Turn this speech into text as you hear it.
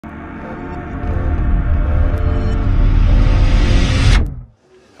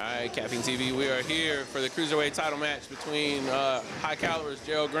right, Capping TV, we are here for the Cruiserweight title match between High Caliber's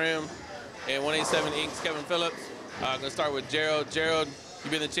Gerald Graham and 187 Inc.'s Kevin Phillips. I'm going to start with Gerald. Gerald,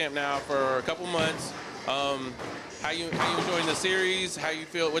 you've been the champ now for a couple months. How you enjoying the series? How you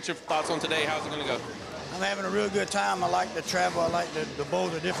feel? What's your thoughts on today? How's it going to go? I'm having a real good time. I like to travel. I like to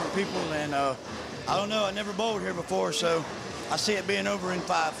bowl to different people. And I don't know, I never bowled here before, so I see it being over in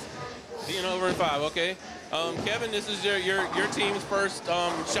 5. Being over in 5, okay. Kevin, this is your team's first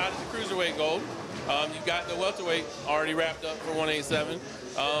shot at the Cruiserweight gold. You've got the welterweight already wrapped up for 187.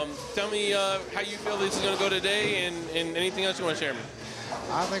 Tell me how you feel this is going to go today and anything else you want to share with me.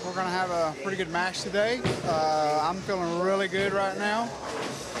 I think we're going to have a pretty good match today. I'm feeling really good right now.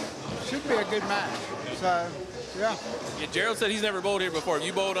 Should be a good match. So, yeah. Gerald said he's never bowled here before. Have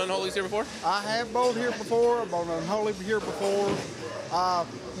you bowled Unholy's here before? I have bowled here before. Bowled Unholy here before.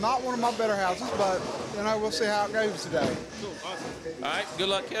 Not one of my better houses, but, you know, we'll see how it goes today. Cool, awesome. All right, good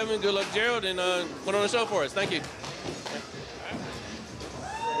luck, Kevin. Good luck, Gerald, and put on the show for us. Thank you.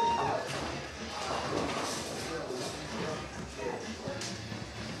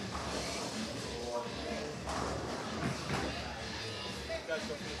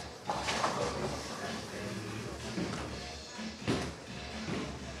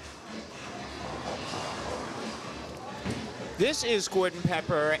 This is Gordon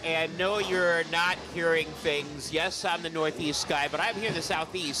Pepper, and no, you're not hearing things. Yes, I'm the Northeast guy, but I'm here in the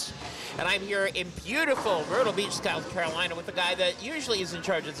Southeast, and I'm here in beautiful Myrtle Beach, South Carolina, with the guy that usually is in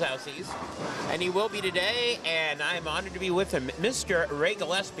charge of the Southeast, and he will be today, and I'm honored to be with him, Mr. Ray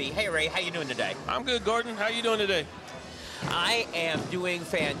Gillespie. Hey, Ray, how you doing today? I'm good, Gordon. How you doing today? I am doing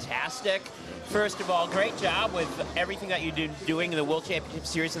fantastic. First of all, great job with everything that you're doing in the World Championship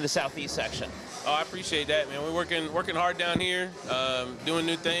Series in the Southeast section. Oh, I appreciate that, man. We're working hard down here, doing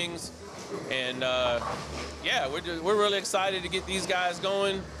new things, and yeah, we're really excited to get these guys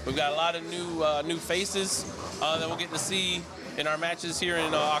going. We've got a lot of new faces that we'll get to see in our matches here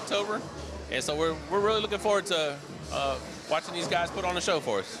in October, and so we're really looking forward to watching these guys put on a show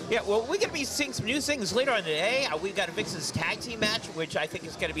for us. Yeah, well, we're going to be seeing some new things later on today. We've got a Vixen's tag team match, which I think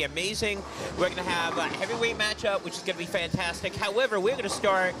is going to be amazing. We're going to have a heavyweight matchup, which is going to be fantastic. However, we're going to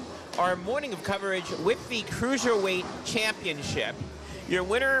start our morning of coverage with the Cruiserweight Championship. Your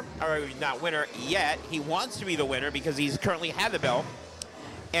winner, or not winner yet, he wants to be the winner because he's currently had the belt,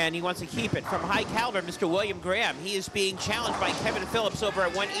 and he wants to keep it. From High Caliber, Mr. William Graham. He is being challenged by Kevin Phillips over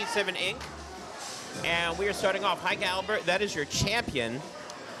at 187 Inc. And we are starting off High Caliber. That is your champion,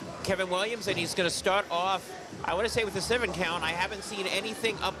 Kevin Williams, and he's going to start off, I want to say, with the 7 count. I haven't seen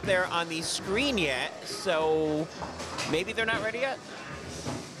anything up there on the screen yet, so maybe they're not ready yet.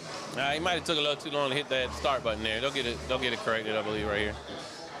 He might have took a little too long to hit that start button there. They'll get it corrected, I believe, right here.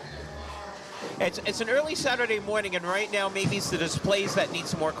 It's an early Saturday morning, and right now maybe it's the displays that need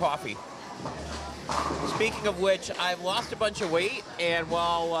some more coffee. Speaking of which, I've lost a bunch of weight, and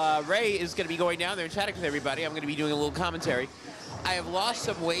while Ray is going to be going down there and chatting with everybody, I'm going to be doing a little commentary. I have lost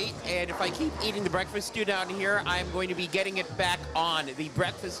some weight, and if I keep eating the breakfast stew down here, I'm going to be getting it back on. The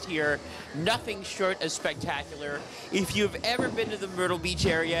breakfast here, nothing short of spectacular. If you've ever been to the Myrtle Beach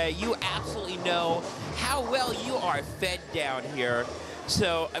area, you absolutely know how well you are fed down here.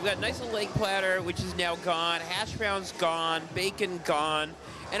 So I've got a nice little egg platter, which is now gone, hash browns gone, bacon gone,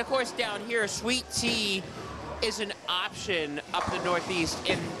 and of course down here, sweet tea is an option up the Northeast.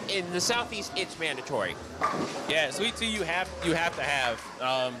 In the Southeast, it's mandatory. Yeah, sweet tea you have to have.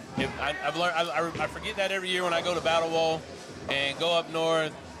 I've learned. I forget that every year when I go to Battle Wall and go up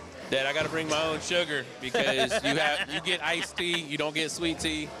north that I got to bring my own sugar because you get iced tea, you don't get sweet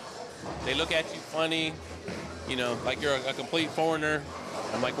tea. They look at you funny, you know, like you're a complete foreigner.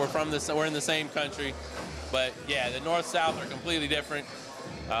 I'm like, we're in the same country, but yeah, the north south are completely different.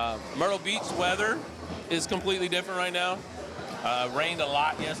 Myrtle Beach weather is completely different right now. Rained a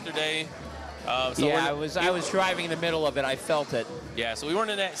lot yesterday. So yeah, I was driving in the middle of it. I felt it. Yeah, so we're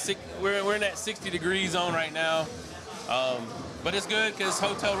in that 60-degree zone right now. But it's good because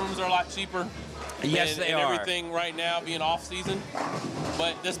hotel rooms are a lot cheaper. Yes, they are. Everything right now being off season.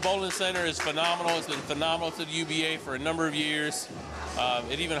 But this bowling center is phenomenal. It's been phenomenal to the U.B.A. for a number of years.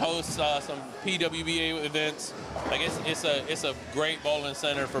 It even hosts some PWBA events. Like it's a great bowling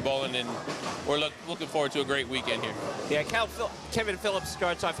center for bowling, and we're looking forward to a great weekend here. Yeah, Kevin Phillips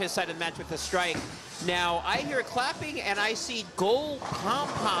starts off his side of the match with a strike. Now I hear clapping and I see gold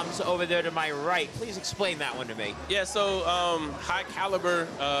pom-poms over there to my right. Please explain that one to me. Yeah, so High Caliber,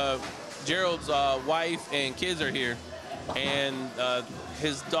 Gerald's wife and kids are here, and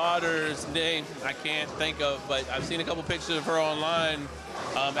his daughter's name I can't think of, but I've seen a couple pictures of her online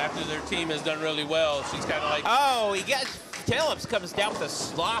after their team has done really well. She's kind of like... Oh, he gets Phillips comes down with a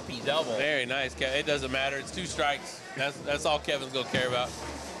sloppy double. Very nice, Kevin. It doesn't matter. It's 2 strikes. That's all Kevin's gonna care about.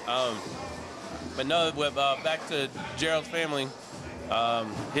 But no, back to Gerald's family.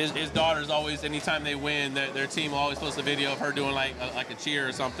 His daughters always, anytime they win, their team will always post a video of her doing like a cheer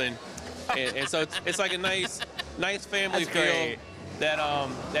or something, and so it's like a nice family feel.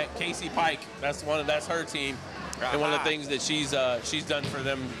 That Casey Pike, that's her team, and one of the things that she's done for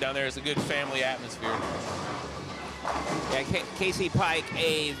them down there is a good family atmosphere. Yeah, Casey Pike,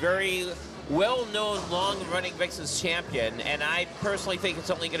 a very well-known, long-running Vixens champion, and I personally think it's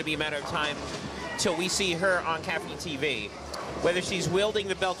only going to be a matter of time till we see her on Caffeine TV. Whether she's wielding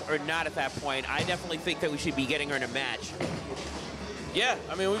the belt or not at that point, I definitely think that we should be getting her in a match. Yeah,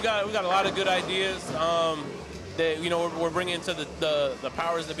 I mean, we've got a lot of good ideas that we're bringing to the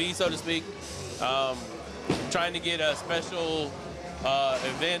powers that be, so to speak. Trying to get a special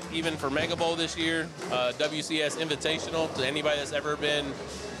event even for Mega Bowl this year, WCS Invitational to anybody that's ever been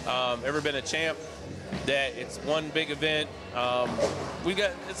a champ. That it's one big event.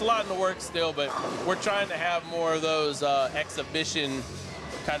 It's a lot in the works still, but we're trying to have more of those exhibition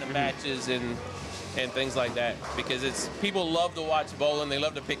kind of matches and things like that, because people love to watch bowling. They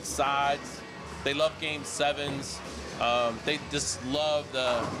love to pick sides. They love Game 7s. They just love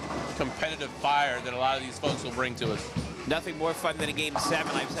the competitive fire that a lot of these folks will bring to us. Nothing more fun than a Game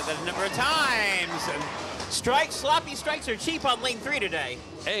 7. I've said that a number of times. And sloppy strikes are cheap on lane 3 today.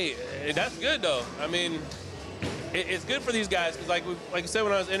 Hey, that's good though. I mean, it's good for these guys because, like I said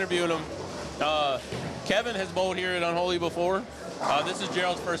when I was interviewing them, Kevin has bowled here at Unholy before. This is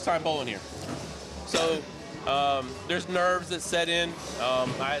Gerald's first time bowling here. So there's nerves that set in. I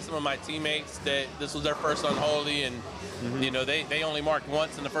had some of my teammates that this was their first Unholy, and they only marked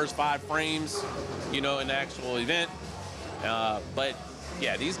once in the first 5 frames, in the actual event. But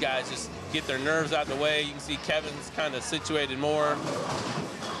yeah, these guys just get their nerves out the way. You can see Kevin's kind of situated more,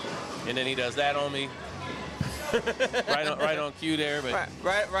 and then he does that on me. right on cue there. But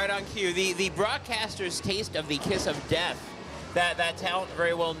right on cue. The broadcaster's taste of the kiss of death. That talent,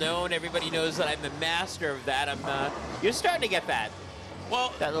 very well known. Everybody knows that I'm the master of that. You're starting to get that.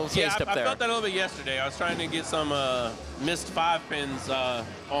 Well, that little taste up there. I felt that a little bit yesterday. I was trying to get some missed 5 pins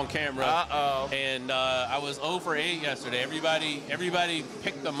on camera. Uh-oh. And I was 0 for 8 yesterday. Everybody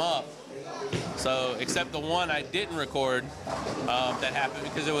picked them up. So, except the one I didn't record that happened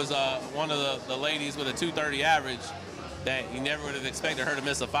because it was one of the ladies with a 230 average that you never would have expected her to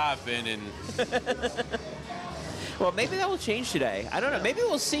miss a 5 pin. And well, maybe that will change today. I don't know. Maybe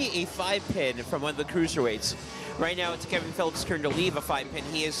we'll see a 5 pin from one of the cruiserweights. Right now, it's Kevin Phillips' turn to leave a 5 pin.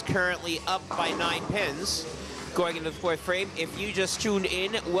 He is currently up by 9 pins going into the 4th frame. If you just tuned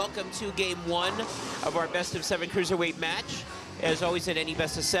in, welcome to Game 1 of our Best of 7 Cruiserweight match. As always, in any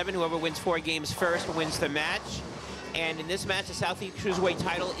Best of 7, whoever wins 4 games first wins the match. And in this match, the Southeast Cruiserweight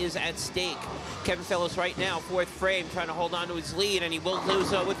title is at stake. Kevin Phillips right now, 4th frame, trying to hold on to his lead, and he will lose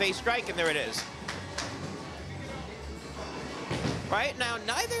with a strike, and there it is. Right now,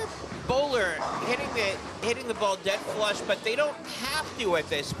 neither bowler hitting the ball dead flush, but they don't have to at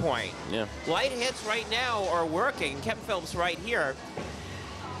this point. Yeah. Light hits right now are working. Kevin Phillips right here.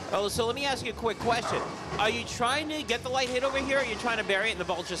 Oh, so let me ask you a quick question. Are you trying to get the light hit over here, or are you trying to bury it and the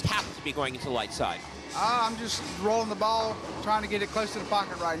ball just happens to be going into the light side? I'm just rolling the ball, trying to get it close to the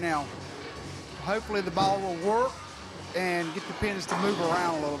pocket right now. Hopefully the ball will work and get the pins to move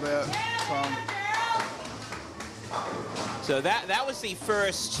around a little bit. So that was the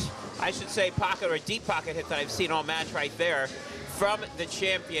first, I should say, pocket or deep pocket hit that I've seen all match right there from the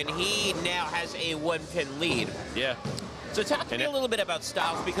champion. He now has a 1-pin lead. Yeah. So talk to me a little bit about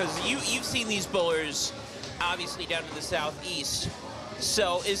styles, because you've seen these bowlers obviously down to the southeast.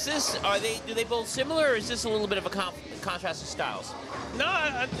 So do they bowl similar, or is this a little bit of a contrast of styles?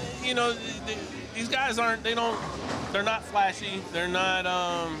 No, these guys they're not flashy. They're not,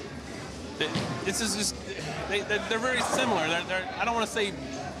 they're very similar. I don't want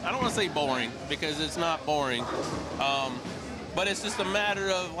to say boring, because it's not boring. But it's just a matter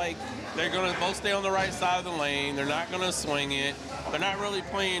of, like, they're going to both stay on the right side of the lane. They're not going to swing it. They're not really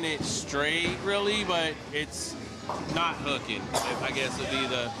playing it straight, really, but it's not hooking, I guess would be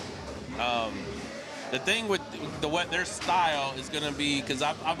the thing with what their style is going to be, because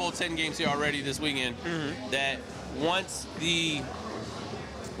I've bowled 10 games here already this weekend, that once the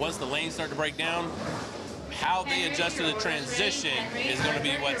lanes start to break down, how they adjust to the transition is going to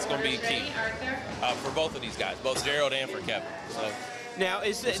be what's going to be key for both of these guys, both Gerald and for Kevin. So now,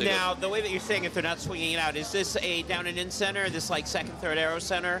 the way that you're saying, if they're not swinging it out, is this a down and in center, this like 2nd, 3rd arrow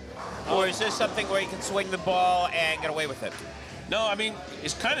center, or is this something where you can swing the ball and get away with it? No, I mean,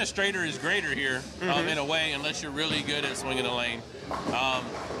 it's kind of straighter is greater here in a way, unless you're really good at swinging the lane.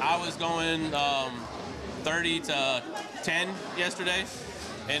 I was going 30 to 10 yesterday,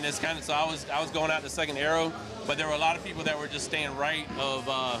 and it's kind of, so I was going out the second arrow, but there were a lot of people that were just staying right of,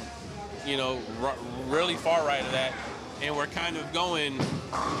 you know, really far right of that, and we're kind of going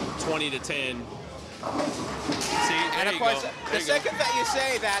 20 to 10. See, and of course, the second that you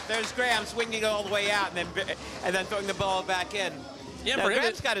say that, there's Graham swinging all the way out and then throwing the ball back in. Yeah, now,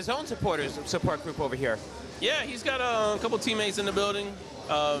 Graham's got his own support group over here. Yeah, he's got a couple teammates in the building.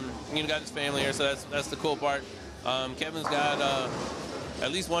 You know, got his family here, so that's the cool part. Kevin's got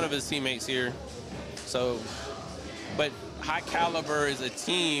at least one of his teammates here. So, but high caliber as a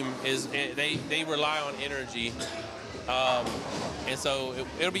team they rely on energy. And so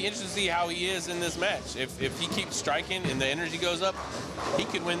it'll be interesting to see how he is in this match. If he keeps striking and the energy goes up, he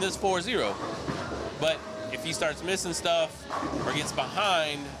could win this 4-0. But if he starts missing stuff or gets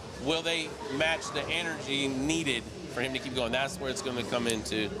behind, will they match the energy needed for him to keep going? That's where it's going to come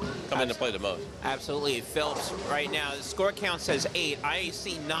into play the most. Absolutely. Phillips right now, the score count says 8. I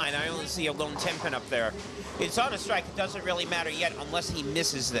see 9. I only see a lone 10-pin up there. It's on a strike. It doesn't really matter yet unless he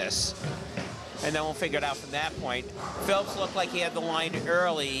misses this. And then we'll figure it out from that point. Phillips looked like he had the line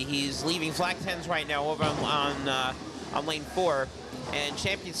early. He's leaving flag 10s right now over on lane 4. And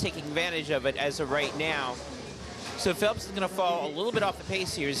Champion's taking advantage of it as of right now. So Phillips is going to fall a little bit off the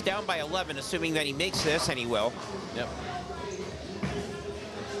pace here. He's down by 11, assuming that he makes this, and he will. Yep.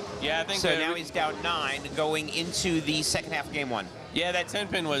 Yeah, I think so. Now he's down 9 going into the second half of game 1. Yeah, that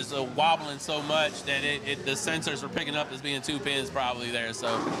 10-pin was wobbling so much that the sensors were picking up as being 2 pins probably there.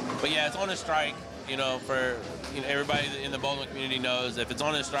 So, but yeah, it's on a strike. You know, for everybody in the bowling community knows if it's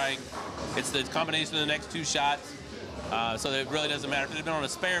on a strike, it's the combination of the next 2 shots. So it really doesn't matter. If it had been on a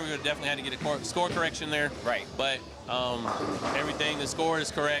spare, we would have definitely had to get a score correction there. Right. But everything, the score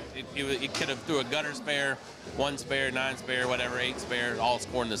is correct. It could have threw a gutter spare, 1 spare, 9 spare, whatever, 8 spare, all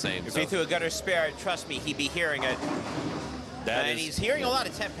scoring the same. If he threw a gutter spare, trust me, he'd be hearing it. And he's hearing a lot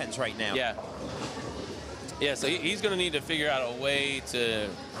of 10-pins right now. Yeah. Yeah, so he's going to need to figure out a way to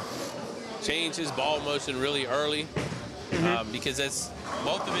change his ball motion really early because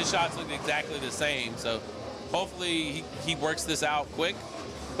both of his shots look exactly the same. So hopefully he works this out quick.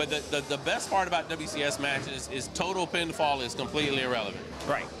 But the best part about WCS matches is total pinfall is completely irrelevant.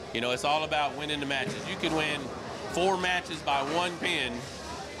 Right. You know, it's all about winning the matches. You can win 4 matches by 1 pin.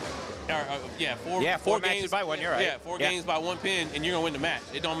 Four matches games by 1, you're right. Yeah, 4 games by 1 pin, and you're going to win the match.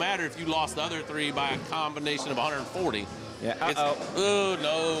 It don't matter if you lost the other 3 by a combination of 140. Yeah. Oh,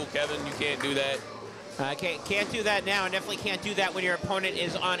 no, Kevin, you can't do that. Can't do that now, and definitely can't do that when your opponent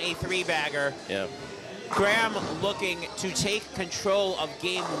is on a 3-bagger. Yeah. Graham looking to take control of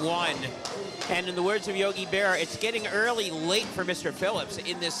game 1. And in the words of Yogi Berra, it's getting late for Mr. Phillips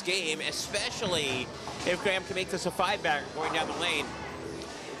in this game, especially if Graham can make this a 5-bagger going down the lane.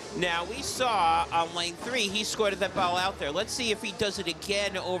 Now, we saw on lane 3, he scored that ball out there. Let's see if he does it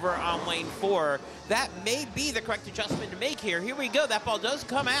again over on lane 4. That may be the correct adjustment to make here. Here we go. That ball does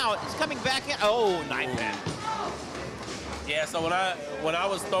come out. It's coming back in. Oh, 9-pin. Yeah, so when I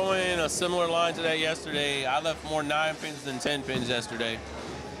was throwing a similar line to that yesterday, I left more 9 pins than 10 pins yesterday.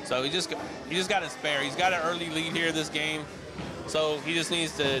 So he just got to spare. He's got an early lead here this game. So he just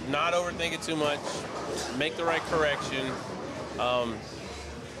needs to not overthink it too much, make the right correction,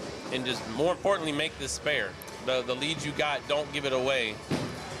 and just more importantly, make this spare. The lead you got, don't give it away.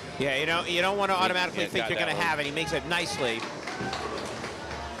 Yeah, you don't want to automatically think you're going to have it. He makes it nicely.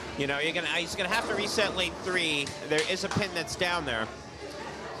 You know, he's gonna have to reset lane 3. There is a pin that's down there.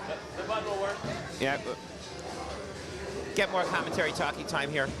 The button will work. Yeah. Get more commentary talking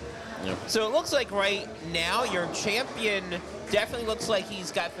time here. Yep. So it looks like right now your champion definitely looks like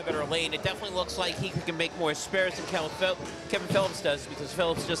he's got the better lane. It definitely looks like he can make more spares than Kevin Phillips does, because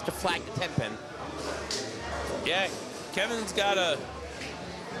Phillips just deflagged the 10-pin. Yeah, Kevin's got to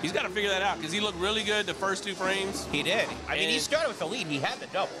figure that out, because he looked really good the first 2 frames. He did. I mean, he started with the lead. He had the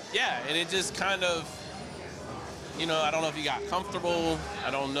double. Yeah, and it just kind of, you know, I don't know if he got comfortable.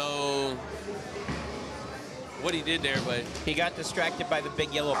 I don't know what he did there, but he got distracted by the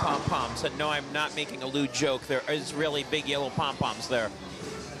big yellow pom-poms. Said, no, I'm not making a lewd joke. There is really big yellow pom-poms there.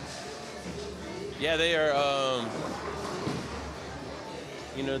 Yeah, they are,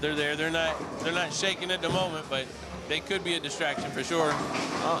 you know, they're there. They're not shaking at the moment, but they could be a distraction for sure.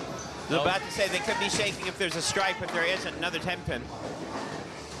 I was about to say they could be shaking if there's a stripe, if there isn't another 10-pin.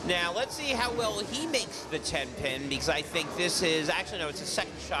 Now, let's see how well he makes the 10-pin, because I think this is, actually, no, it's a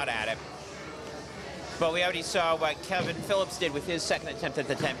second shot at it. But we already saw what Kevin Phillips did with his second attempt at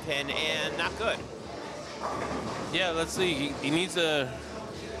the 10-pin, and not good. Yeah, let's see. He needs a.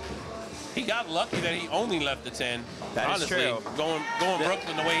 He got lucky that he only left the 10. That honestly, is true. Going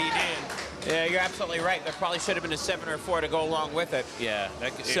Brooklyn the way he did. Yeah, you're absolutely right. There probably should have been a 7 or 4 to go along with it. Yeah,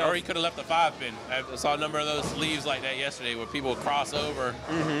 So- or he could have left the 5 pin. I saw a number of those leaves like that yesterday where people would cross over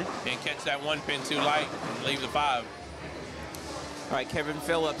and catch that 1 pin too light and leave the 5. All right, Kevin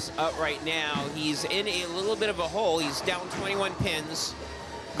Phillips up right now. He's in a little bit of a hole. He's down 21 pins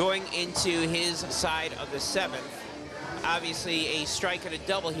going into his side of the 7th. Obviously, a strike and a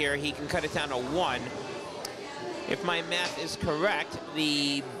double here. He can cut it down to 1. If my math is correct,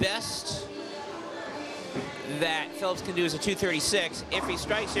 the best that Phillips can do is a 236. If he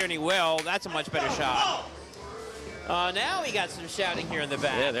strikes here, and he will, that's a much better shot. Now we got some shouting here in the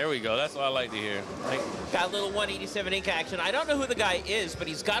back. Yeah, there we go. That's what I like to hear. Got a little 187 ink action. I don't know who the guy is, but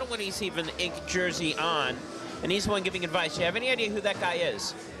he's got a 187 ink jersey on, and he's the one giving advice. You have any idea who that guy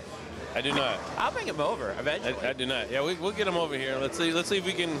is? I do not. I'll bring him over eventually. I do not. Yeah, we'll get him over here. Let's see if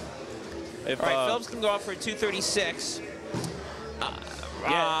we can. If, All right, Phillips can go out for a 236.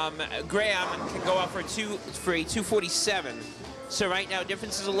 Graham can go out for a 247. So right now,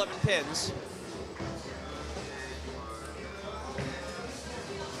 difference is 11 pins.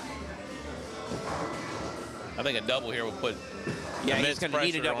 I think a double here will put. Yeah, he's going to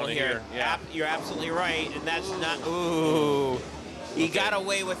need a double here. Yeah, you're absolutely right, and that's not. Ooh, he got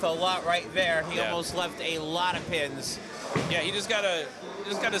away with a lot right there. He almost left a lot of pins. Yeah, he just gotta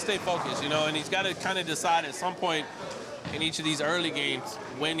stay focused, you know, and he's got to kind of decide at some point in each of these early games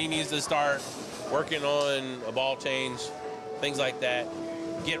when he needs to start working on a ball change, things like that.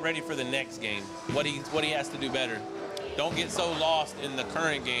 Get ready for the next game. What he has to do better. Don't get so lost in the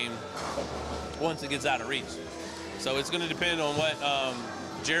current game once it gets out of reach. So it's going to depend on what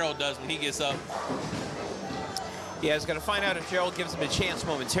Gerald does when he gets up. Yeah, he's going to find out if Gerald gives him a chance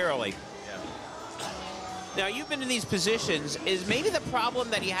momentarily. Now, you've been in these positions. Is maybe the problem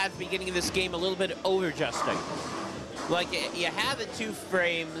that he had at the beginning of this game a little bit over-adjusting? Like, you have the 2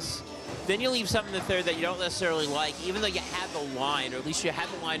 frames, then you leave something in the 3rd that you don't necessarily like, even though you had the line, or at least you had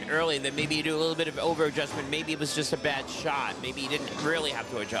the line early, and then maybe you do a little bit of over-adjustment. Maybe it was just a bad shot. Maybe you didn't really have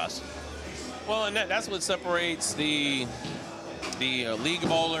to adjust. Well, and that's what separates the league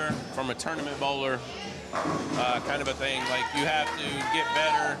bowler from a tournament bowler, kind of a thing. Like, you have to get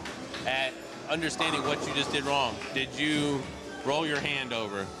better at understanding what you just did wrong. Did you roll your hand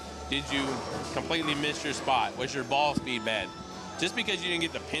over? Did you completely miss your spot? Was your ball speed bad? Just because you didn't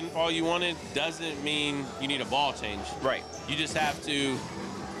get the pinfall you wanted doesn't mean you need a ball change. Right. You just have to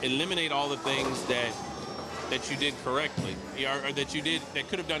eliminate all the things that you did correctly, or that you did that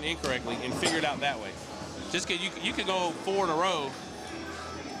could have done incorrectly, and figure it out that way. Just because you could go 4 in a row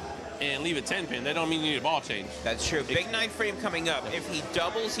and leave a 10 pin, that don't mean you need a ball change. That's true. Big 9 frame coming up. If he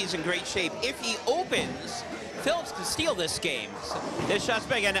doubles, he's in great shape. If he opens, Phillips can steal this game. This shot's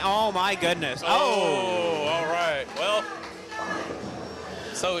big, and oh my goodness. Oh, all right. Well,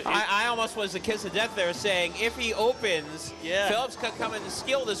 so I almost was a kiss of death there, saying if he opens, Phillips could come in and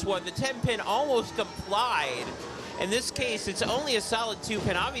steal this one. The 10 pin almost complied. In this case, it's only a solid 2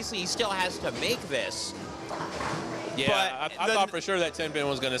 pin. Obviously, he still has to make this. Yeah, I thought for sure that 10 pin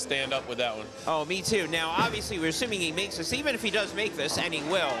was going to stand up with that one. Oh, me too. Now, obviously, we're assuming he makes this. Even if he does make this, and he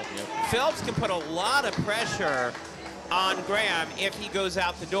will, Phillips can put a lot of pressure on Graham if he goes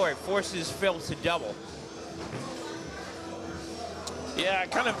out the door. It forces Phillips to double. Yeah, I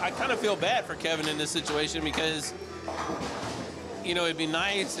kind of feel bad for Kevin in this situation because, you know, it'd be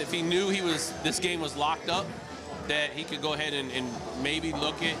nice if he knew this game was locked up, that he could go ahead and maybe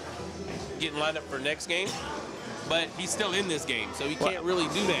look at getting lined up for next game. But he's still in this game, so he can't really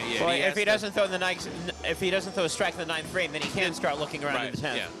do that yet. Well, if he doesn't throw a strike in the 9th frame, then he can start looking around in the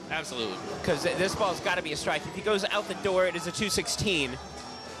 10th. Yeah, absolutely. Because this ball's got to be a strike. If he goes out the door, it is a 216.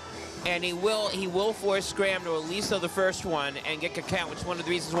 And he will force Graham to at least throw the first one and get a count, which is one of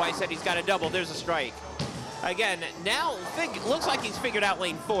the reasons why I said he's got a double. There's a strike. Again, now looks like he's figured out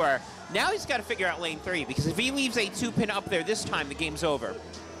lane 4. Now he's got to figure out lane 3, because if he leaves a 2-pin up there this time, the game's over.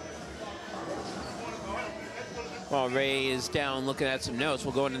 While Ray is down looking at some notes,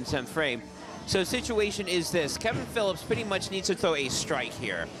 we'll go into the 10th frame. So the situation is this. Kevin Phillips pretty much needs to throw a strike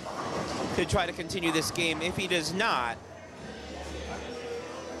here to try to continue this game. If he does not,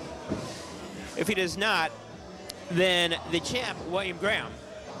 then the champ, William Graham,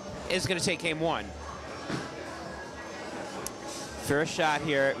 is going to take game 1. First shot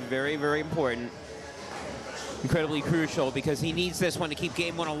here, very, very important. Incredibly crucial because he needs this one to keep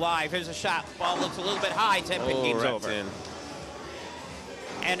game 1 alive. Here's a shot. Ball looks a little bit high. 10-pin game's over.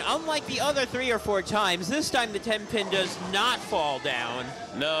 And unlike the other 3 or 4 times, this time the 10-pin does not fall down.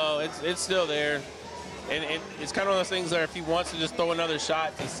 No, it's still there. and it's kind of one of those things where if he wants to just throw another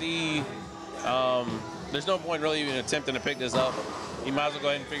shot to see, there's no point really even attempting to pick this up. He might as well go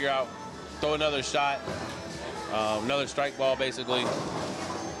ahead and figure out, throw another shot, another strike ball basically,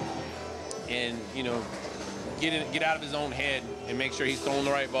 and you know, get out of his own head and make sure he's throwing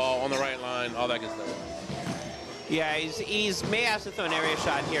the right ball on the right line, all that good stuff. Yeah, he's may have to throw an area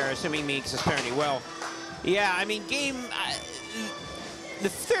shot here, assuming Meeks is pairing well. Yeah, I mean, the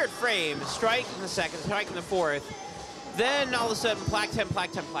third frame, strike in the second, strike in the fourth, then all of a sudden, plaque 10,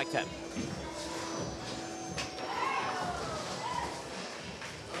 plaque 10, plaque 10.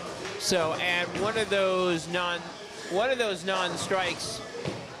 So, and one of those non-strikes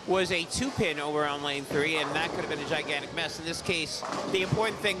was a 2-pin over on lane 3, and that could have been a gigantic mess. In this case, the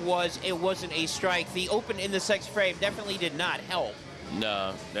important thing was it wasn't a strike. The open in the sixth frame definitely did not help.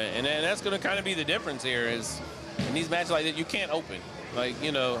 No, and that's going to kind of be the difference here is in these matches like that, you can't open. Like,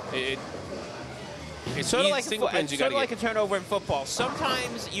 you know, it's sort of like a turnover in football.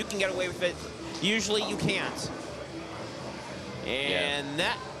 Sometimes you can get away with it. Usually you can't. And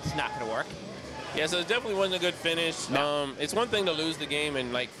that's not going to work. Yeah, so it definitely wasn't a good finish. No. It's one thing to lose the game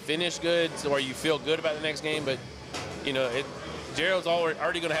and like finish good, or you feel good about the next game, but you know, Gerald's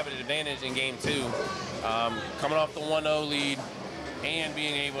already going to have an advantage in game 2, coming off the 1-0 lead and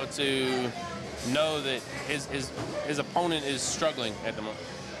being able to know that his opponent is struggling at the moment,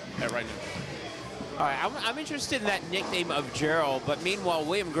 right now. All right, I'm interested in that nickname of Gerald, but meanwhile,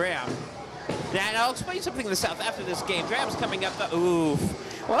 William Graham. Now, I'll explain something in the South after this game. Graham's coming up the oof.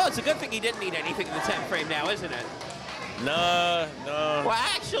 Well, it's a good thing he didn't need anything in the 10th frame now, isn't it? No. Well,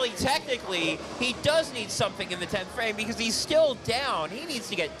 actually, technically, he does need something in the 10th frame because he's still down. He needs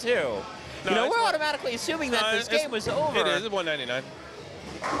to get 2. No, you know, we're automatically assuming that this game was over. It is. It's 199.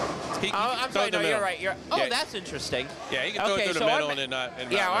 I'm sorry, no, you're right. That's interesting. Yeah, he can throw it through the middle and not.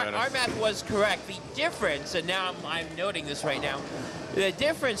 Our math was correct. The difference, and now I'm noting this right now, the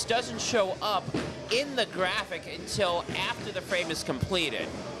difference doesn't show up in the graphic until after the frame is completed.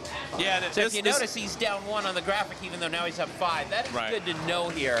 Yeah, so if you notice, he's down 1 on the graphic, even though now he's up 5. That is good to know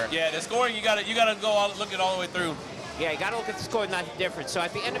here. Yeah, the scoring you gotta go look it all the way through. Yeah, you gotta look at the score, not the difference. So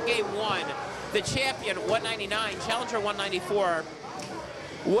at the end of game 1, the champion 199, challenger 194.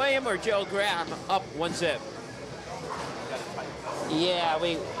 William or Joe Graham up 1-0.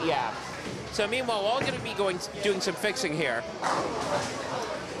 Yeah. So meanwhile, we're all going to be doing some fixing here.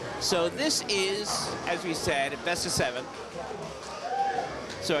 So this is, as we said, best of 7.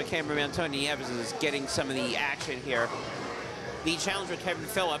 So our cameraman Tony Evans is getting some of the action here. The challenger Kevin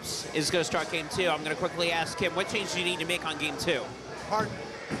Phillips is going to start game 2. I'm going to quickly ask him, what changes do you need to make on game 2? Pardon?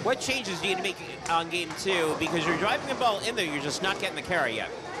 What changes do you need to make on game 2? Because you're driving the ball in there, you're just not getting the carry yet.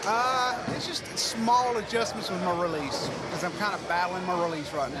 It's just small adjustments with my release, because I'm kind of battling my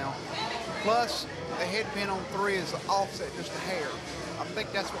release right now. Plus, the head pin on 3 is offset just a hair. I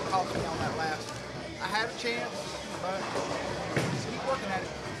think that's what cost me on that last. I had a chance, but just keep working at it.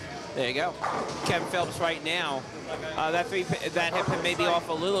 There you go. Kevin Phillips right now. That hip pin may be off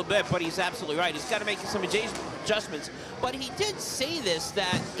a little bit, but he's absolutely right. He's got to make some adjustments. But he did say this,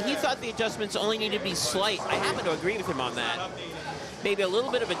 that he thought the adjustments only need to be slight. I happen to agree with him on that. Maybe a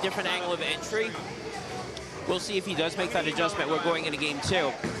little bit of a different angle of entry. We'll see if he does make that adjustment. We're going into game 2.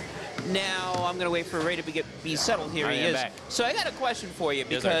 Now, I'm going to wait for Ray to be settled. Here he is. Back. So I got a question for you,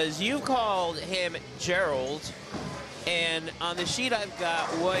 because you called him Gerald, and on the sheet I've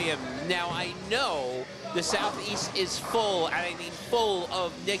got William. Now, I know the Southeast is full, and I mean full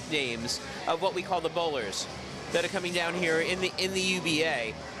of nicknames of what we call the bowlers that are coming down here in the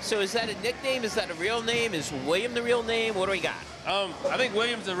U.B.A. So is that a nickname? Is that a real name? Is William the real name? What do we got? I think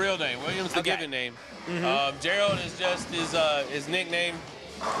William's the real name. William's the given name. Gerald is just his nickname.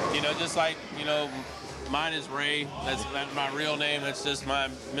 You know, just like, you know, mine is Ray. That's my real name. That's just my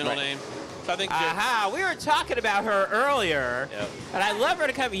middle name. So I think. We were talking about her earlier, and I'd love her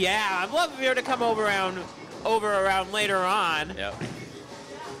to come. Yeah, I'd love her to come over around later on. Yep.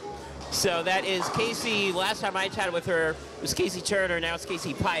 So that is Casey. Last time I chatted with her was Casey Turner. Now it's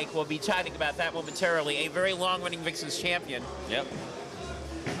Casey Pike. We'll be chatting about that momentarily. A very long-running Vixens champion. Yep.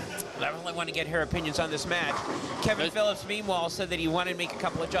 I really want to get her opinions on this match. Kevin Phillips, meanwhile, said that he wanted to make a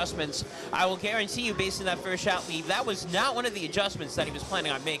couple adjustments. I will guarantee you, based on that first shot lead, that was not one of the adjustments that he was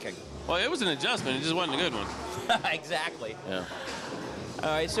planning on making. Well, it was an adjustment. It just wasn't a good one. Exactly. Yeah. All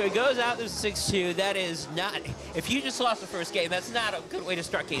right, so he goes out to 6-2. That is not, if you just lost the first game, that's not a good way to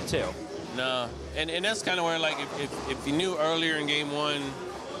start game 2. No, and that's kind of where, like, if he knew earlier in game 1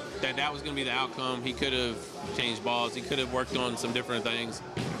 that was going to be the outcome, he could have changed balls. He could have worked on some different things.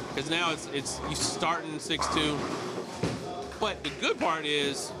 Because now it's you starting 6-2, But the good part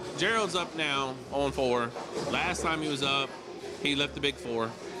is Gerald's up now on 4. Last time he was up, he left the big 4.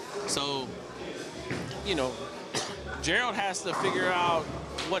 So, you know, Gerald has to figure out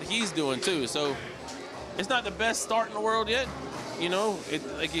what he's doing too. So it's not the best start in the world yet. You know,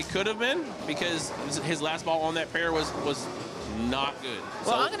 it could have been, because his last ball on that pair was not good.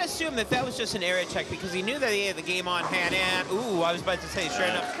 Well, I'm going to assume that was just an area check, because he knew that he had the game on hand. And, ooh, I was about to say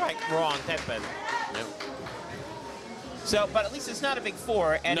straight up strike, wrong, 10-pin. Yep. So, but at least it's not a big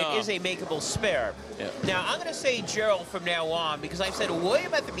 4, and No. it is a makeable spare. Yep. Now, I'm going to say Gerald from now on, because I said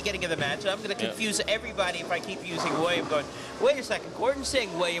William at the beginning of the match. I'm going to confuse everybody if I keep using William, going, wait a second, Gordon's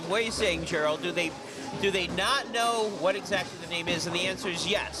saying William, what are you saying, Gerald? Do they not know what exactly the name is? And the answer is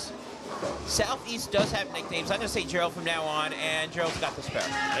yes. Southeast does have nicknames. I'm going to say Gerald from now on, and Gerald's got the spare.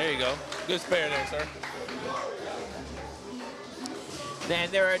 There you go. Good spare there, sir.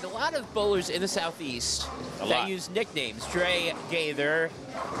 Then there are a lot of bowlers in the Southeast that use nicknames. Dre Gaither,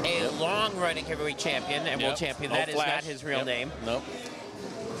 a long-running heavyweight champion and world champion. That is not his real name. Nope.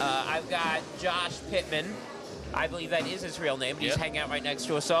 I've got Josh Pittman. I believe that is his real name. He's hanging out right next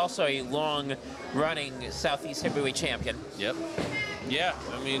to us, also a long-running Southeast heavyweight champion. Yep. Yeah,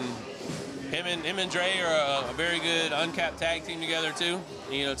 I mean, him and Dre are a very good uncapped tag team together too.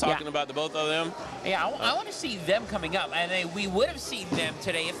 You know, talking about the both of them. Yeah, I want to see them coming up, and we would have seen them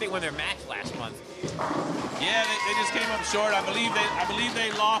today if they won their match last month. Yeah, they just came up short. I believe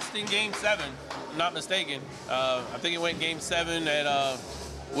they lost in Game 7. If I'm not mistaken. I think it went Game 7 at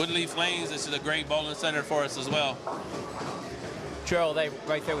Woodleaf Lanes. This is a great bowling center for us as well. Gerald,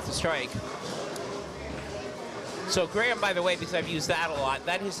 right there with the strike. So Graham, by the way, because I've used that a lot,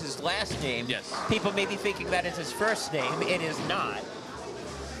 that is his last name. Yes. People may be thinking that is his first name. It is not.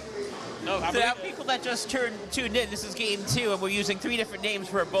 No, So now people that just tuned in, this is Game 2, and we're using 3 different names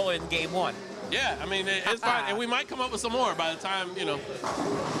for a bowler in Game 1. Yeah, I mean, it's fine. And we might come up with some more by the time, you know.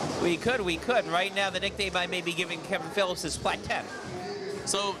 We could. Right now, the nickname I may be giving Kevin Phillips is Plat 10.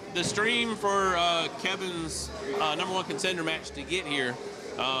 So the stream for Kevin's #1 contender match to get here,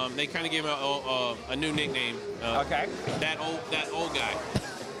 they kind of gave him a new nickname. Okay. That old guy.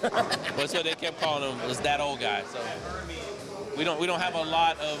 That's what they kept calling him, was that old guy. So we don't have a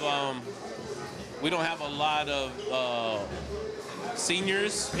lot of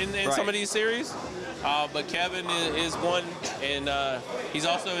seniors in some of these series, but Kevin is one, and he's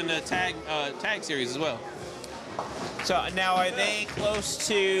also in the tag series as well. So now, are they close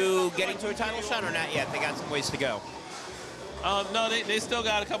to getting to a title shot or not yet? They got some ways to go. No, they still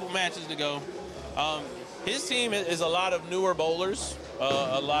got a couple matches to go. His team is a lot of newer bowlers,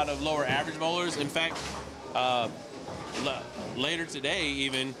 a lot of lower average bowlers. In fact, later today,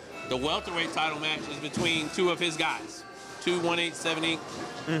 even, the welterweight title match is between 2 of his guys. 2 1/8/7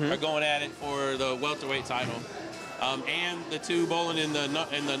 are going at it for the welterweight title. And the 2 bowling in the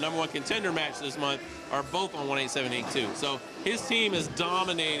 #1 contender match this month are both on 1/8/7 too. So his team is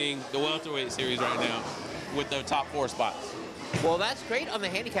dominating the welterweight series right now with their top 4 spots. Well, that's great on the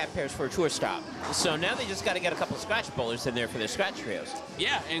handicap pairs for a tour stop. So now they just got to get a couple of scratch bowlers in there for their scratch trios.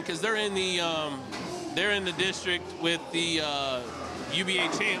 Yeah, and because they're in the district with the UBA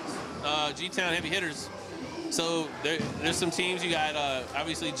champs, G-Town heavy hitters. So there's some teams. You got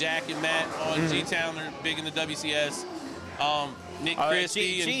obviously Jack and Matt on G-Town. They're big in the WCS. Nick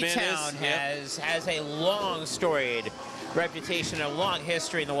Christie and G-Town Venice. has a long storied reputation, a long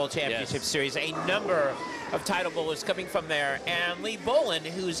history in the World Championship Series. A number of title bowlers coming from there. And Lee Boland,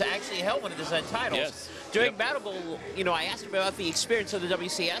 who's actually held one of the titles. During Battle Bowl, you know, I asked him about the experience of the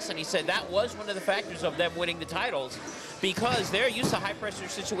WCS, and he said that was one of the factors of them winning the titles, because they're used to high-pressure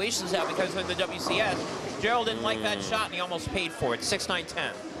situations now because of the WCS. Gerald didn't like that shot, and he almost paid for it,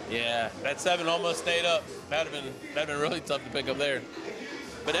 6-9-10. Yeah, that 7 almost stayed up. That'd have been really tough to pick up there.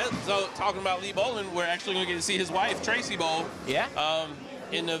 But so talking about Lee Boland, we're actually going to get to see his wife, Tracy bowl. Yeah.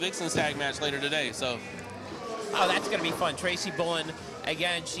 In the Vixens tag match later today. So. Oh, that's going to be fun. Tracy Boland,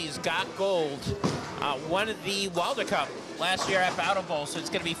 again, she's got gold. Won the Wilder Cup last year at Battle Bowl, so it's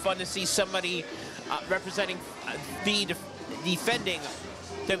going to be fun to see somebody representing the defending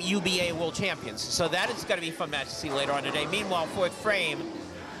UBA world champions. So that is going to be a fun match to see later on today. Meanwhile, 4th frame,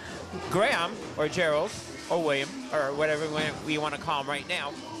 Graham, or Gerald, or William, or whatever we want to call him right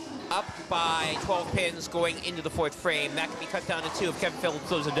now, up by 12 pins going into the 4th frame. That can be cut down to 2 if Kevin Phillips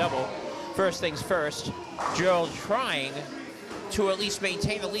throws a double. First things first, Gerald trying to at least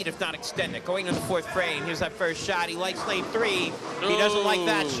maintain the lead, if not extend it. Going into the 4th frame, here's that first shot. He likes lane 3. He doesn't like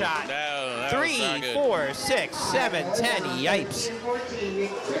that shot. That 3, 4, 6, 7, 10. Yipes.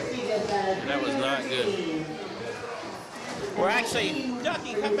 That was not good. We're actually,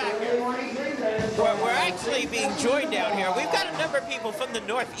 Ducky, come back here. We're actually being joined down here. We've got a number of people from the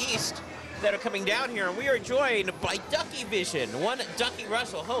Northeast that are coming down here, and we are joined by Ducky Vision, one Ducky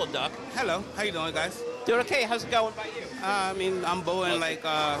Russell. Hello, Duck. Hello, how you doing, guys? Doing okay. How's it going by you? I mean, I'm bowling like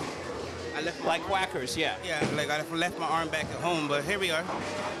I left. Like whackers, yeah. Yeah, like I left my arm back at home, but here we are.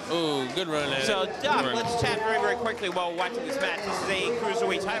 Ooh, good run at So, it. Doc, let's chat very, very quickly while we're watching this match. This is a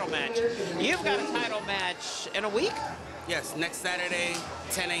Cruiserweight title match. You've got a title match in a week? Yes, next Saturday,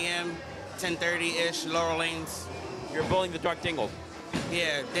 10 a.m., 10:30-ish, Laurel Lanes. You're bowling the Dark Dingle.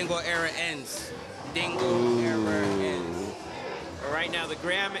 Yeah, Dingle era ends. Dingle era ends. Right now, the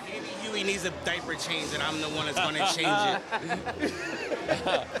Graham... Huey needs a diaper change, and I'm the one that's going to change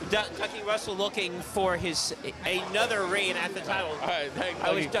it. Ducky Russell looking for his another reign at the title. All right, thanks,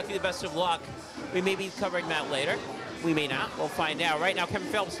 I wish buddy. Ducky the best of luck. We may be covering that later. We may not. We'll find out. Right now, Kevin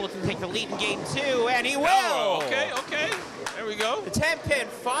Phillips looking to take the lead in game 2, and he will. Oh, okay. There we go. The 10-pin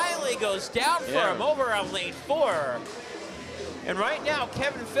finally goes down for him over on lane 4. And right now,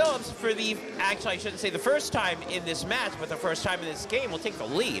 Kevin Phillips, for the, actually I shouldn't say the first time in this match, but the first time in this game, will take the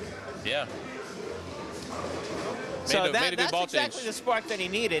lead. Yeah. So made a good ball that's exactly change. the spark that he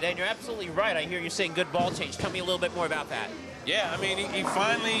needed, and you're absolutely right. I hear you saying good ball change. Tell me a little bit more about that. Yeah, I mean, he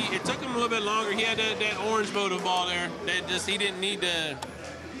finally, it took him a little bit longer. He had that orange motive ball there that just, he didn't need to,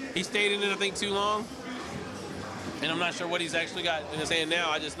 he stayed in it, I think, too long. And I'm not sure what he's actually got in his hand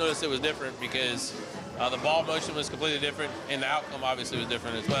now. I just noticed it was different because the ball motion was completely different, and the outcome obviously was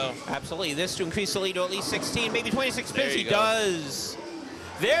different as well. Absolutely. This to increase the lead to at least 16, maybe 26 pins. He go. does.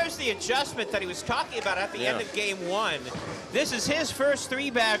 There's the adjustment that he was talking about at the end of game 1. This is his first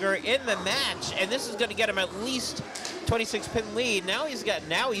 3-bagger in the match, and this is going to get him at least 26-pin lead. Now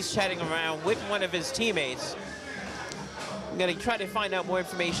he's chatting around with one of his teammates. I'm going to try to find out more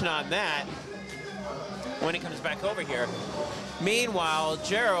information on that when he comes back over here. Meanwhile,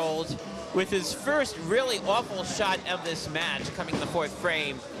 Gerald, with his first really awful shot of this match coming in the 4th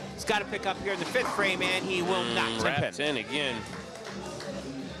frame, he's got to pick up here in the 5th frame, and he will not 10-pin. 10 again.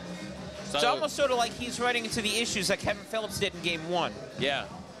 So, It's almost sort of like he's running into the issues that Kevin Phillips did in game 1. Yeah.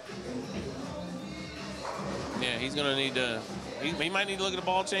 Yeah, he's going to need to, he might need to look at a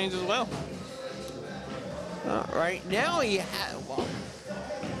ball change as well. Right now it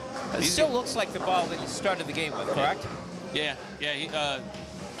still looks like the ball that he started the game with, correct? Yeah, he,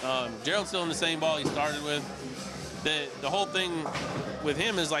 Gerald's still in the same ball he started with. The whole thing with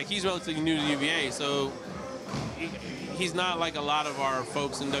him is like he's relatively new to UBA, so he's not like a lot of our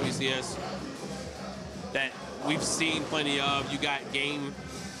folks in WCS that we've seen plenty of. You got game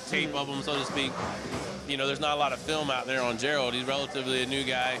tape of them, so to speak. You know, there's not a lot of film out there on Gerald. He's relatively a new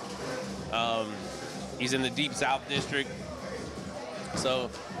guy. He's in the Deep South District. So,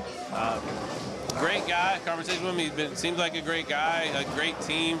 great guy. Conversation with him, seems like a great guy, a great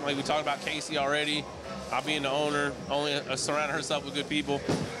team. Like we talked about Casey already. I'll being the owner, only surrounding herself with good people.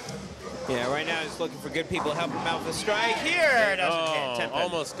 Yeah, right now he's looking for good people to help him out with the strike. Here, doesn't hit. 10-pin.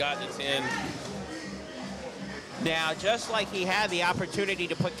 Almost got to 10. Now, just like he had the opportunity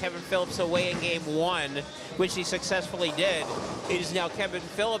to put Kevin Phillips away in game 1, which he successfully did, it is now Kevin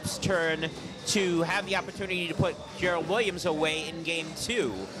Phillips' turn to have the opportunity to put Gerald Williams away in game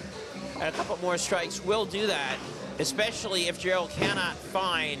 2. And a couple more strikes will do that, especially if Gerald cannot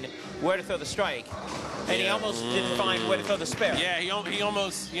find where to throw the strike. And he almost didn't find where to throw the spare. Yeah, he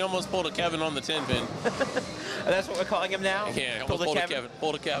almost pulled a Kevin on the 10-pin. That's what we're calling him now? Yeah, pulled a Kevin.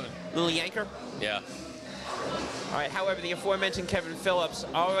 Pulled a Kevin. Little yanker? Yeah. All right, however, the aforementioned Kevin Phillips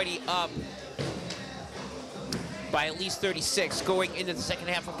already up by at least 36 going into the second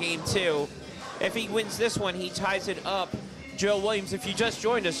half of game 2. If he wins this one, he ties it up. Gerald Williams, if you just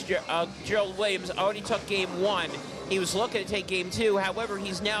joined us, Gerald Williams already took game 1. He was looking to take game 2. However,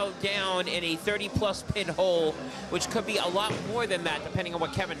 he's now down in a 30-plus pin hole, which could be a lot more than that, depending on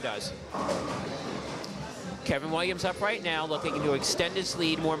what Kevin does. Kevin Williams up right now, looking to extend his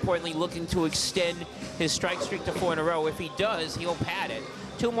lead. More importantly, looking to extend his strike streak to 4 in a row. If he does, he'll pad it.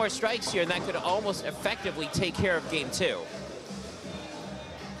 2 more strikes here, and that could almost effectively take care of game 2.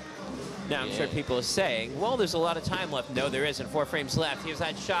 Now, I'm sure people are saying, well, there's a lot of time left. No, there isn't. 4 frames left. Here's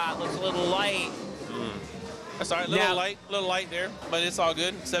that shot. Looks a little light. That's all right. Little light there, but it's all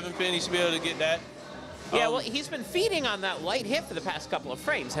good. 7-pin, he should be able to get that. Yeah, well, he's been feeding on that light hit for the past couple of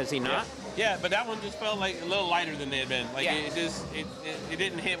frames, has he not? Yeah, but that one just felt like a little lighter than they had been. Like it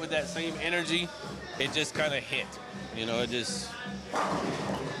didn't hit with that same energy. It just kind of hit. You know, it just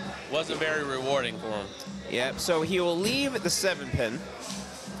wasn't very rewarding for him. Yep, so he will leave the 7-pin.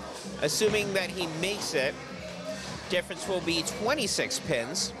 Assuming that he makes it, difference will be 26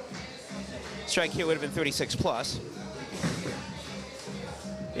 pins. Strike here would have been 36 plus.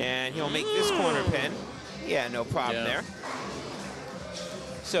 And he'll make this corner pin. Yeah, no problem there.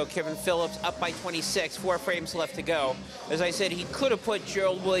 So Kevin Phillips up by 26, 4 frames left to go. As I said, he could have put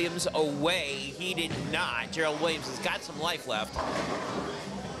Gerald Williams away. He did not. Gerald Williams has got some life left.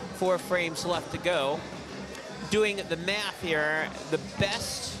 4 frames left to go. Doing the math here, the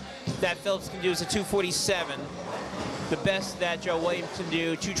best that Phillips can do is a 247. The best that Joe Williams can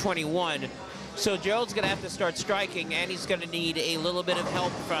do, 221. So Gerald's going to have to start striking, and he's going to need a little bit of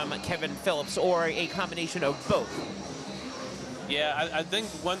help from Kevin Phillips, or a combination of both. Yeah, I think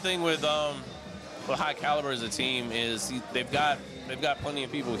one thing with High Caliber as a team is they've got plenty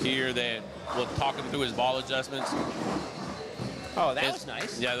of people here that will talk him through his ball adjustments. Oh, that was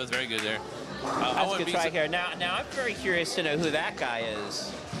nice. Yeah, that was very good there. That's a good try here. Now I'm very curious to know who that guy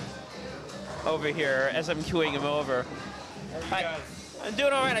is over here as I'm queuing him over. I'm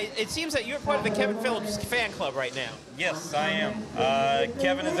doing all right. It seems that you're part of the Kevin Phillips fan club right now. Yes, I am.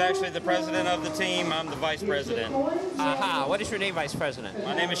 Kevin is actually the president of the team. I'm the vice president. Aha. What is your name, vice president?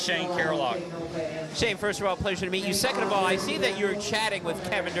 My name is Shane Carlock. Shane, first of all, pleasure to meet you. Second of all, I see that you're chatting with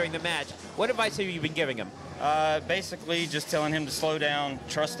Kevin during the match. What advice have you been giving him? Basically, just telling him to slow down,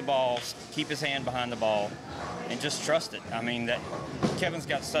 trust the ball, keep his hand behind the ball, and just trust it. I mean, Kevin's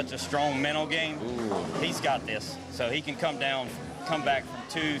got such a strong mental game. He's got this, so he can come back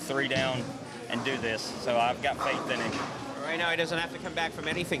from 2, 3 down and do this. So I've got faith in him. Right now, he doesn't have to come back from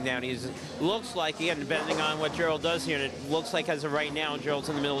anything down. He looks like, again, depending on what Gerald does here, it looks like as of right now, Gerald's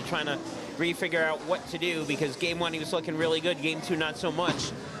in the middle trying to refigure out what to do, because game 1 he was looking really good, game 2 not so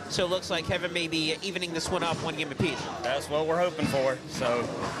much. So it looks like Kevin may be evening this one up 1 game apiece. That's what we're hoping for. So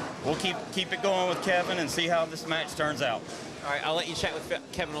we'll keep it going with Kevin and see how this match turns out. All right, I'll let you chat with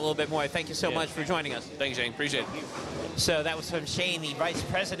Kevin a little bit more. Thank you so much for joining us. Thank you, Shane. Appreciate it. So that was from Shane, the vice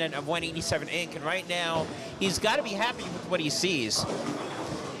president of 187 Inc. And right now, he's got to be happy with what he sees.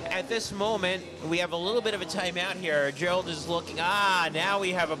 At this moment, we have a little bit of a timeout here. Gerald is looking. Now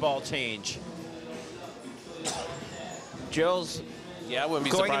we have a ball change. Gerald's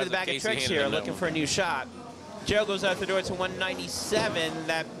going into the bag of tricks here, looking for a new shot. Gerald goes out the door to 197.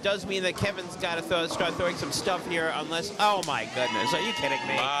 That does mean that Kevin's got to start throwing some stuff here, unless... Oh, my goodness. Are you kidding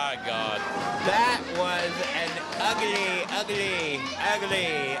me? My God. That was an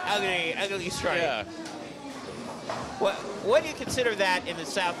ugly strike. Yeah. What do you consider that in the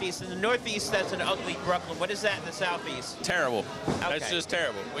Southeast? In the Northeast, that's an ugly Brooklyn. What is that in the Southeast? Terrible. Okay. That's just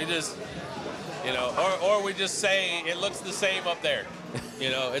terrible. We just, or we just say it looks the same up there.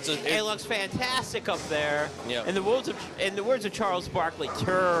 It looks fantastic up there. Yeah. In the words of Charles Barkley,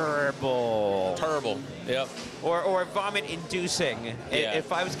 terrible. Terrible. Yep. Or vomit-inducing. Yeah.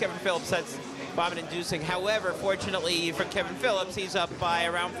 If I was Kevin Phillips, that's vomit-inducing. However, fortunately for Kevin Phillips, he's up by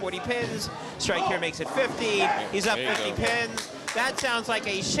around 40 pins. Strike here makes it 50. He's up 50 pins. That sounds like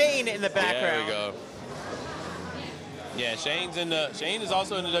a Shane in the background. There we go. Yeah, Shane is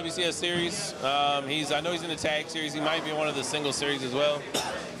also in the WCS series. I know he's in the tag series. He might be in one of the single series as well.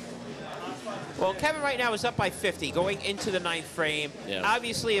 Well, Kevin right now is up by 50, going into the 9th frame. Yeah.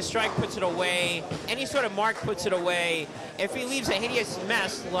 Obviously, a strike puts it away. Any sort of mark puts it away. If he leaves a hideous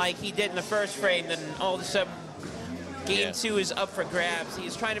mess like he did in the 1st frame, then all of a sudden, game 2 is up for grabs.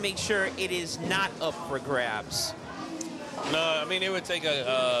 He's trying to make sure it is not up for grabs. No, I mean, it would take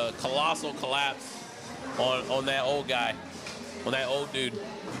a colossal collapse on that old guy, on that old dude,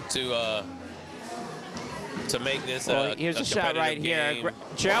 to make this here's a shot right here.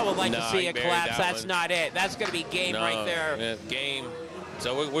 Gerald would like to see a collapse. That's not it. That's going to be game right there. Yeah, game.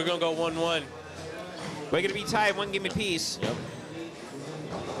 So we're going to go 1-1. We're going to be tied 1 game apiece. Yep.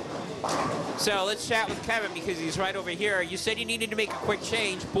 So let's chat with Kevin, because he's right over here. You said you needed to make a quick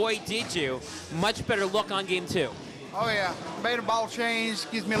change. Boy, did you. Much better look on game 2. Oh, yeah. Made a ball change,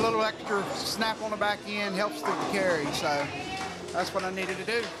 gives me a little extra snap on the back end, helps the carry. So that's what I needed to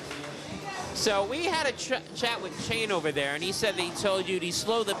do. So we had a chat with Shane over there, and he said that he told you to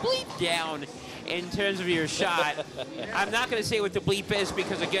slow the bleep down in terms of your shot. I'm not going to say what the bleep is,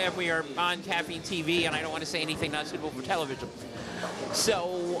 because, again, we are on Caffeine TV, and I don't want to say anything not suitable for television.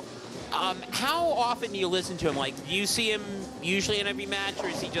 So how often do you listen to him? Like, do you see him usually in every match, or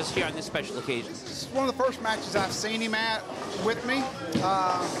is he just here on this special occasion? It's one of the first matches I've seen him at with me.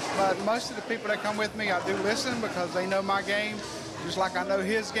 But most of the people that come with me, I do listen, because they know my game, just like I know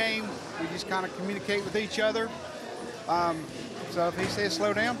his game. We just kind of communicate with each other. So if he says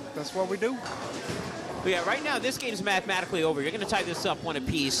slow down, that's what we do. Well, yeah, right now this game's mathematically over. You're going to tie this up 1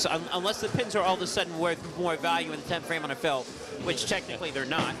 apiece, unless the pins are all of a sudden worth more value in the 10th frame on a fill, which technically they're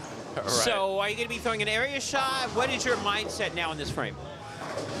not. Right. So are you going to be throwing an area shot? What is your mindset now in this frame?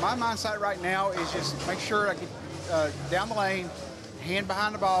 My mindset right now is just make sure I get down the lane, hand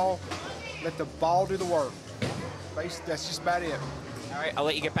behind the ball, let the ball do the work. Basically, that's just about it. All right, I'll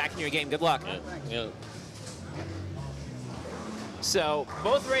let you get back in your game. Good luck. Yeah. So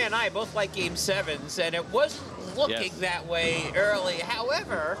both Ray and I both like Game 7s, and it wasn't looking that way early.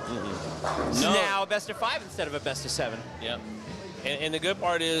 However, it's now a best of 5 instead of a best of 7. Yeah. And the good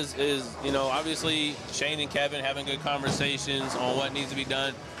part is you know, obviously Shane and Kevin having good conversations on what needs to be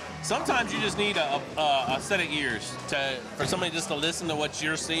done. Sometimes you just need a set of ears for somebody just to listen to what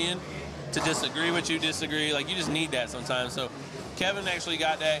you're seeing, to disagree with you, disagree. Like, you just need that sometimes. So Kevin actually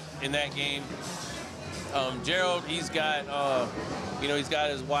got that in that game. Gerald, he's got, you know, he's got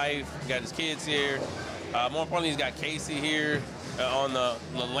his wife, he's got his kids here. More importantly, he's got Casey here on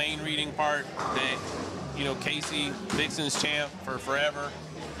the lane reading part that, you know, Casey, Vixen's champ for forever.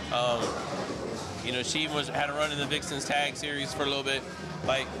 You know, she had a run in the Vixen's tag series for a little bit.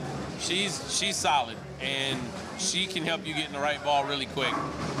 Like, she's solid, and she can help you get in the right ball really quick.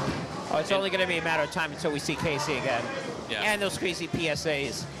 Oh, it's only going to be a matter of time until we see Casey again. Yeah. And those crazy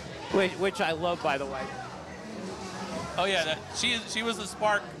PSAs, which I love, by the way. Oh yeah, she was the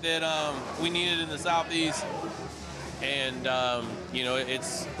spark that we needed in the Southeast, and you know,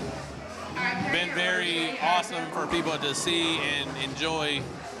 it's been very awesome for people to see and enjoy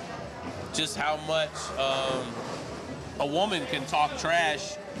just how much a woman can talk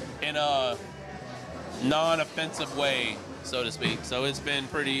trash in a non-offensive way, so to speak. So it's been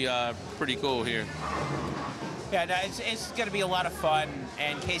pretty cool here. Yeah, no, it's going to be a lot of fun,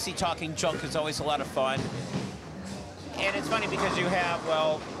 and Casey talking junk is always a lot of fun. And it's funny because you have,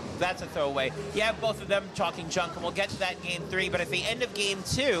 well, that's a throwaway. You have both of them talking junk, and we'll get to that in Game 3. But at the end of Game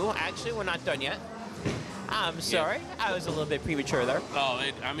 2, actually, we're not done yet. I'm sorry. Yeah. I was a little bit premature there. Oh,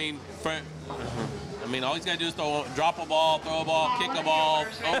 I mean, all he's got to do is drop a ball, throw a ball, kick a ball,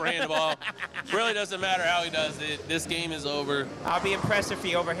 overhand a ball. Really doesn't matter how he does it. This game is over. I'll be impressed if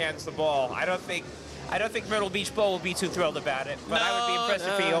he overhands the ball. I don't think Myrtle Beach Bowl will be too thrilled about it, but I would be impressed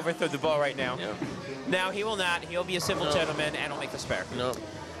if he overthrew the ball right now. Yeah. Now, he will not. He'll be a civil gentleman and will make the spare. No.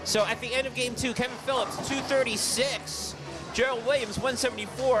 So at the end of Game 2, Kevin Phillips, 236. Gerald Williams,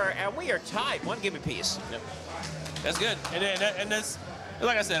 174. And we are tied, 1 game apiece. Yep. That's good. And that's,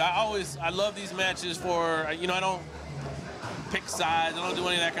 like I said, I love these matches for, you know, I don't pick sides. I don't do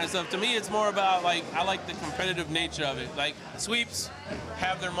any of that kind of stuff. To me, it's more about, like, I like the competitive nature of it. Like, sweeps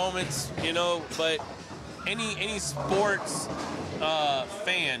have their moments, you know, but any sports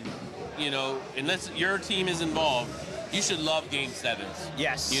fan, you know, unless your team is involved, you should love Game 7s.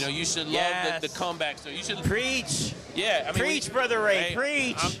 Yes. You know, you should love the comeback. So you should preach. Yeah, I mean, preach, Brother Ray. Hey,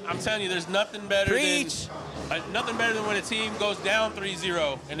 preach. I'm telling you, there's nothing better than when a team goes down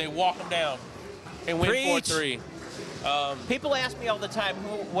 3-0 and they walk them down and win 4-3. People ask me all the time,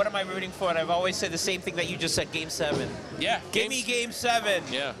 what am I rooting for? And I've always said the same thing that you just said, Game 7. Yeah. Give me Game 7.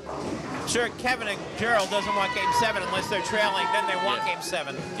 Yeah. Sure, Kevin and Gerald doesn't want Game 7 unless they're trailing. Then they want Game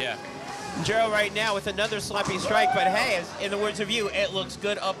 7. Yeah. Gerald right now with another sloppy strike, but hey, in the words of you, it looks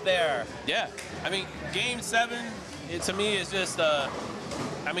good up there. Yeah. I mean, Game 7, to me, is just, I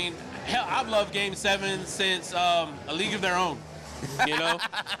mean, hell, I've loved Game 7 since A League of Their Own. You know,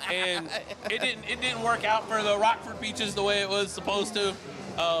 and it didn't work out for the Rockford Peaches the way it was supposed to,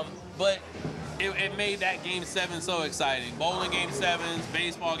 but it made that Game 7 so exciting. Bowling Game 7s,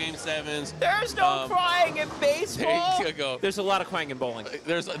 baseball Game 7s. There's no crying in baseball. There you go. There's a lot of crying in bowling.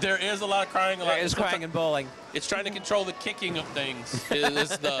 There is a lot of crying. There is crying in bowling. It's trying to control the kicking of things.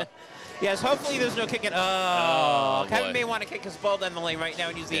 Yes, hopefully there's no kicking. Oh, Kevin boy. may want to kick his ball down the lane right now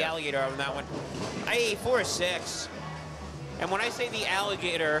and use the alligator on that one. Hey, 4-6. And when I say the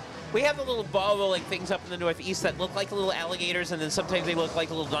alligator, we have the little ball rolling things up in the Northeast that look like little alligators, and then sometimes they look like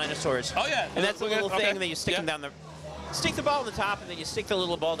little dinosaurs. Oh yeah. And that's the little thing that you stick them down stick the ball on the top, and then you stick the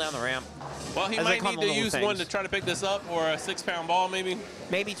little ball down the ramp. Well, he might need to use one to try to pick this up, or a 6-pound ball maybe.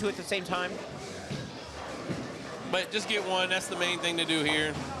 Maybe 2 at the same time. But just get one. That's the main thing to do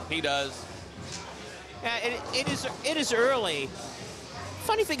here. He does. Yeah, it is early.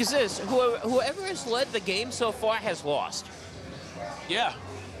 Funny thing is this: whoever has led the game so far has lost. Yeah.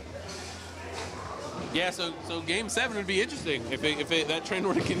 Yeah. So Game 7 would be interesting if that trend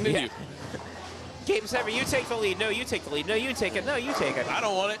were to continue. Yeah. Game 7, you take the lead. No, you take the lead. No, you take it. No, you take it. I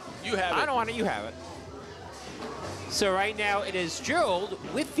don't want it. You have it. I don't want it. You have it. So right now it is Gerald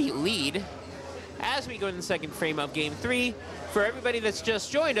with the lead as we go in the second frame of Game 3. For everybody that's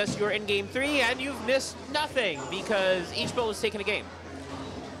just joined us, you're in Game 3 and you've missed nothing because each bowl is taking a game.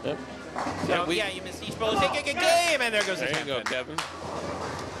 Yep. So yeah, you missed each bowl is taking a game, and there goes the There you go, captain.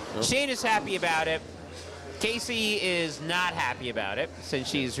 Kevin. Shane is happy about it. Casey is not happy about it since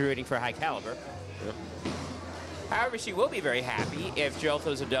she's rooting for High Caliber. Yep. However, she will be very happy if Gerald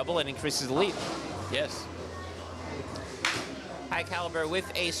throws a double and increases the lead. Yes. High Caliber with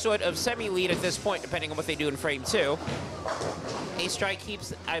a sort of semi-lead at this point, depending on what they do in frame 2. A strike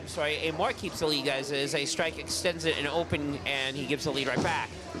keeps, I'm sorry, a mark keeps the lead, guys, as a strike extends it and open, and he gives the lead right back.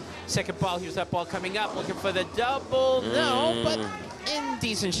 Second ball, here's that ball coming up, looking for the double. No, but in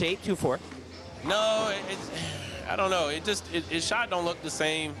decent shape, 2-4. No, I don't know. His shot don't look the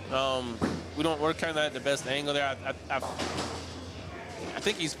same. We're kind of at the best angle there. I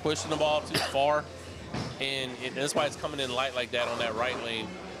think he's pushing the ball too far, and that's why it's coming in light like that on that right lane.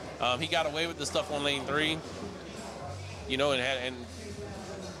 He got away with the stuff on lane 3, you know, and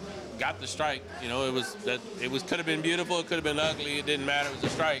got the strike. You know, could have been beautiful, it could have been ugly. It didn't matter. It was a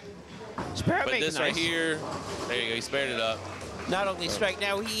strike. But this right here, there you go. He spared it up. Not only strike.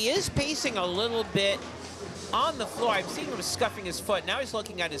 Now he is pacing a little bit on the floor. I'm seeing him scuffing his foot. Now he's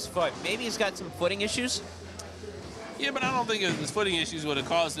looking at his foot. Maybe he's got some footing issues. Yeah, but I don't think his footing issues would have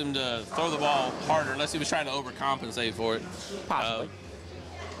caused him to throw the ball harder unless he was trying to overcompensate for it. Possibly.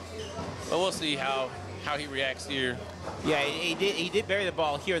 But we'll see how he reacts here. Yeah, he did bury the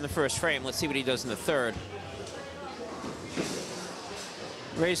ball here in the first frame. Let's see what he does in the third.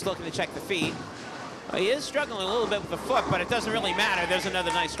 Ray's looking to check the feet. He is struggling a little bit with the foot, but it doesn't really matter. There's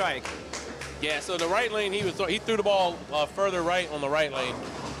another nice strike. Yeah, so the right lane, he threw the ball further right on the right lane.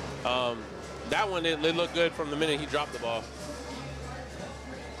 That one, it looked good from the minute he dropped the ball.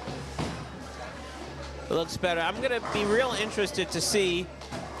 It looks better. I'm going to be real interested to see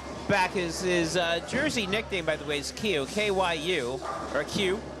back his jersey nickname, by the way, is Q, K-Y-U, or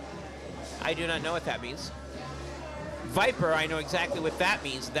Q. I do not know what that means. Viper, I know exactly what that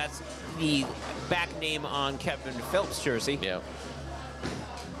means. That's the back name on Kevin Phillips' jersey. Yeah.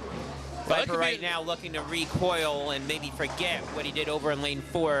 Viper right now looking to recoil and maybe forget what he did over in lane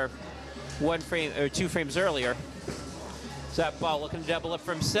 4 2 frames earlier. So that ball looking to double up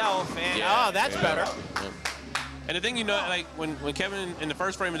for himself, and oh, that's better. Yeah. And the thing, you know, like when Kevin, in the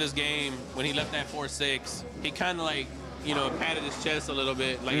first frame of this game, when he left that 4-6, he kind of like, you know, patted his chest a little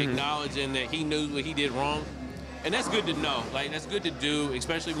bit, like acknowledging that he knew what he did wrong. And that's good to know. Like, that's good to do,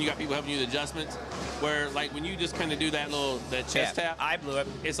 especially when you got people helping you with adjustments, where, like, when you just kind of do that chest tap. I blew it.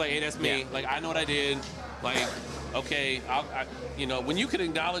 It's like, hey, that's me. Yeah. Like, I know what I did. Like, okay, you know, when you can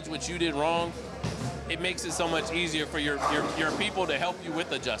acknowledge what you did wrong, it makes it so much easier for your people to help you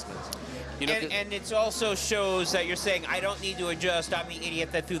with adjustments. You know, and it also shows that you're saying, I don't need to adjust. I'm the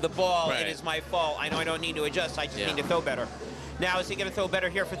idiot that threw the ball. Right. It is my fault. I know I don't need to adjust. I just need to throw better. Now, is he going to throw better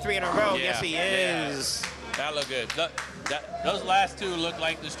here for 3 in a row? Yeah. Yes, he is. That looked good. Those last 2 looked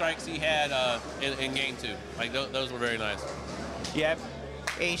like the strikes he had in game 2. Like, those were very nice. Yep.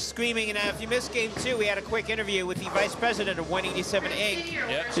 A screaming, and if you missed game 2, we had a quick interview with the vice president of 187 Inc.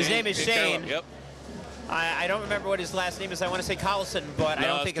 Yep. His name is Shane. Yep. I don't remember what his last name is. I want to say Collison, but I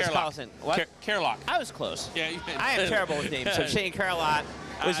don't think it's Collison. What? Carlock. I was close. Yeah. I am terrible with names. So Shane Carlock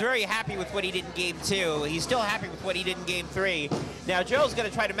was very happy with what he did in game 2. He's still happy with what he did in game 3. Now Joe's going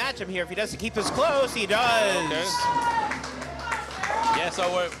to try to match him here. If he doesn't keep this close, he does. Okay. Yeah.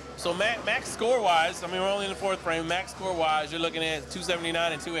 So max score-wise, I mean, we're only in the 4th frame. Max score-wise, you're looking at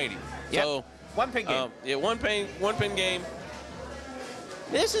 279 and 280. Yep. So one pin game. Yeah, one pin game.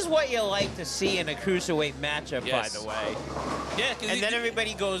 This is what you like to see in a cruiserweight matchup, by the way. Yeah, and then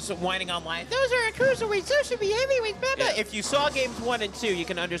everybody goes whining online. Those are cruiserweights. Those should be heavyweights. Blah, blah. If you saw games 1 and 2, you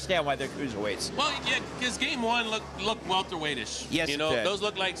can understand why they're cruiserweights. Well, yeah, because game 1 looked welterweightish. Yes, you know, those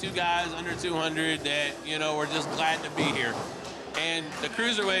look like 2 guys under 200 that, you know, were just glad to be here. And the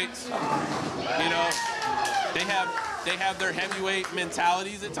cruiserweights, you know, they have their heavyweight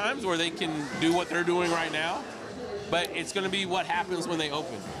mentalities at times where they can do what they're doing right now. But it's going to be what happens when they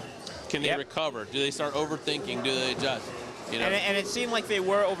open. Can they recover? Do they start overthinking? Do they adjust? You know? And it seemed like they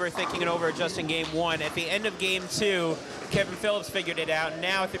were overthinking and over-adjusting game 1. At the end of game 2, Kevin Phillips figured it out.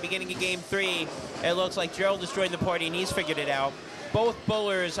 Now at the beginning of game 3, it looks like Gerald destroyed the party and he's figured it out. Both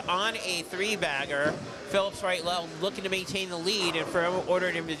bowlers on a 3-bagger. Phillips right low looking to maintain the lead, and for order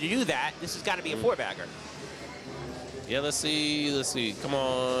him to do that, this has got to be a 4-bagger. Yeah, let's see. Come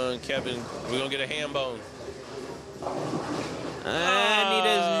on, Kevin. We're going to get a ham bone. And he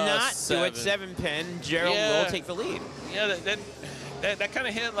does not do it. 7-pin. Gerald will take the lead. Yeah, that kind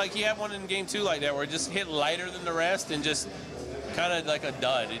of hit like he had one in game 2 like that, where it just hit lighter than the rest and just kind of like a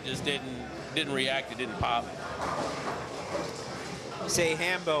dud. It just didn't react. It didn't pop. Say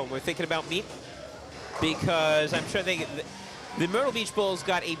Hambo, we're thinking about meat because I'm sure the Myrtle Beach Bulls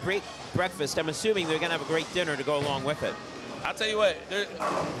got a great breakfast. I'm assuming they're going to have a great dinner to go along with it. I'll tell you what,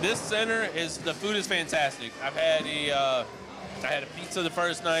 this center the food is fantastic. I've had I had a pizza the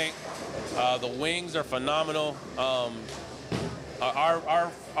first night. The wings are phenomenal.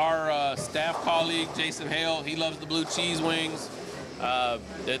 Our staff colleague, Jason Hale, he loves the blue cheese wings.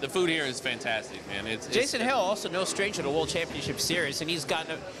 The food here is fantastic, man. Jason Hale, also no stranger to World Championship Series, and he's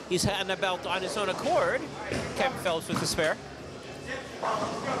gotten a belt on his own accord. Kevin Phillips with the spare.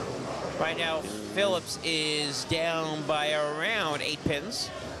 Right now, Phillips is down by around 8 pins.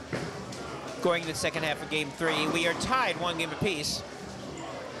 Going into the second half of Game 3, we are tied 1 game apiece.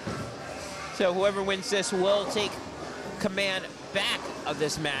 So whoever wins this will take command back of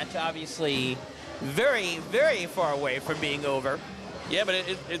this match. Obviously, very, very far away from being over. Yeah, but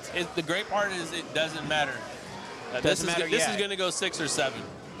the great part is it doesn't matter. This is going to go 6 or 7.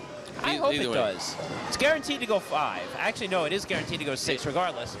 I hope it does. It's guaranteed to go 5. Actually, no, it is guaranteed to go 6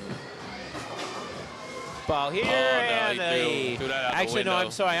 regardless. Ball here, and threw that out actually, the no, window.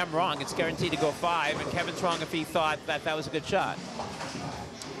 I'm sorry, I'm wrong. It's guaranteed to go 5, and Kevin's wrong if he thought that that was a good shot.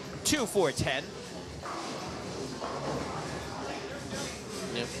 2-4-10.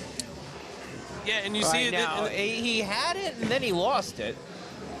 Yeah. Yeah, and you Right see it now, he had it, and then he lost it.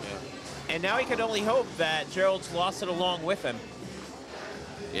 Yeah. And now he can only hope that Gerald's lost it along with him.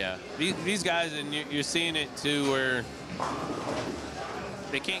 Yeah, these guys, and you're seeing it too, where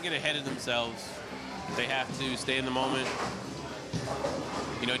they can't get ahead of themselves. They have to stay in the moment.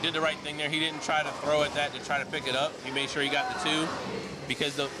 You know, he did the right thing there. He didn't try to throw at that to try to pick it up. He made sure he got the 2,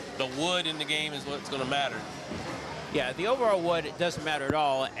 because the wood in the game is what's going to matter. Yeah, the overall wood doesn't matter at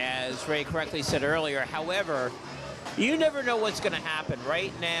all, as Ray correctly said earlier. However, you never know what's going to happen.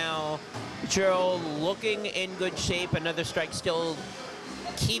 Right now, Gerald looking in good shape. Another strike still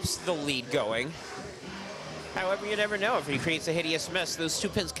keeps the lead going. However, you never know. If he creates a hideous mess, those 2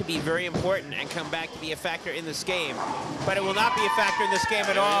 pins could be very important and come back to be a factor in this game. But it will not be a factor in this game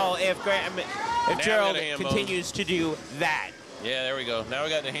at all if Gerald continues to do that. Yeah, there we go. Now we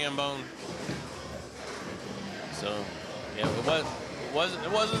got the ham bone. So, yeah, it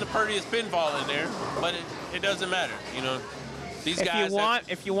wasn't the prettiest pinfall in there, but it doesn't matter. You know, these guys.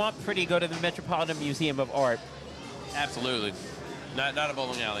 If you want pretty, go to the Metropolitan Museum of Art. Absolutely, not a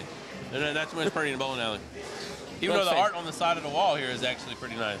bowling alley. Not too much pretty in a bowling alley. Even though the art on the side of the wall here is actually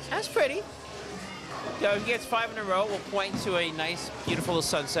pretty nice. That's pretty. So he gets 5 in a row. We'll point to a nice, beautiful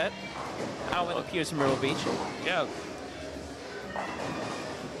sunset out on the piers of Myrtle Beach. Yeah.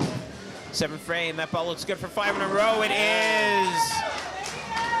 7th frame. That ball looks good for 5 in a row. It is.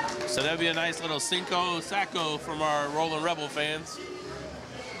 So that'd be a nice little Cinco Sacco from our Rolling Rebel fans.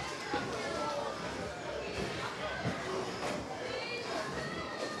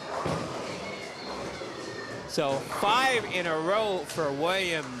 So 5 in a row for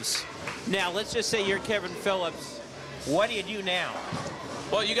Williams. Now let's just say you're Kevin Phillips. What do you do now?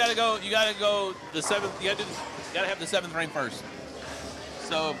 Well, you gotta go the 7th. You gotta have the 7th frame first.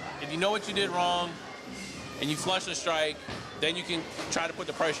 So if you know what you did wrong and you flush a strike, then you can try to put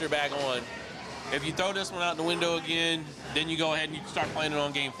the pressure back on. If you throw this one out the window again, then you go ahead and you start playing it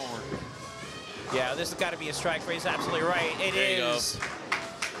on game 4. Yeah, this has got to be a strike. Ray's absolutely right. It is.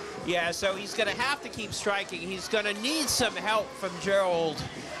 Yeah, so he's going to have to keep striking. He's going to need some help from Gerald.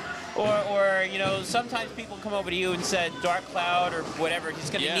 Or, you know, sometimes people come over to you and said dark cloud or whatever.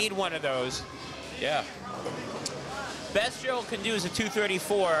 He's going to need one of those. Yeah. Best Gerald can do is a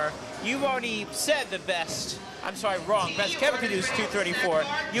 234. You've already said the best. I'm sorry, wrong. Best Kevin can do is 234.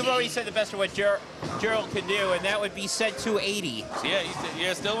 You've already said the best of what Gerald can do, and that would be said 280.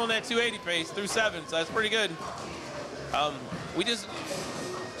 Yeah, still on that 280 pace through 7, so that's pretty good.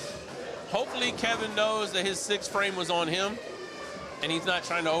 Hopefully Kevin knows that his 6th frame was on him, and he's not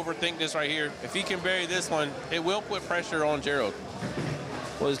trying to overthink this right here. If he can bury this one, it will put pressure on Gerald.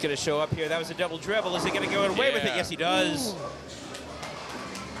 Well, he's going to show up here. That was a double dribble. Is he going to go away with it? Yes, he does. Ooh.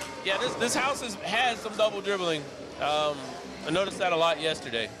 Yeah, this house has some double dribbling. I noticed that a lot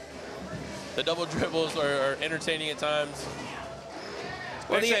yesterday. The double dribbles are entertaining at times.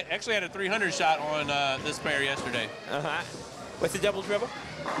 Well, actually had a 300 shot on this pair yesterday. With the double dribble?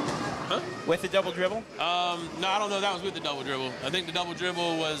 Huh? With the double dribble? No, I don't know. That was with the double dribble. I think the double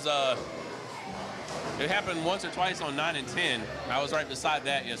dribble was, it happened once or twice on 9 and 10. I was right beside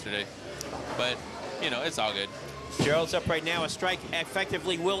that yesterday. But, you know, it's all good. Gerald's up right now. A strike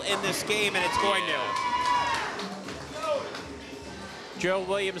effectively will end this game, and it's going to. Gerald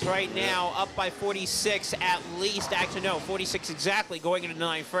Williams right now up by 46 at least. Actually, no, 46 exactly going into the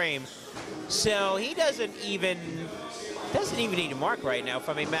 9th frame. So he doesn't even need a mark right now. If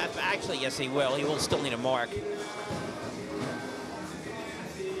I mean, actually, yes, he will. He will still need a mark.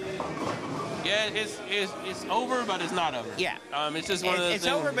 Yeah, it's over, but it's not over. Yeah. It's just one of those It's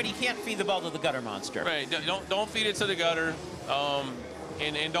things. over, but he can't feed the ball to the gutter monster. Right. Don't feed it to the gutter,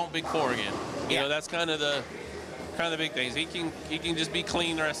 and don't big four again. You know, that's kind of the big things. He can just be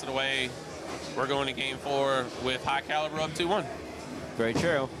clean the rest of the way. We're going to game 4 with high caliber up 2-1. Very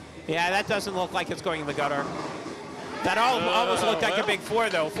true. Yeah, that doesn't look like it's going in the gutter. That almost looked like a big 4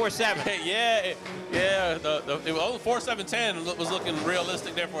 though. 4-7. Yeah. The 4-7-10 was looking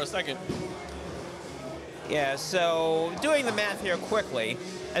realistic there for a second. Yeah, so doing the math here quickly,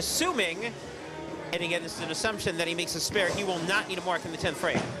 assuming, and again, this is an assumption that he makes a spare, he will not need a mark in the 10th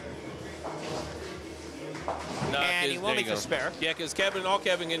frame. And he will make the spare. Yeah, because all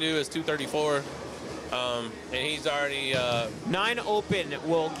Kevin can do is 234, and he's already 9 open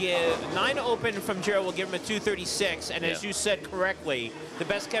from Gerald will give him a 236, and as you said correctly, the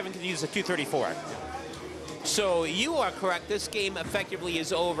best Kevin can use is a 234. So you are correct. This game effectively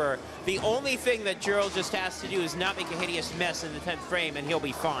is over. The only thing that Gerald just has to do is not make a hideous mess in the 10th frame, and he'll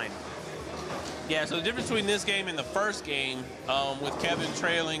be fine. Yeah. So the difference between this game and the first game, with Kevin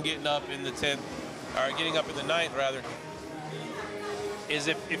trailing, getting up in the 10th, or getting up in the 9th rather, is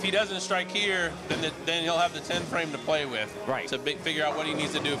if he doesn't strike here, then he'll have the 10th frame to play with. Right. To figure out what he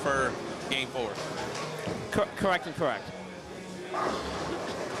needs to do for game 4. Correct and correct.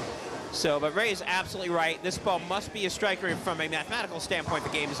 So, but Ray is absolutely right. This ball must be a striker from a mathematical standpoint. The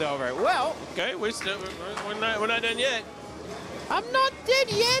game is over. Well, okay, we're not done yet. I'm not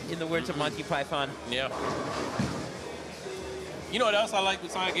dead yet, in the words of Monty Python. Yeah. You know what else I like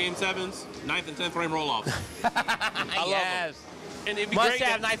beside game 7s? 9th and 10th frame roll-offs. I love them. And it'd be Must great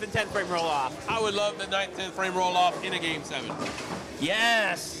have 9th and 10th frame roll-off. I would love the 9th, 10th frame roll-off in a game 7.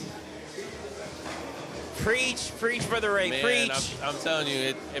 Yes. Preach, Brother Ray, Man, preach. I'm telling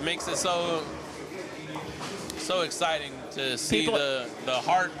you, it makes it so exciting to see the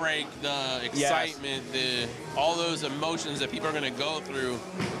heartbreak, the excitement, all those emotions that people are going to go through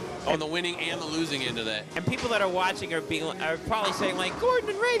on the winning and the losing end of that. And people that are watching are probably saying, like, Gordon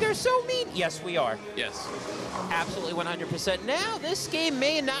and Ray, they're so mean. Yes, we are. Yes. Absolutely 100%. Now, this game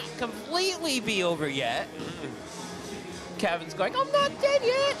may not completely be over yet. Kevin's going, I'm not dead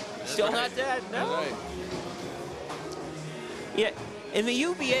yet. Still not dead. No. That's right. Yeah, in the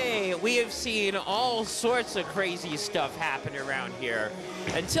UBA, we have seen all sorts of crazy stuff happen around here.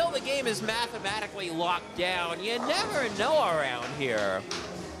 Until the game is mathematically locked down, you never know around here.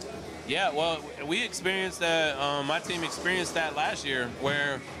 Yeah, well, we experienced that, my team experienced that last year,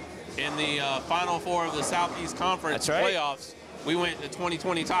 where in the Final Four of the Southeast Conference playoffs, we went to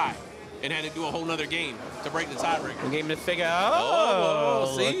 20-20 tie and had to do a whole nother game to break the tiebreaker. A game to figure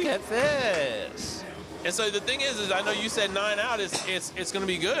out, see? Look at this. And so the thing is I know you said 9 out, it's going to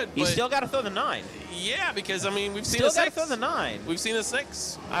be good. You but still got to throw the 9. Yeah, because, I mean, we've seen still a 6. Still got to throw the 9. We've seen a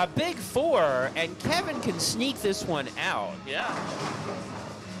 6. A big 4, and Kevin can sneak this one out. Yeah.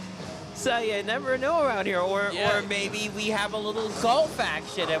 So you never know around here. Or maybe we have a little golf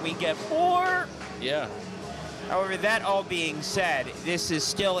action and we get 4. Yeah. However, that all being said, this is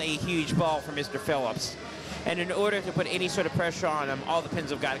still a huge ball for Mr. Phillips. And in order to put any sort of pressure on him, all the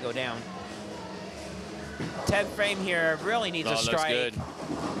pins have got to go down. 10th frame here really needs a strike. Good.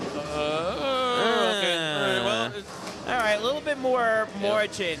 Okay. All right, a little bit more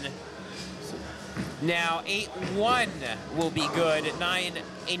margin. Now, 8-1 will be good. A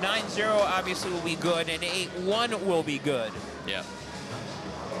 9-0 obviously will be good, and 8-1 will be good. Yeah.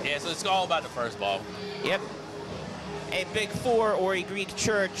 Yeah, so it's all about the first ball. Yep. A big 4 or a Greek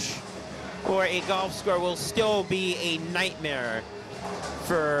church or a golf score will still be a nightmare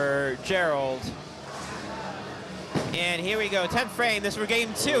for Gerald. And here we go, 10th frame. This is for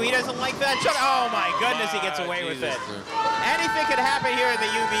game 2. He doesn't like that shot. Oh my goodness, he gets away with it. Anything could happen here in the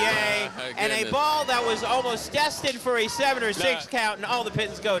UBA. And a ball that was almost destined for a 7 or 6 count, and all the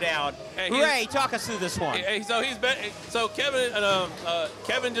pins go down. Hey, Ray, talk us through this one. So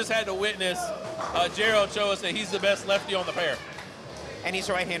Kevin just had to witness Gerald show us that he's the best lefty on the pair. And he's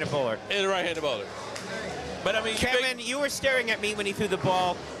a right-handed bowler. He's a right-handed bowler. But I mean, Kevin, you were staring at me when he threw the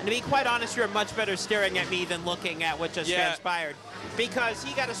ball, and to be quite honest, you're much better staring at me than looking at what just transpired, because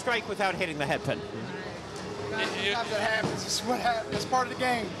he got a strike without hitting the head pin. That happens. It's what happens. It's part of the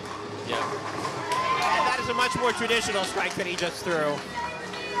game. Yeah. And that is a much more traditional strike that he just threw.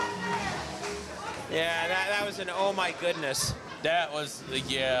 Yeah, that was an oh my goodness. That was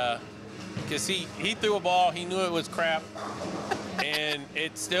because he threw a ball, he knew it was crap. And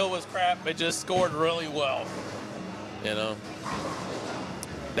it still was crap. It just scored really well. You know.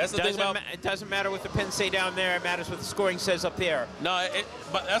 That's the thing about it. Doesn't matter what the pins say down there. It matters what the scoring says up here. No,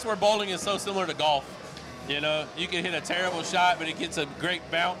 but that's where bowling is so similar to golf. You know, you can hit a terrible shot, but it gets a great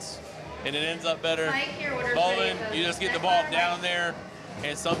bounce. and it ends up better. Bowling, you just get the ball down there,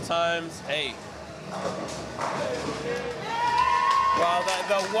 and sometimes, hey. Well,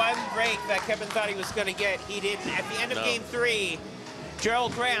 the one break that Kevin thought he was going to get, he didn't. At the end of game 3,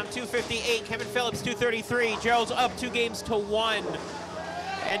 Gerald Graham, 258, Kevin Phillips, 233. Gerald's up 2 games to 1.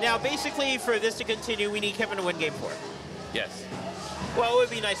 And now, basically, for this to continue, we need Kevin to win game 4. Yes. Well, it would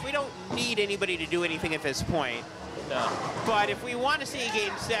be nice. We don't need anybody to do anything at this point. No. But if we want to see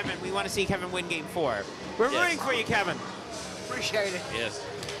game 7, we want to see Kevin win game 4. We're rooting for you, Kevin. Appreciate it. Yes.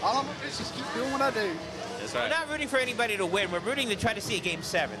 All I'm going to do is just keep doing what I do. That's right. We're not rooting for anybody to win. We're rooting to try to see a game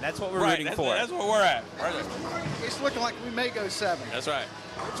 7. That's what we're rooting for. That's where we're at. It's looking like we may go 7. That's right.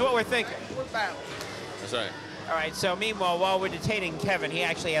 That's what we're thinking. We're battling. That's right. All right, so meanwhile, while we're detaining Kevin, he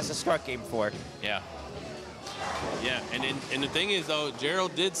actually has to start game 4. Yeah. Yeah, and the thing is, though,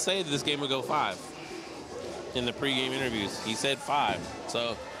 Gerald did say that this game would go 5 in the pregame interviews. He said 5.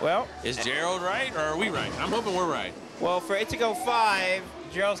 So, well, is Gerald right, or are we right? I'm hoping we're right. Well, for it to go 5,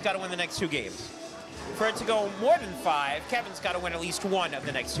 Gerald's got to win the next 2 games. For it to go more than 5, Kevin's got to win at least 1 of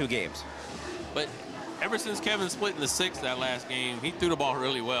the next 2 games. But ever since Kevin split in the 6th that last game, he threw the ball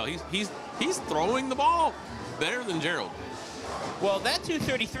really well. He's throwing the ball better than Gerald. Well, that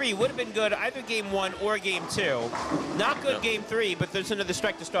 233 would have been good either game 1 or game 2. Not good game 3, but there's another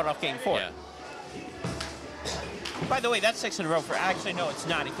strike to start off game 4. Yeah. By the way, that's 6 in a row for, actually, no, it's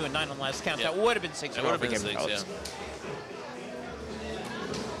not. He threw a 9 on the last count. Yeah. That would have been 6 in a row for Kevin Phillips. Yeah.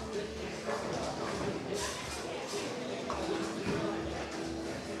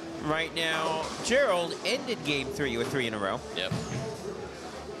 Right now, Gerald ended game 3 with 3 in a row. Yep.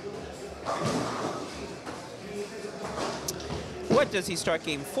 What does he start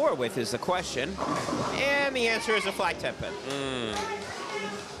game 4 with is the question. And the answer is a flag 10 pin.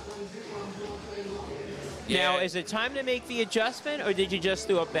 Yeah. Now, is it time to make the adjustment, or did you just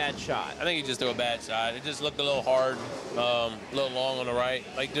do a bad shot? I think he just threw a bad shot. It just looked a little hard, a little long on the right.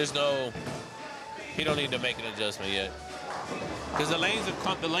 Like, there's no, he don't need to make an adjustment yet. Because the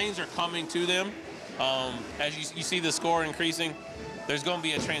lanes are coming to them. As you see the score increasing, there's going to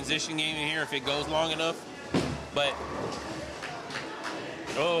be a transition game in here if it goes long enough. But,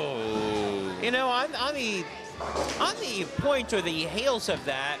 You know, on the point or the heels of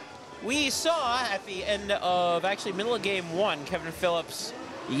that, we saw at the end of, actually, middle of game 1, Kevin Phillips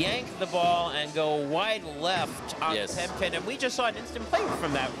yank the ball and go wide left on the 10 pin, and we just saw an instant play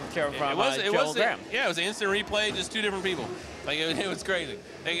from that from Gerald Graham. Yeah, it was an instant replay, just 2 different people. Like, it was crazy.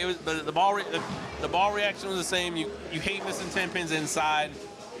 Like, it was, but the ball reaction was the same. You hate missing 10 pins inside.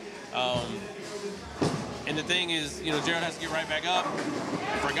 And the thing is, you know, Gerald has to get right back up.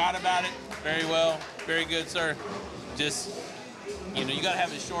 Forgot about it. Very well. Very good, sir. Just, you know, you got to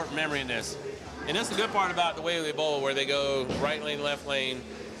have a short memory in this. And that's the good part about the way they bowl, where they go right lane, left lane,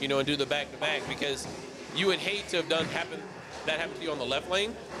 you know, and do the back-to-back, because you would hate to have that happen to you on the left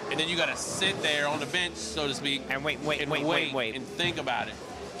lane, and then you got to sit there on the bench, so to speak, and wait, and think about it.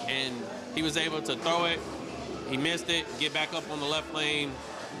 And he was able to throw it. He missed it, get back up on the left lane,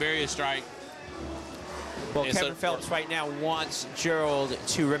 bury a strike. Well, Kevin Phillips right now wants Gerald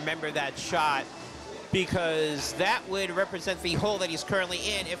to remember that shot, because that would represent the hole that he's currently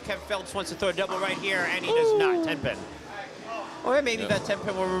in if Kevin Phillips wants to throw a double right here, and he does not. 10 pin. Or maybe that 10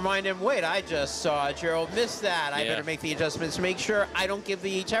 pin will remind him, wait, I just saw Gerald miss that. I better make the adjustments to make sure I don't give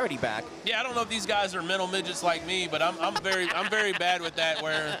the charity back. Yeah, I don't know if these guys are mental midgets like me, but I'm very bad with that,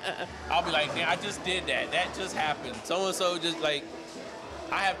 where I'll be like, man, I just did that. That just happened. So-and-so just, like,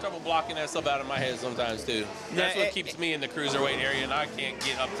 I have trouble blocking that stuff out of my head sometimes, too. That's what keeps me in the cruiserweight area, and I can't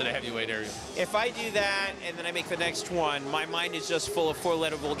get up to the heavyweight area. If I do that and then I make the next one, my mind is just full of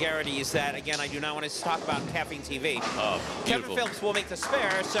 4-letter vulgarities that, again, I do not want to talk about on Caffeine TV. Oh, Kevin Phillips will make the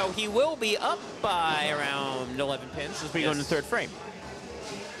spare, so he will be up by around 11 pins as we go into the 3rd frame.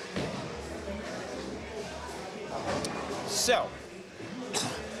 So,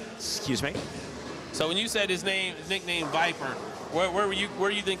 excuse me. So when you said his nickname Viper, where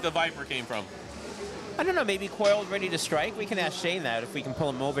do you think the Viper came from? I don't know, maybe coiled, ready to strike. We can ask Shane that if we can pull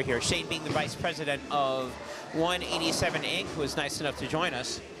him over here. Shane being the vice president of 187 Inc., who is nice enough to join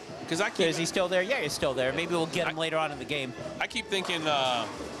us. Is he still there? Yeah, he's still there. Maybe we'll get him later on in the game. I keep thinking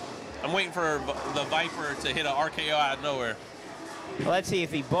I'm waiting for the Viper to hit an RKO out of nowhere. Well, let's see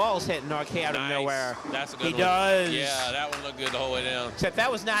if the ball's hitting RK out of nowhere. That's a good one. He does. Yeah, that one looked good the whole way down. Except that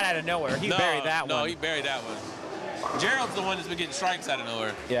was not out of nowhere. He buried that one. No, he buried that one. Gerald's the one that's been getting strikes out of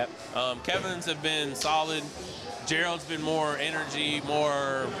nowhere. Yep. Kevin's have been solid. Gerald's been more energy,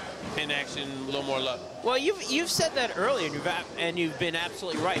 more pin action, a little more luck. Well, you've said that earlier, and you've been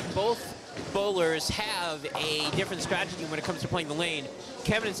absolutely right. Both bowlers have a different strategy when it comes to playing the lane.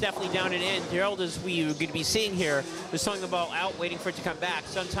 Kevin is definitely down and in. Gerald, as we're going to be seeing here, is throwing the ball out, waiting for it to come back.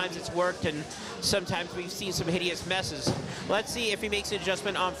 Sometimes it's worked, and sometimes we've seen some hideous messes. Let's see if he makes an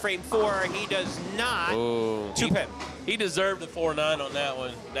adjustment on frame 4. He does not. Ooh. 2-pin. He deserved the 4-9 on that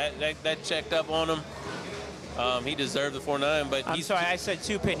one. That checked up on him. He deserved the 4-9, but I'm sorry, I said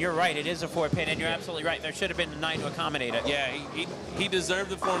 2-pin. You're right. It is a 4-pin, and you're absolutely right. There should have been a 9 to accommodate it. Yeah, he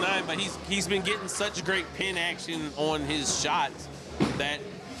deserved the 4-9, but he's been getting such great pin action on his shots that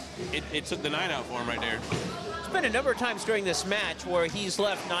it took the 9 out for him right there. There's been a number of times during this match where he's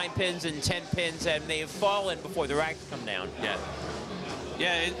left 9 pins and 10 pins, and they've fallen before the racks come down.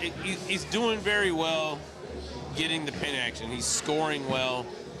 Yeah, he's doing very well getting the pin action. He's scoring well.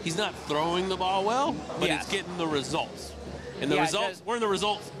 He's not throwing the ball well, but Yes. he's getting the results. And the results, we're in the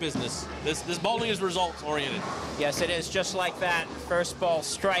results business. This bowling is results oriented. Yes, it is, just like that first ball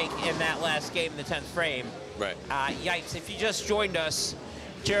strike in that last game in the 10th frame. Right. Yikes, if you just joined us,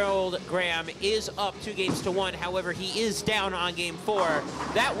 Gerald Graham is up 2-1. However, he is down on game 4.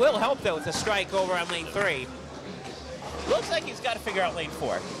 That will help, though, with a strike over on lane 3. Looks like he's got to figure out lane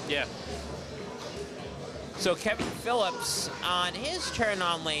 4. Yeah. So Kevin Phillips on his turn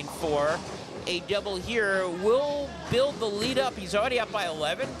on lane 4. A double here will build the lead up. He's already up by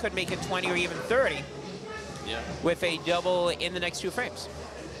 11. Could make it 20 or even 30. Yeah. With a double in the next 2 frames.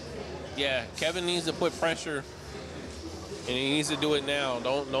 Yeah, Kevin needs to put pressure, and he needs to do it now.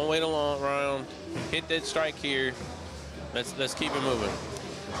 Don't wait a long round. Hit that strike here. Let's keep it moving.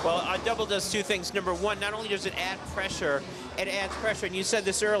 Well, a double does 2 things. Number 1, not only does it add pressure, it adds pressure. And you said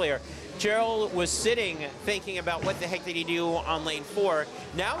this earlier. Gerald was sitting thinking about what the heck did he do on lane 4.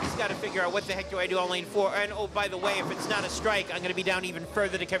 Now he's got to figure out what the heck do I do on lane 4. And oh, by the way, if it's not a strike, I'm going to be down even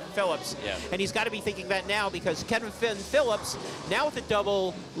further to Kevin Phillips. Yeah. And he's got to be thinking that now, because Kevin Phillips, now with a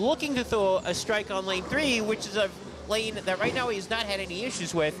double, looking to throw a strike on lane 3, which is a lane that right now he's not had any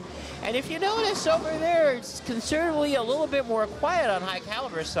issues with. And if you notice over there, it's considerably a little bit more quiet on high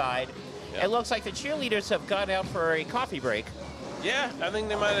caliber side. Yeah. It looks like the cheerleaders have gone out for a coffee break. Yeah, I think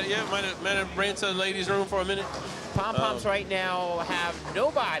they might have ran to the ladies' room for a minute. Pom-poms right now have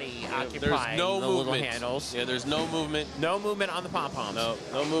nobody occupying no the movement. little handles. Yeah, there's no movement. No movement on the pom-poms.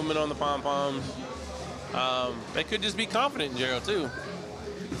 No movement on the pom-poms. They could just be confident in Gerald, too.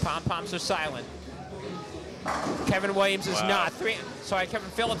 Pom-poms are silent. Kevin Williams is not.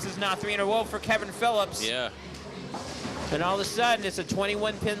 Kevin Phillips is not 3 in a row for Kevin Phillips. Yeah. And all of a sudden, it's a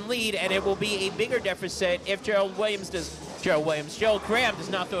 21-pin lead, and it will be a bigger deficit if Gerald Graham does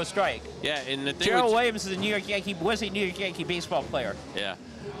not throw a strike. Yeah, and the thing Gerald Williams is a New York Yankee baseball player. Yeah.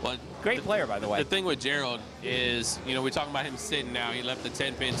 Well, Great player, by the way. The thing with Gerald is, we're talking about him sitting now. He left the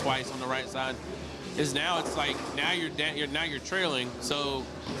 10-pin twice on the right side. Is now it's like now you're trailing, so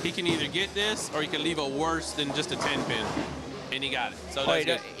he can either get this or he can leave a worse than just a 10-pin, and he got it. So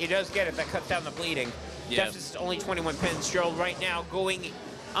he does get it. That cuts down the bleeding. Yeah. Deficit's only 21 pins. Gerald right now going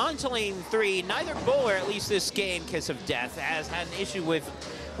on to lane 3. Neither bowler, at least this game, Kiss of Death, has had an issue with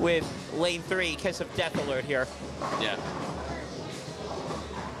lane 3. Kiss of Death alert here. Yeah.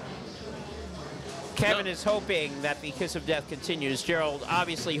 Kevin is hoping that the Kiss of Death continues. Gerald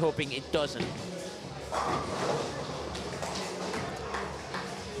obviously hoping it doesn't.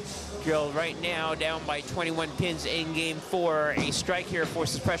 Gerald right now down by 21 pins in game 4. A strike here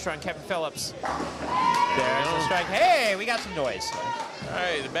forces pressure on Kevin Phillips. There's a strike. Hey, we got some noise. All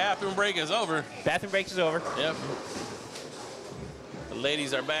right, the bathroom break is over. Bathroom break is over. Yep. The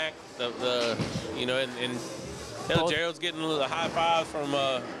ladies are back. Gerald's getting the high fives from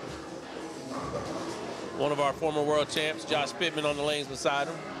one of our former world champs, Josh Pittman, on the lanes beside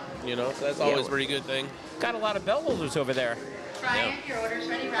him. So that's always a pretty good thing. Got a lot of bell holders over there. Ryan, your order's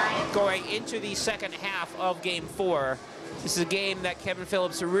ready, Ryan. Going into the second half of game 4. This is a game that Kevin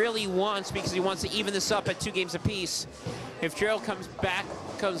Phillips really wants because he wants to even this up at 2 games apiece. If Gerald comes back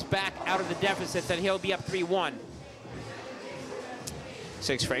out of the deficit, then he'll be up 3-1.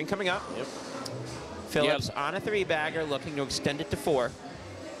 6th frame coming up. Yep. Phillips on a 3-bagger, looking to extend it to 4.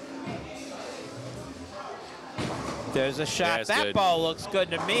 There's a shot. Yeah, that good. Ball looks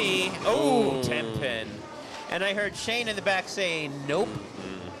good to me. Oh, 10-pin. And I heard Shane in the back saying, nope.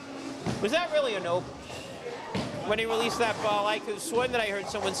 Was that really a nope? When he released that ball, I could have sworn that I heard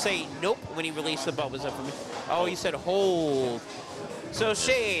someone say nope when he released the ball. Was that for me? Oh, he said hold. So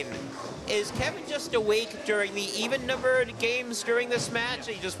Shane, is Kevin just awake during the even-numbered games during this match?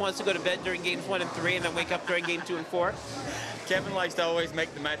 He just wants to go to bed during games 1 and 3 and then wake up during game 2 and 4? Kevin likes to always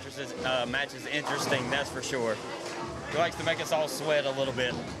make the matches interesting, that's for sure. He likes to make us all sweat a little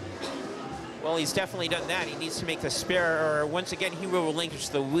bit. Well, he's definitely done that. He needs to make the spare, or once again, he will relinquish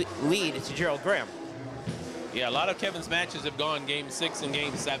the lead to Gerald Graham. Yeah, a lot of Kevin's matches have gone Game 6 and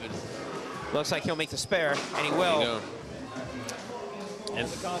Game 7. Looks like he'll make the spare, and he will. There you go. And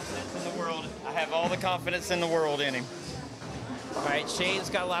the confidence in the world. I have all the confidence in the world in him. All right, Shane's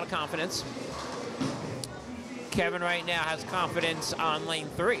got a lot of confidence. Kevin right now has confidence on lane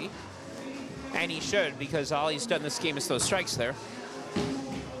 3. And he should, because all he's done this game is those strikes there.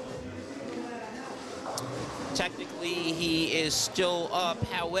 Technically, he is still up.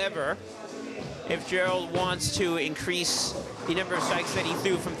 However, if Gerald wants to increase the number of strikes that he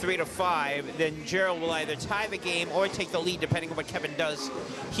threw from 3 to 5, then Gerald will either tie the game or take the lead, depending on what Kevin does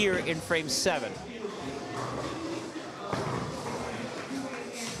here in frame 7.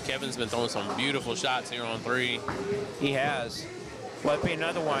 Kevin's been throwing some beautiful shots here on 3. He has. What be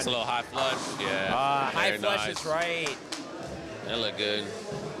another one? It's a little high flush. Yeah. High very flush nice. is right. That looked good.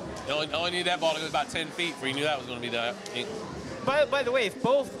 You only need that ball to go about 10 feet for you knew that was going to be that. By the way, if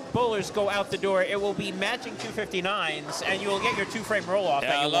both bowlers go out the door, it will be matching 259s, and you will get your 2-frame roll-off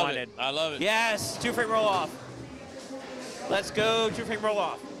that you wanted. I love it. Yes, 2-frame roll-off. Let's go, 2-frame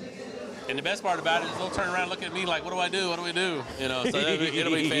roll-off. And the best part about it is they'll turn around and look at me like, what do I do? What do we do? You know, so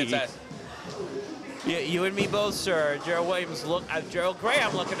it'll be fantastic. Yeah, you and me both, sir. Gerald Williams Gerald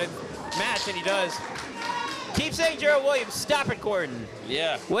Graham looking to match, and he does. Keep saying Gerald Williams. Stop it, Gordon.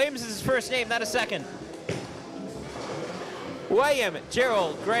 Yeah. Williams is his first name, not a second. William,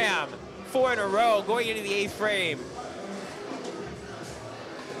 Gerald, Graham, 4 in a row, going into the 8th frame.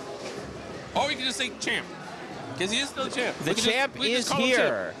 Or we can just say champ, because he is still champ. The champ is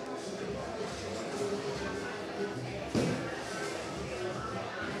here.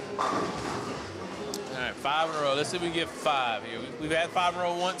 All right, 5 in a row. Let's see if we can get 5 here. We've had 5 in a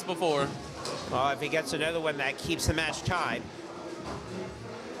row once before. Well, if he gets another one, that keeps the match tied.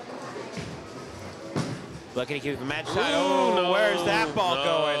 Looking to keep the match tied. Oh, no, where's that ball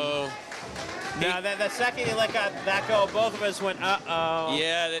going? Now, the second you let that go, both of us went, uh-oh.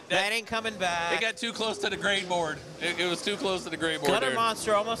 Yeah. That ain't coming back. They got too close to the grade board. It was too close to the grade board. Gutter there.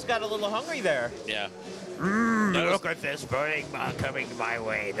 Monster almost got a little hungry there. Yeah. Look at this burning ball coming my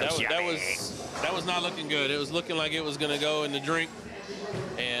way. That was not looking good. It was looking like it was going to go in the drink.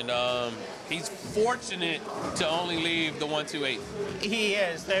 And he's fortunate to only leave the 1-2-8. He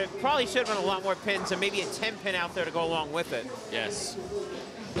is. There probably should have been a lot more pins and maybe a 10 pin out there to go along with it. Yes.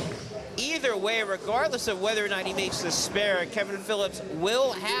 Either way, regardless of whether or not he makes the spare, Kevin Phillips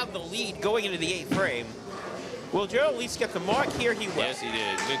will have the lead going into the 8th frame. Will Gerald at least get the mark here? He will. Yes, he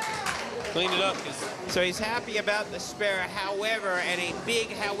did. Good. Cleaned it up. So he's happy about the spare. However, and a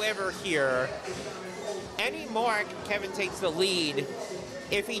big however here, any mark, Kevin takes the lead.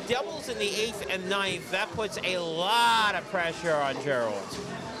 If he doubles in the 8th and 9th, that puts a lot of pressure on Gerald.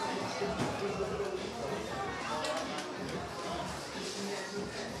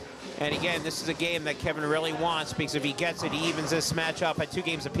 And again, this is a game that Kevin really wants, because if he gets it, he evens this match up at 2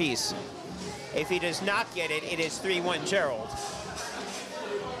 games apiece. If he does not get it, it is 3-1 Gerald.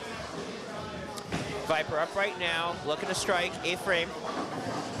 Viper up right now, looking to strike, 8th frame.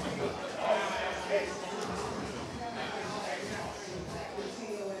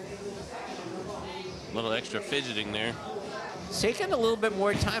 A little extra fidgeting there. It's taking a little bit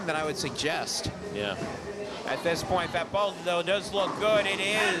more time than I would suggest. Yeah. At this point, that ball, though, does look good. It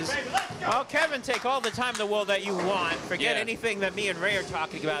is. Oh, Kevin, take all the time in the world that you want. Forget anything that me and Ray are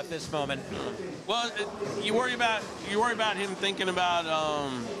talking about at this moment. Well, you worry about him thinking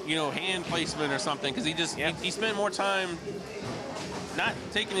about you know, hand placement or something, because he spent more time not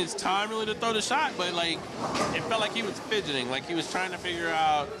taking his time really to throw the shot, but like it felt like he was fidgeting, like he was trying to figure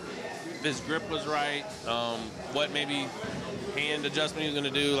out if his grip was right, what maybe hand adjustment he was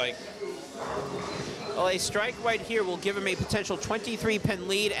going to do, like. Well, a strike right here will give him a potential 23-pin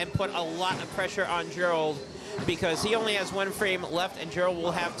lead and put a lot of pressure on Gerald, because he only has 1 frame left and Gerald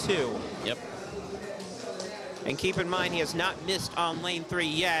will have 2. Yep. And keep in mind, he has not missed on lane 3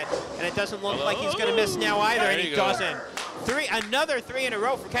 yet, and it doesn't look like he's going to miss now either, and he doesn't. Another 3 in a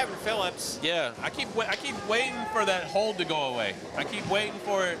row for Kevin Phillips. Yeah, I keep waiting for that hold to go away. I keep waiting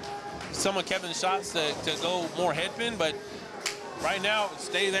for some of Kevin's shots to go more head pin, but right now,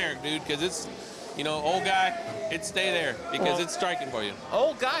 stay there, dude, because it's, you know, old guy, it's stay there, because it's striking for you.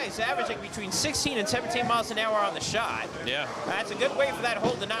 Old guy is averaging between 16 and 17 miles an hour on the shot. Yeah. That's a good way for that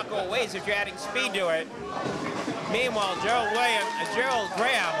hold to not go away if you're adding speed to it. Meanwhile, Gerald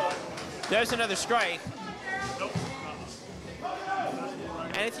Graham, there's another strike.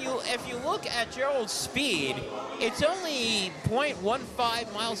 And if you look at Gerald's speed, it's only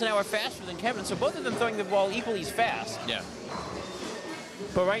 0.15 miles an hour faster than Kevin, so both of them throwing the ball equally as fast. Yeah.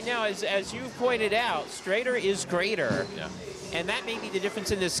 But right now, as you pointed out, straighter is greater. Yeah. And that may be the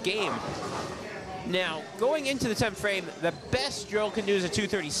difference in this game. Now, going into the 10th frame, the best Gerald can do is a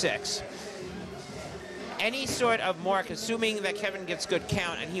 236. Any sort of mark, assuming that Kevin gets good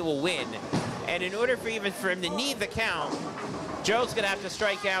count, and he will win. And in order for him to need the count, Gerald's going to have to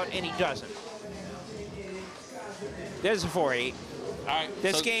strike out, and he doesn't. There's a 4-8. All right.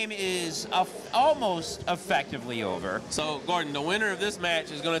 This game is almost effectively over. So, Gordon, the winner of this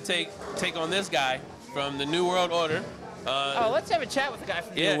match is going to take on this guy from the New World Order. Let's have a chat with the guy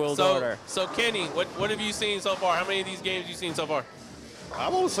from the New World Order. So, Kenny, what have you seen so far? How many of these games have you seen so far?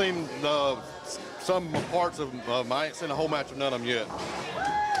 I've only seen some parts of them. I ain't seen the whole match of none of them yet.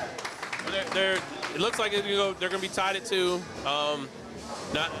 It looks like they're going to be tied at 2.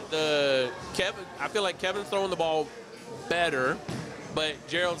 Kevin. I feel like Kevin's throwing the ball better, but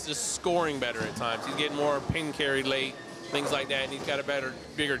Gerald's just scoring better at times. He's getting more pin carry late, things like that, and he's got a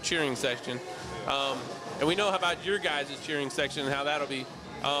bigger cheering section. And we know about your guys' cheering section and how that'll be.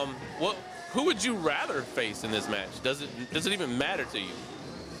 Who would you rather face in this match? Does it even matter to you?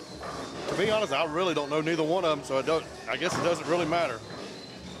 To be honest, I really don't know neither one of them, so I guess it doesn't really matter.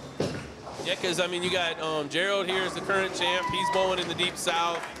 Yeah, because, I mean, you got Gerald here as the current champ. He's bowling in the Deep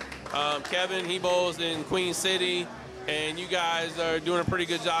South. Kevin, he bowls in Queen City. And you guys are doing a pretty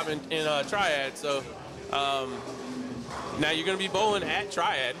good job in Triad. So now you're going to be bowling at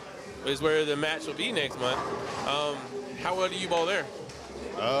Triad, is where the match will be next month. How well do you bowl there?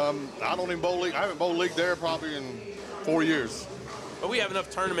 I don't even bowl league. I haven't bowled league there probably in 4 years. But we have enough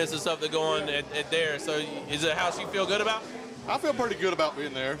tournaments and stuff that go on at there. So is it a house you feel good about? I feel pretty good about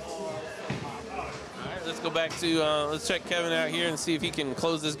being there. All right, let's go back to, let's check Kevin out here and see if he can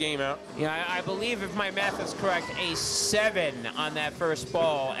close this game out. Yeah, I believe, if my math is correct, a 7 on that first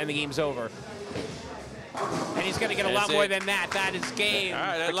ball, and the game's over. And he's going to get a lot more than that. That is game. All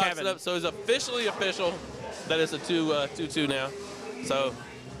right, that locks it up. So it's officially official that it's a 2-2 now. So,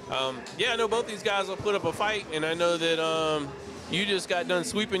 yeah, I know both these guys will put up a fight, and I know that you just got done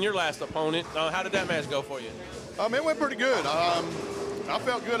sweeping your last opponent. How did that match go for you? It went pretty good. I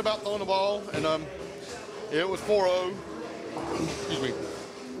felt good about throwing the ball, and it was 4-0. Excuse me.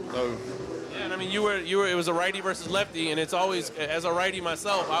 So. Yeah, and I mean, it was a righty versus lefty, and it's always, as a righty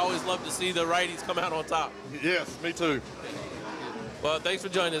myself, I always love to see the righties come out on top. Yes, me too. Well, thanks for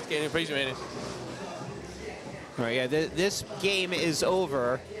joining us, Kenny. Appreciate it. All right, yeah, this game is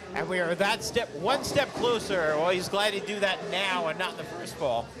over, and we are one step closer. Well, he's glad to do that now and not in the first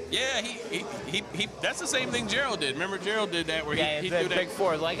ball. Yeah, he that's the same thing Gerald did. Remember, Gerald did that where he threw that big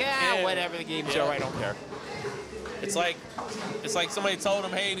four, like, whatever, the game's over, I don't care. It's like somebody told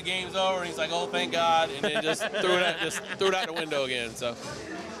him, hey, the game's over, and he's like, oh, thank God, and then just threw it out the window again. So.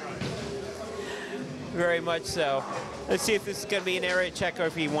 Very much so. Let's see if this is going to be an area check or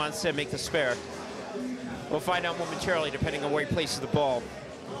if he wants to make the spare. We'll find out momentarily, depending on where he places the ball.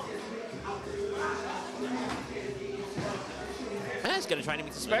 He's going to try to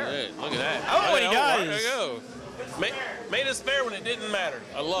make the spare. Look at that. Oh, and he does. There you go. Made a spare when it didn't matter.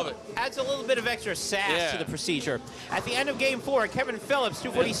 I love it. Adds a little bit of extra sass to the procedure. At the end of game 4, Kevin Phillips,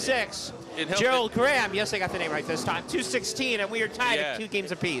 246. Gerald Graham, yes, I got the name right this time, 216, and we are tied at 2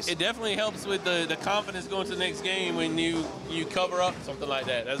 games apiece. It definitely helps with the confidence going to the next game when you cover up something like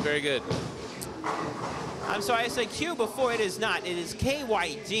that. That's very good. I'm sorry, I said Q before. It is not. It is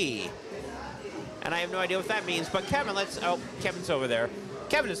KYD. And I have no idea what that means. But Kevin, Kevin's over there.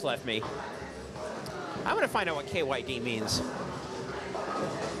 Kevin has left me. I'm going to find out what KYD means.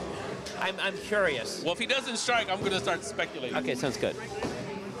 I'm curious. Well, if he doesn't strike, I'm going to start speculating. Okay, sounds good.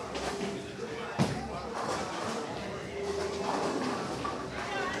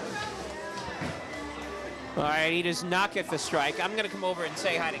 All right, he does not get the strike. I'm going to come over and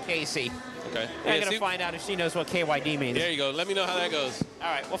say hi to Casey. Okay. I'm going to find out if she knows what KYD means. There you go. Let me know how that goes.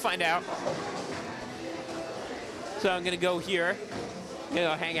 All right, we'll find out. So I'm going to go here. I'm going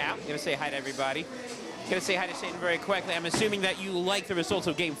to go hang out. I'm going to say hi to everybody. I'm going to say hi to Shane very quickly. I'm assuming that you like the results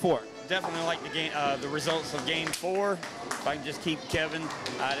of Game 4. Definitely like the results of Game 4. If I can just keep Kevin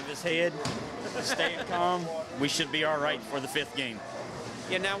out of his head, stay calm, we should be all right for the 5th game.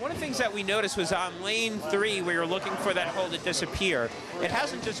 Yeah, now one of the things that we noticed was on lane 3, we were looking for that hole to disappear. It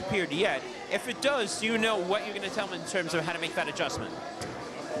hasn't disappeared yet. If it does, do you know what you're going to tell him in terms of how to make that adjustment?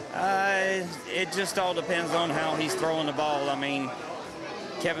 It just all depends on how he's throwing the ball. I mean,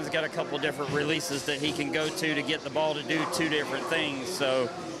 Kevin's got a couple different releases that he can go to get the ball to do 2 different things. So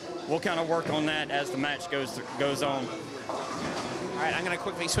we'll kind of work on that as the match goes on. All right, I'm going to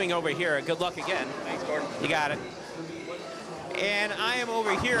quickly swing over here. Good luck again. Thanks, Gordon. You got it. And I am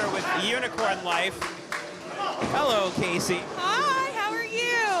over here with Unicorn Life. Hello, Casey. Hi, how are you?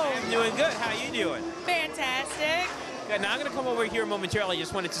 doing good. How you doing? Fantastic. Good. Now I'm going to come over here momentarily.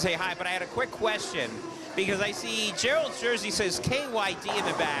 Just wanted to say hi, but I had a quick question because I see Gerald's jersey says KYD in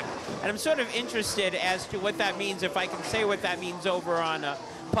the back, and I'm sort of interested as to what that means, if I can say what that means over on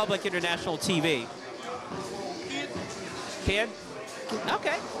public international TV. Kid?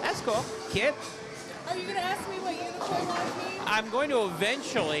 Okay, that's cool. Kid? Are you going to ask me what unicorn life means? I'm going to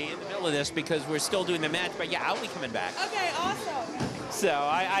eventually, in the middle of this, because we're still doing the match, but yeah, I'll be coming back. Okay, awesome. So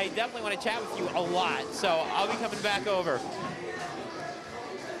I definitely want to chat with you a lot, so I'll be coming back over.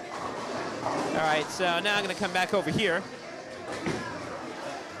 All right, so now I'm going to come back over here.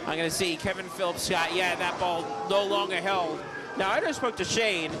 I'm going to see Kevin Phillips shot. Yeah, that ball no longer held. Now, I just spoke to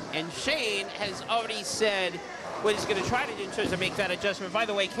Shane, and Shane has already said what he's going to try to do in terms of make that adjustment. By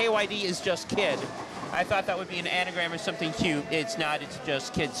the way, KYD is just kid. I thought that would be an anagram or something cute. It's not. It's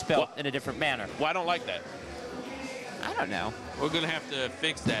just kid spelled in a different manner. Well, I don't like that. I don't know. We're going to have to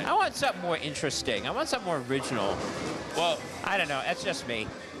fix that. I want something more interesting. I want something more original. Well, I don't know. That's just me.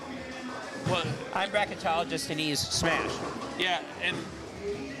 Well, I'm bracketologist and he's Smash. Yeah, and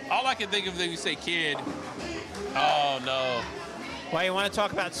all I can think of when you say kid, oh, no. Well, you want to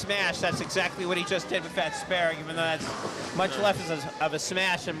talk about Smash, that's exactly what he just did with that spare, even though that's much less of a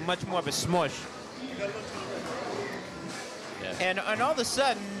smash and much more of a smush. Yeah. And all of a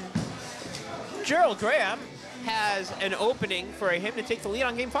sudden, Gerald Graham has an opening for him to take the lead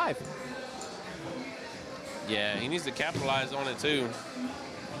on Game 5. Yeah, he needs to capitalize on it, too.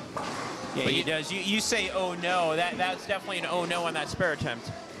 Yeah, he does. You say, oh, no. That's definitely an oh, no on that spare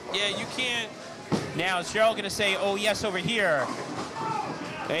attempt. Yeah, you can't. Now, is Gerald going to say, oh, yes, over here?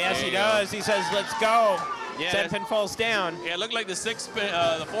 Yes, he does. He says, let's go. Yeah, 10 pin falls down. Yeah, it looked like the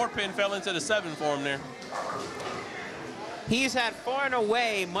 4-pin fell into the 7 for him there. He's had far and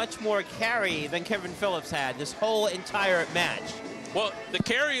away much more carry than Kevin Phillips had this whole entire match. Well, the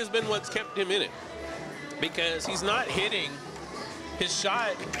carry has been what's kept him in it because he's not hitting. His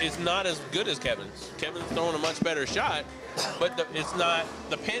shot is not as good as Kevin's. Kevin's throwing a much better shot, but it's not.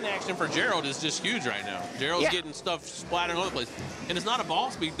 The pin action for Gerald is just huge right now. Gerald's getting stuff splattering all over the place. And it's not a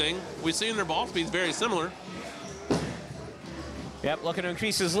ball speed thing. We've seen their ball speeds very similar. Yep, looking to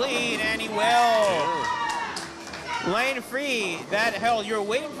increase his lead, and he will. Lane free. That hell, you're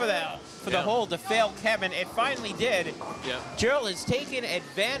waiting for that the hold to fail Kevin. It finally did. Yeah. Gerald has taken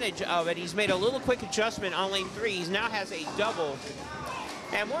advantage of it. He's made a little quick adjustment on lane 3. He now has a double.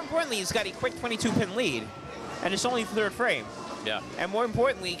 And more importantly, he's got a quick 22-pin lead. And it's only the 3rd frame. Yeah. And more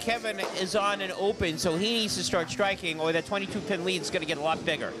importantly, Kevin is on an open, so he needs to start striking, or that 22-pin lead is going to get a lot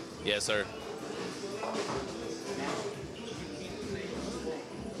bigger. Yes, sir.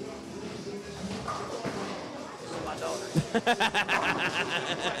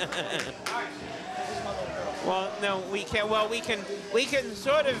 Well, no, we can. Well, we can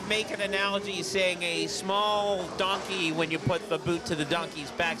sort of make an analogy saying a small donkey when you put the boot to the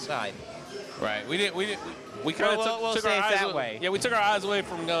donkey's backside. Right. We kind of took our eyes that way. Yeah, we took our eyes away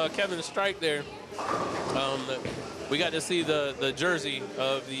from Kevin's strike there. We got to see the jersey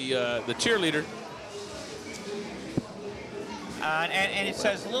of the cheerleader. And it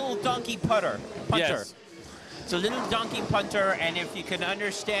says little donkey punter. Yes. It's a little donkey punter, and if you can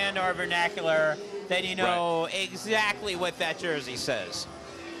understand our vernacular, then you know exactly what that jersey says.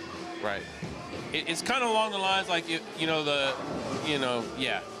 Right. It's kind of along the lines like yeah.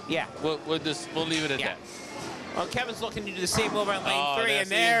 Yeah. We'll leave it at that. Well, Kevin's looking to do the same move on lane 3, and it.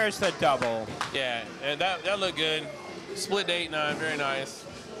 there's the double. Yeah, and that looked good. Split to 8-9, very nice.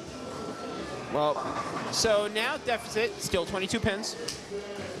 Well, so now deficit, still 22 pins.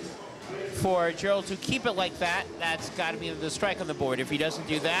 For Gerald to keep it like that, that's got to be the strike on the board. If he doesn't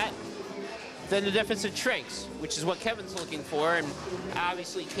do that, then the deficit shrinks, which is what Kevin's looking for, and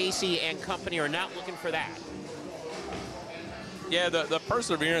obviously Casey and company are not looking for that. Yeah, the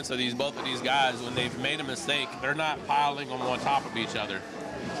perseverance of both of these guys, when they've made a mistake, they're not piling them on top of each other.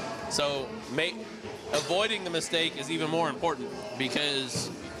 So avoiding the mistake is even more important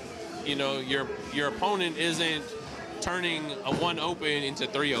because, your opponent isn't turning a 1 open into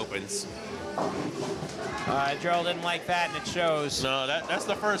 3 opens. Gerald didn't like that, and it shows. No, that's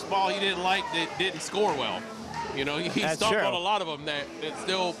the first ball he didn't like that didn't score well. He stumped on a lot of them that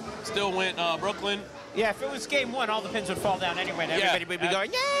still went Brooklyn. Yeah, if it was game 1, all the pins would fall down anyway, and everybody would be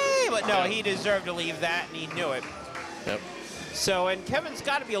going, yay! But no, he deserved to leave that, and he knew it. Yep. So, and Kevin's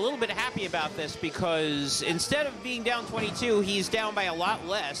got to be a little bit happy about this because instead of being down 22, he's down by a lot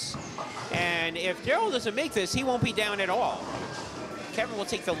less. And if Gerald doesn't make this, he won't be down at all. Kevin will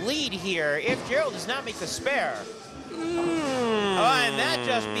take the lead here if Gerald does not make the spare. And that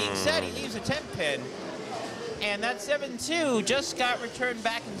just being said, he leaves a 10-pin. And that 7-2 just got returned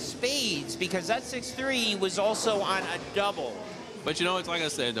back in spades because that 6-3 was also on a double. But you know, it's like I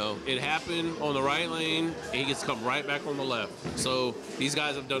said, though. It happened on the right lane, and he gets to come right back on the left. So these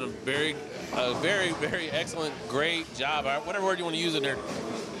guys have done a very, very excellent, great job, whatever word you want to use in there,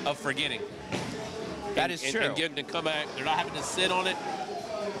 of forgetting. That is true. And getting to come back. They're not having to sit on it.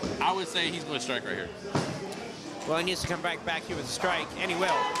 I would say he's going to strike right here. Well, he needs to come back here with a strike, and he will.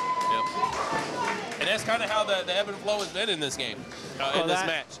 Yep. And that's kind of how the ebb and flow has been in this game, in this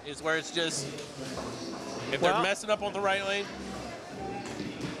match. Is where it's just, if they're messing up on the right lane.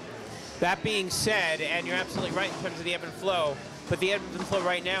 That being said, and you're absolutely right in terms of the ebb and flow, but the ebb and flow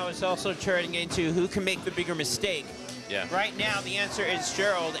right now is also turning into who can make the bigger mistake. Yeah. Right now, the answer is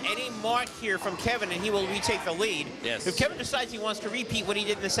Gerald. Any mark here from Kevin, and he will retake the lead. Yes. If Kevin decides he wants to repeat what he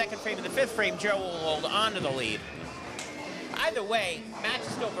did in the second frame and the fifth frame, Gerald will hold on to the lead. Either way, match is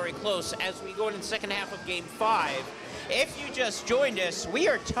still very close as we go into the second half of Game 5. If you just joined us, we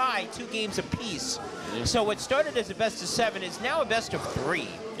are tied 2 games apiece. Yep. So what started as a best of 7 is now a best of 3.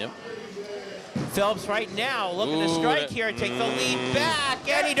 Yep. Phillips right now looking to strike here and take the lead back,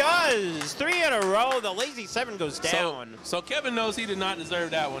 and he does. 3 in a row. The lazy 7 goes down. So Kevin knows he did not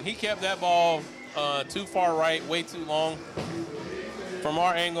deserve that one. He kept that ball too far right, way too long. From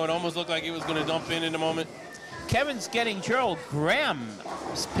our angle, it almost looked like it was going to dump in the moment. Kevin's getting Gerald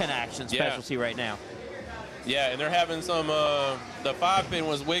Graham's pin action specialty right now. Yeah, and they're having some, the 5-pin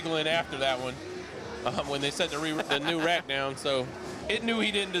was wiggling after that one when they set the new rack down. So it knew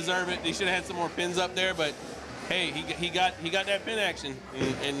he didn't deserve it. They should have had some more pins up there, but hey, he got that pin action.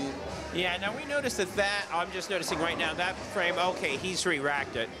 And yeah, now we noticed that I'm just noticing right now that frame, okay, he's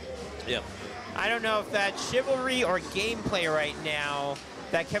re-racked it. Yep. I don't know if that's chivalry or gameplay right now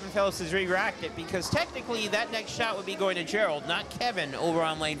that Kevin Phillips has re-racked it, because technically that next shot would be going to Gerald, not Kevin, over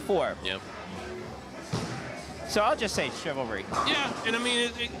on lane 4. Yep. So I'll just say chivalry. Yeah, and I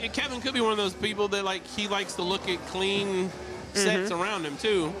mean, Kevin could be one of those people that he likes to look at clean sets around him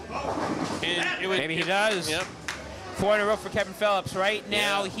too. And maybe he does. Yep. 4 in a row for Kevin Phillips. Right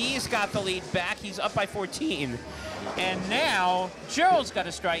now, he's got the lead back. He's up by 14. And now, Gerald's got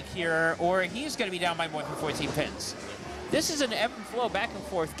to strike here, or he's going to be down by more than 14 pins. This is an ebb and flow back and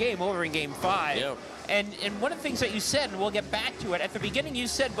forth game over in Game 5. Yep. And one of the things that you said, and we'll get back to it, at the beginning you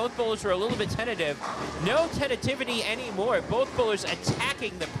said both bowlers were a little bit tentative. No tentativity anymore. Both bowlers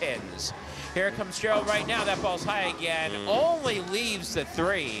attacking the pins. Here comes Gerald right now. That ball's high again. Only leaves the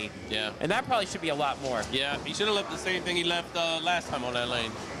 3. Yeah. And that probably should be a lot more. Yeah, he should have left the same thing he left last time on that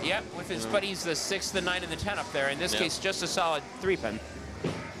lane. Yep, with his buddies, the 6, the 9, and the 10 up there. In this case, just a solid 3-pin.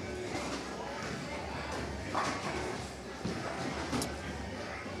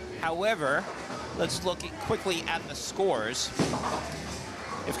 However, let's look quickly at the scores.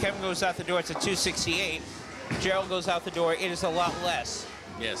 If Kevin goes out the door, it's a 268. Gerald goes out the door, it is a lot less.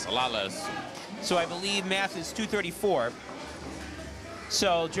 Yes, a lot less. So I believe math is 234.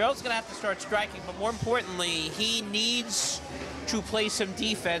 So Gerald's going to have to start striking, but more importantly, he needs to play some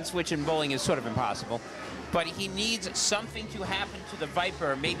defense, which in bowling is sort of impossible. But he needs something to happen to the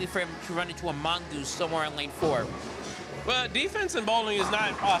Viper, maybe for him to run into a mongoose somewhere on lane 4. Well, defense in bowling is not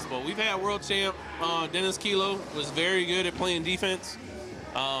impossible. We've had world champ Dennis Kilo was very good at playing defense.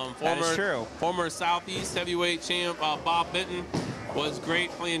 That is true. Former Southeast heavyweight champ Bob Benton was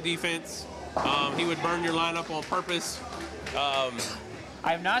great playing defense. He would burn your lineup on purpose. I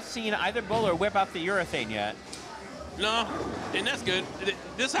have not seen either bowler whip out the urethane yet. No, and that's good.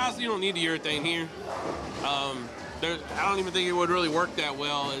 This house, you don't need the urethane here. I don't even think it would really work that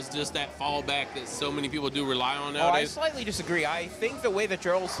well as just that fallback that so many people do rely on nowadays. Oh, I slightly disagree. I think the way that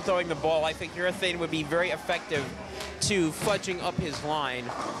Gerald's throwing the ball, I think urethane would be very effective to fudging up his line.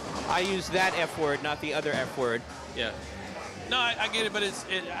 I use that F word, not the other F word. Yeah. No, I get it, but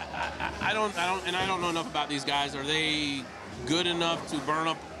I don't know enough about these guys. Are they good enough to burn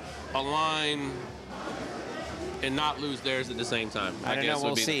up a line and not lose theirs at the same time? I don't know.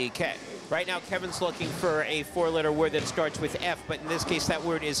 We'll see. Right now, Kevin's looking for a 4-letter word that starts with F, but in this case, that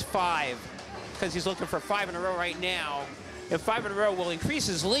word is 5, because he's looking for 5 in a row right now. And 5 in a row will increase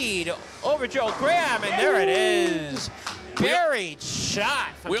his lead over Gerald Graham, and there it is. Buried shot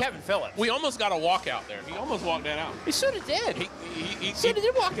from Kevin Phillips. We almost got a walkout there. He almost walked that out. He sort of did. He sort of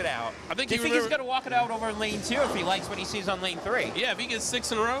did walk it out. I think Do you think he's going to walk it out over in lane 2 if he likes what he sees on lane 3? Yeah, if he gets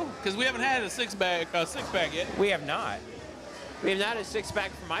 6 in a row, because we haven't had a six-pack yet. We have not. We have not a 6-pack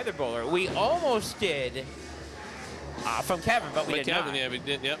from either bowler. We almost did from Kevin, but we did Kevin, not. Yeah, we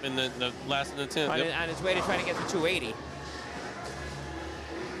did. Yep, in the last attempt. On his way to trying to get to 280.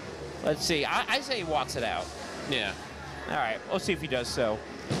 Let's see. I say he walks it out. Yeah. All right. We'll see if he does so.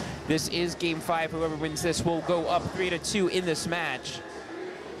 This is game 5. Whoever wins this will go up 3-2 in this match.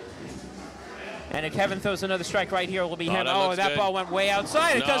 And if Kevin throws another strike right here, it will be him. That ball went way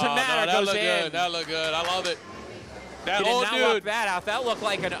outside. It doesn't matter. It goes in. Good. That looked good. I love it. That He old did not dude. walk that out. That looked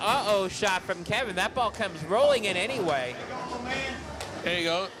like an uh-oh shot from Kevin. That ball comes rolling in anyway. There you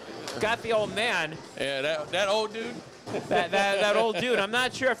go. Got the old man. Yeah, that old dude. That old dude. I'm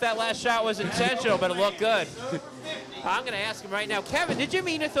not sure if that last shot was intentional, but it looked good. I'm going to ask him right now. Kevin, did you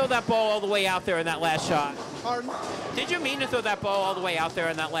mean to throw that ball all the way out there in that last shot? Pardon? Did you mean to throw that ball all the way out there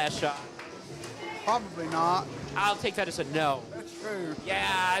in that last shot? Probably not. I'll take that as a no. That's true.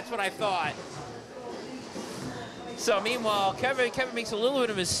 Yeah, that's what I thought. So meanwhile, Kevin makes a little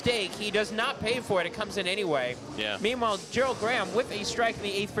bit of a mistake. He does not pay for it. It comes in anyway. Yeah. Meanwhile, Gerald Graham with a strike in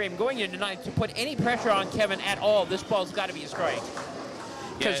the 8th frame going into 9th to put any pressure on Kevin at all. This ball's got to be a strike.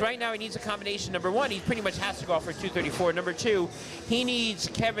 Because right now he needs a combination. Number 1, he pretty much has to go off for 234. Number 2, he needs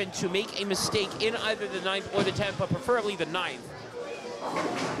Kevin to make a mistake in either the 9th or the 10th, but preferably the 9th.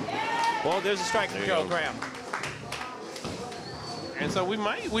 Well, there's a strike from Gerald Graham. And so we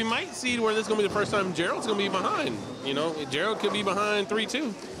might see where this is going to be the first time Gerald's going to be behind. You know, Gerald could be behind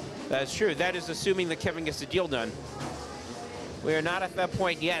 3-2. That's true. That is assuming that Kevin gets the deal done. We are not at that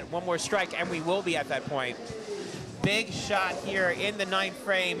point yet. One more strike, and we will be at that point. Big shot here in the 9th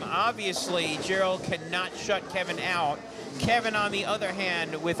frame. Obviously, Gerald cannot shut Kevin out. Kevin, on the other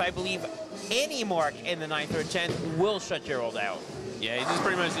hand, with, I believe, any mark in the 9th or 10th, will shut Gerald out. Yeah, he just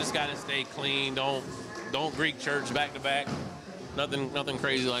pretty much just got to stay clean. Don't Greek church back to back. Nothing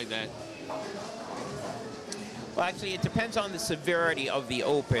crazy like that. Well, actually, it depends on the severity of the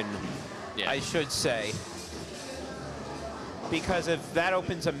open, I should say. Because if that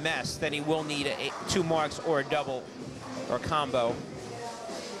opens a mess, then he will need 2 marks or a double or combo.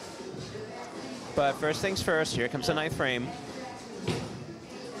 But first things first, here comes the 9th frame.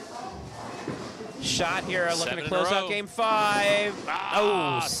 Shot here, looking to close out game 5.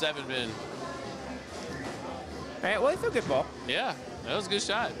 Oh, 7 bin. All right, well, he threw a good ball. Yeah, that was a good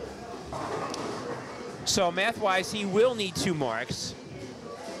shot. So math-wise, he will need 2 marks.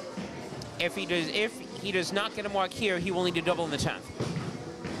 If he does not get a mark here, he will need to double in the 10th.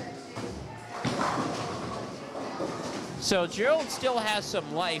 So Gerald still has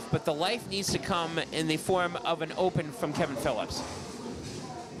some life, but the life needs to come in the form of an open from Kevin Phillips.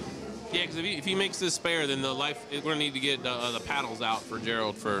 Yeah, because if he makes this spare, then the life, we're going to need to get the paddles out for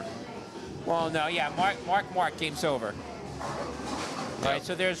Gerald for... Well, no, yeah, mark, game's over. All right,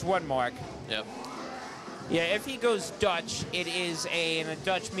 so there's 1 mark. Yep. Yeah, if he goes Dutch, it is and a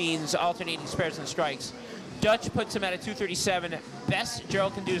Dutch means alternating spares and strikes. Dutch puts him at a 237. Best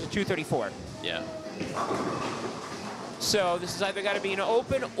Gerald can do is a 234. Yeah. So this has either got to be an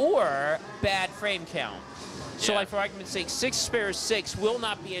open or bad frame count. So like for argument's sake, 6 spares 6 will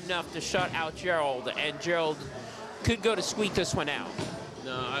not be enough to shut out Gerald, and Gerald could go to squeak this one out.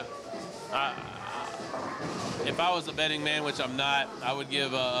 No, if I was a betting man, which I'm not, I would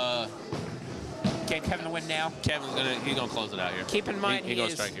give Get Kevin to win now. He's gonna close it out here. Keep in mind he's gonna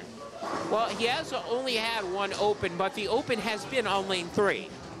strike here. Well, he has only had 1 open, but the open has been on lane 3.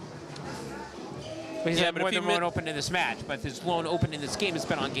 He's had more than 1 open in this match, but his lone open in this game has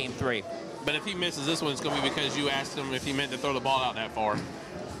been on game 3. But if he misses this one, it's going to be because you asked him if he meant to throw the ball out that far.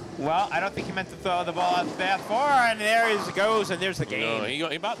 Well, I don't think he meant to throw the ball out that far, and there he goes, and there's the game. No, he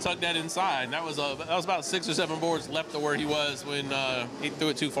about tucked that inside. And that was about 6 or 7 boards left to where he was when he threw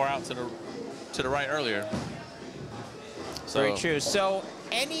it too far out to the right earlier. So. Very true. So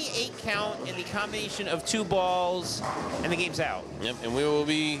any 8 count in the combination of 2 balls, and the game's out. Yep, and we will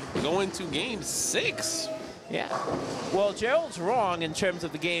be going to game 6. Yeah. Well, Gerald's wrong in terms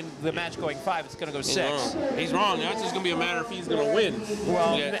of the match going 5. It's going to go 6. He's wrong. That's just going to be a matter if he's going to win.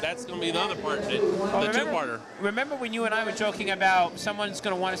 Well, yeah, that's going to be the other part, the two-parter. Remember when you and I were joking about someone's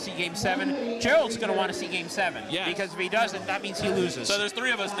going to want to see game 7? Gerald's going to want to see game 7. Yeah. Because if he doesn't, that means he loses. So there's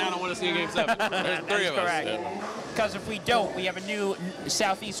 3 of us now that want to see game 7. There's 3 of us. Correct. Because if we don't, we have a new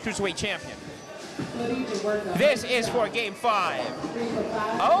Southeast Cruiserweight champion. This is for game 5.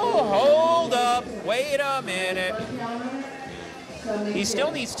 Oh, hold up. Wait a minute. He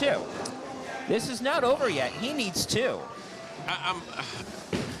still needs 2. This is not over yet. He needs 2.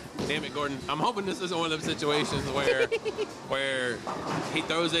 Damn it, Gordon. I'm hoping this isn't one of those situations where he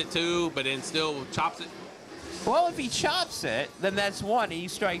throws it 2, but then still chops it. Well, if he chops it, then that's 1, and he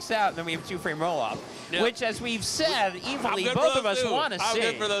strikes out, and then we have a 2-frame roll-off. Yep. Which, as we've said, evenly, both of us want to see. I'm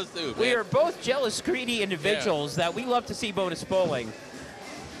good for those 2. We are both jealous, greedy individuals that we love to see bonus bowling.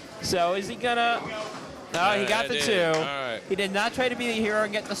 So is he gonna... Oh, he got the 2. All right. He did not try to be the hero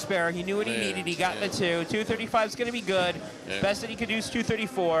and get the spare. He knew what he needed. He got the 2. 235 is going to be good. Best that he could do is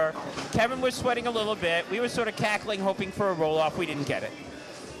 234. Kevin was sweating a little bit. We were sort of cackling, hoping for a roll-off. We didn't get it.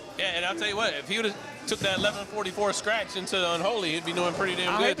 Yeah, and I'll tell you what, if he would have took that 1144 scratch into the unholy, he'd be doing pretty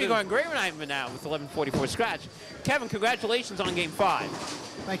damn good. He'd be going great right now with 1144 scratch. Kevin, congratulations on Game 5.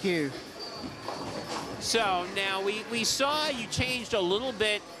 Thank you. So now we saw you changed a little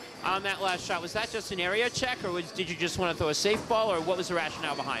bit on that last shot. Was that just an area check, or did you just want to throw a safe ball, or what was the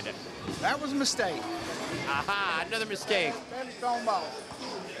rationale behind it? That was a mistake. Aha, another mistake. Badly thrown ball.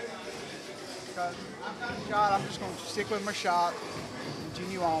 Because I've got a shot, I'm just going to stick with my shot and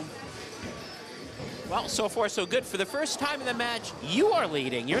continue on. Well, so far so good. For the first time in the match, you are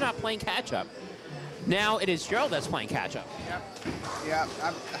leading. You're not playing catch-up. Now it is Gerald that's playing catch-up. Yep. Yeah,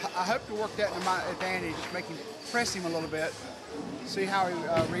 I hope to work that to my advantage, press him a little bit, see how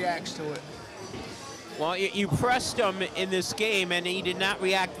he reacts to it. Well, you pressed him in this game, and he did not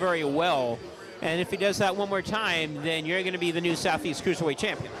react very well. And if he does that one more time, then you're going to be the new Southeast Cruiserweight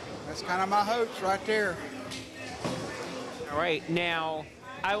champion. That's kind of my hopes right there. All right, now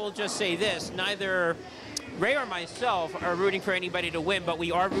I will just say this. Neither Ray or myself are rooting for anybody to win, but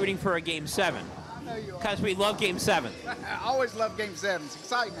we are rooting for a Game 7. Because we love Game 7. I always love Game 7. It's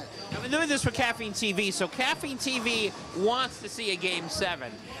excitement. I've been doing this for Caffeine TV, so Caffeine TV wants to see a Game 7.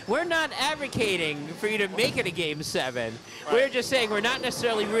 We're not advocating for you to make it a Game 7. Right. We're just saying we're not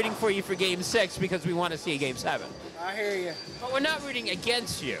necessarily rooting for you for Game 6 because we want to see a Game 7. I hear you. But we're not rooting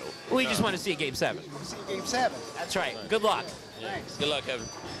against you. We just want to see a Game 7. See Game 7. That's right. Good luck. Yeah. Thanks. Good luck, Kevin.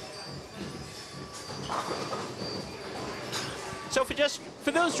 So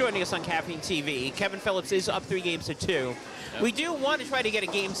for those joining us on Caffeine TV, Kevin Phillips is up 3 games to 2. Yep. We do want to try to get a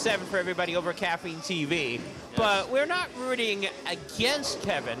Game 7 for everybody over Caffeine TV, but we're not rooting against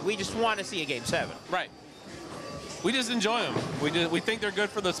Kevin. We just want to see a Game 7. Right. We just enjoy them. We think they're good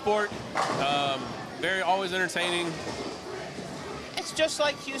for the sport. Very always entertaining. It's just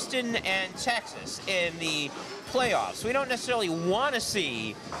like Houston and Texas in the playoffs. We don't necessarily want to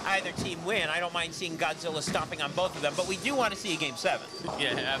see either team win. I don't mind seeing Godzilla stomping on both of them, but we do want to see a Game 7. Yeah,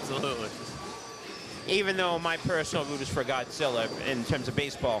 absolutely. Even though my personal root is for Godzilla in terms of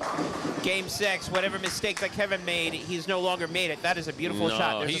baseball. Game 6, whatever mistake that Kevin made, he's no longer made it. That is a beautiful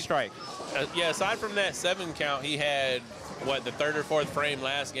shot. There's a strike. Yeah, aside from that 7 count, he had, the 3rd or 4th frame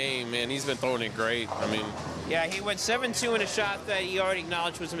last game, man, he's been throwing it great. I mean. Yeah, he went 7-2 in a shot that he already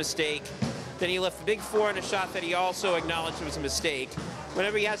acknowledged was a mistake. Then he left the big 4 in a shot that he also acknowledged was a mistake.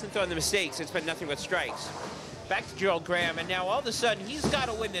 Whenever he hasn't thrown the mistakes, it's been nothing but strikes. Back to Gerald Graham, and now all of a sudden, he's got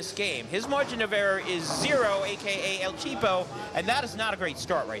to win this game. His margin of error is 0, a.k.a. El Cheapo, and that is not a great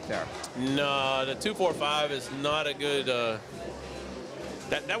start right there. No, the 245 is not a good,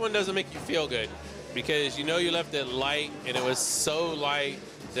 that one doesn't make you feel good because you know you left it light, and it was so light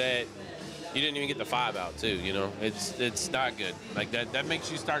that you didn't even get the 5 out too, you know. It's not good. Like that makes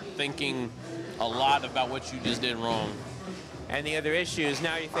you start thinking a lot about what you just did wrong. And the other issue is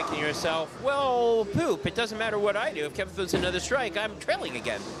now you're thinking to yourself, well, poop, it doesn't matter what I do. If Kevin throws another strike, I'm trailing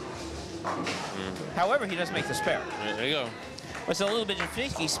again. However, he does make the spare. There you go. It's a little bit of a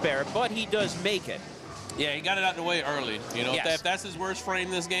finicky spare, but he does make it. Yeah, he got it out of the way early. You know, yes. if that's his worst frame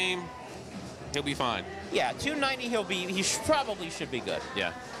this game, he'll be fine. Yeah, 290 he probably should be good.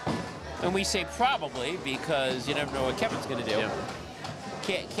 Yeah. And we say probably because you never know what Kevin's going to do.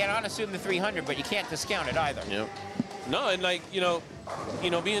 Yep. Can't assume the 300, but you can't discount it either. Yep. No, and like, you know,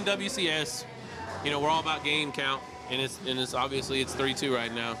 being WCS, we're all about game count, and it's obviously it's 3-2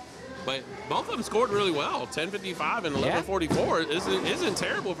 right now. But both of them scored really well. 1055 and 1144 isn't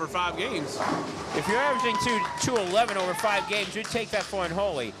terrible for 5 games. If you're averaging 211 over 5 games, you'd take that for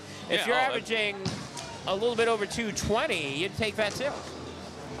unholy. If you're averaging a little bit over 220, you'd take that too.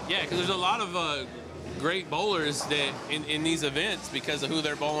 Yeah, because there's a lot of great bowlers that in these events, because of who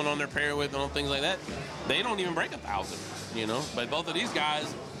they're bowling on their pair with and things like that, they don't even break 1,000, But both of these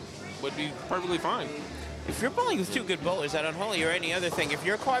guys would be perfectly fine. If you're bowling with 2 good bowlers at unholy or any other thing, if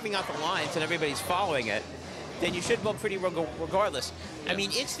you're carving out the lines and everybody's following it, then you should bowl pretty regardless. I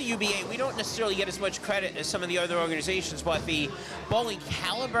mean, it's the UBA. We don't necessarily get as much credit as some of the other organizations, but the bowling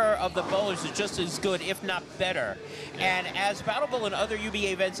caliber of the bowlers is just as good, if not better. And as Battle Bowl and other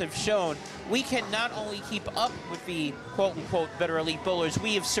UBA events have shown, we can not only keep up with the quote-unquote better elite bowlers,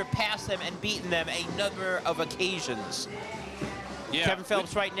 we have surpassed them and beaten them a number of occasions. Yeah. Kevin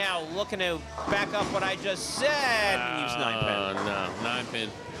Phillips right now looking to back up what I just said. Leaves 9-pin. No, 9-pin.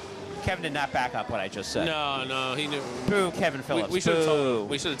 Kevin did not back up what I just said. No, he knew. Boo, Kevin Phillips. We should have told him.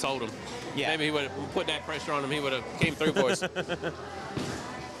 We should have told him. Yeah. Maybe he would have put that pressure on him. He would have came through for us.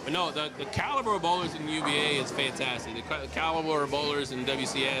 But No, the caliber of bowlers in UBA is fantastic. The caliber of bowlers in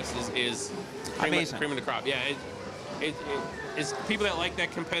WCS is amazing. Cream of the crop. Yeah, it's people that like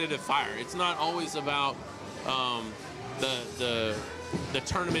that competitive fire. It's not always about the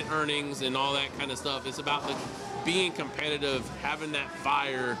tournament earnings and all that kind of stuff. It's about being competitive, having that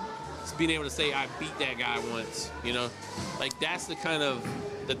fire, being able to say, I beat that guy once, you know? Like, that's the kind of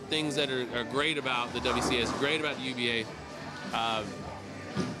the things that are great about the WCS, great about the UBA.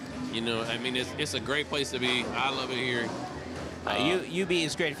 You know, I mean, it's a great place to be. I love it here. UB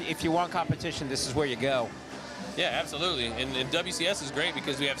is great. If you want competition, this is where you go. Yeah, absolutely. And WCS is great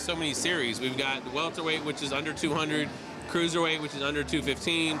because we have so many series. We've got welterweight, which is under 200, cruiserweight, which is under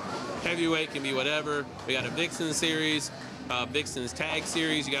 215, heavyweight can be whatever. We got a Vixen series, Vixen's tag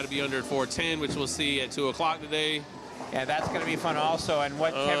series. You got to be under 410, which we'll see at 2 o'clock today. Yeah, that's going to be fun also. And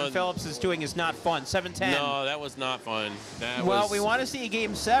what Kevin Phillips is doing is not fun. 7-10. No, that was not fun. We want to see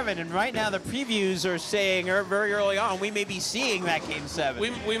Game 7, and right now the previews are saying very early on we may be seeing that Game 7.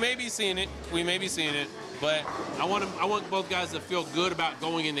 We may be seeing it. We may be seeing it. But I want both guys to feel good about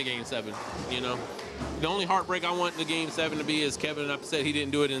going into Game 7. You know, the only heartbreak I want the Game 7 to be is Kevin upset he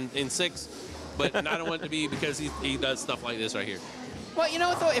didn't do it in 6. But I don't want it to be because he does stuff like this right here. Well, you know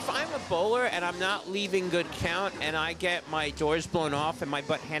what, though? If I'm a bowler and I'm not leaving good count and I get my doors blown off and my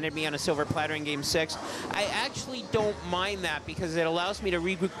butt handed me on a silver platter in Game 6, I actually don't mind that because it allows me to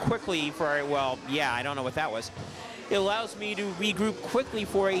regroup quickly for I don't know what that was. It allows me to regroup quickly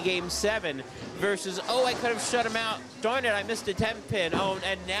for a Game 7 versus, I could have shut him out. Darn it, I missed a 10-pin.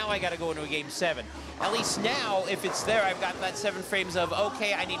 And now I got to go into a Game 7. At least now, if it's there, I've got that 7 frames of,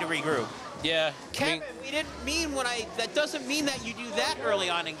 okay, I need to regroup. Yeah. Kevin, we didn't mean that doesn't mean that you do that early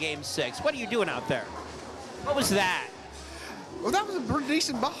on in Game 6. What are you doing out there? What was that? Well, that was a pretty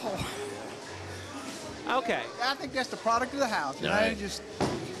decent ball. Okay. I think that's the product of the house. You know,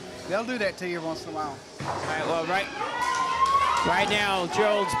 they'll do that to you once in a while. All right, well, right now,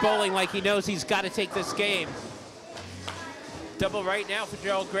 Gerald's bowling like he knows he's got to take this game. Double right now for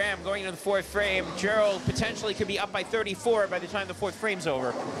Gerald Graham going into the 4th frame. Gerald potentially could be up by 34 by the time the 4th frame's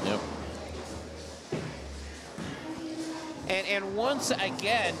over. Yep. And once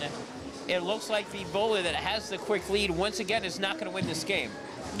again, it looks like the bowler that has the quick lead once again is not going to win this game.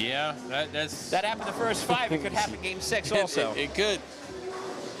 Yeah, that happened the first 5. It could happen Game 6 also. It could.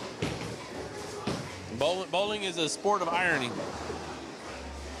 Bowling is a sport of irony.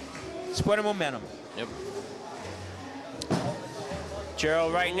 Sport of momentum. Yep.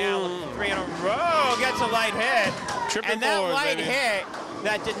 Gerald right now looking for 3 in a row, gets a light hit. Tripping and that forward, light baby. hit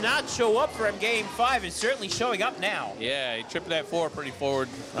that did not show up for him Game 5 is certainly showing up now. Yeah, he tripped that 4 pretty forward.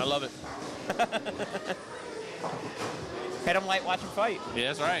 I love it. Hit him light, watch him fight. Yeah,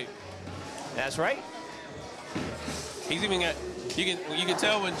 that's right. That's right. He's even got. You can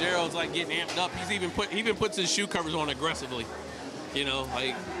tell when Gerald's like getting amped up. He even puts his shoe covers on aggressively. You know,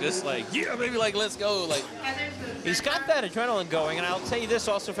 like just like maybe like let's go. Like he's got that adrenaline going, and I'll tell you this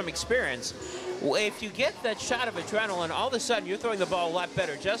also from experience. If you get that shot of adrenaline, all of a sudden you're throwing the ball a lot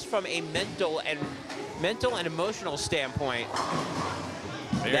better, just from a mental and emotional standpoint.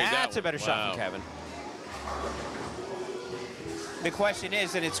 That's a better shot from Kevin. The question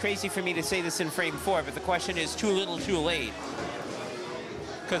is, and it's crazy for me to say this in frame 4, but the question is too little, too late.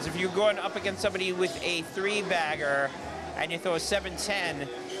 Because if you're going up against somebody with a 3-bagger and you throw a 7-10,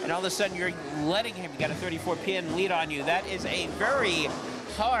 and all of a sudden you're letting him get a 34-pin lead on you, that is a very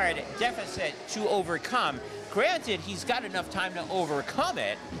hard deficit to overcome. Granted, he's got enough time to overcome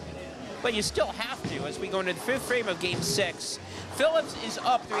it, but you still have to. As we go into the 5th frame of Game 6, Phillips is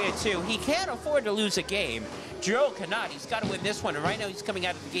up 3-2. He can't afford to lose a game. Gerald cannot. He's got to win this one, and right now he's coming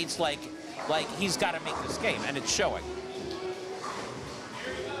out of the gates like he's got to make this game, and it's showing.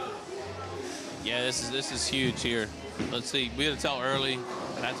 Yeah, this is huge here. Let's see. We got to tell early.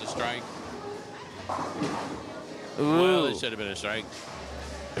 That's a strike. Ooh. Well, it should have been a strike.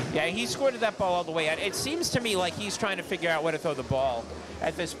 Yeah, he squirted that ball all the way out. It seems to me like he's trying to figure out where to throw the ball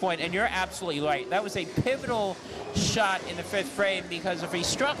at this point, and you're absolutely right. That was a pivotal shot in the 5th frame, because if he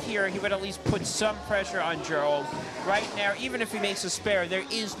struck here, he would at least put some pressure on Gerald. Right now, even if he makes a spare, there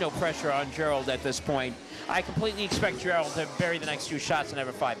is no pressure on Gerald at this point. I completely expect Gerald to bury the next 2 shots and have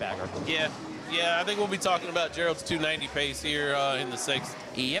a 5-bagger. Yeah, I think we'll be talking about Gerald's 290 pace here in the 6th.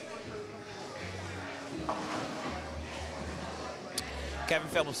 Yep. Kevin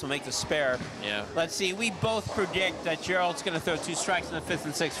Phillips will make the spare. Yeah. Let's see. We both predict that Gerald's going to throw 2 strikes in the 5th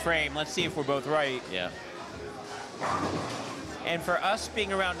and 6th frame. Let's see if we're both right. Yeah. And for us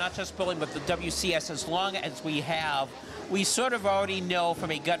being around not just bowling, but the WCS as long as we have, we sort of already know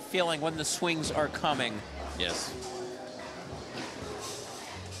from a gut feeling when the swings are coming. Yes.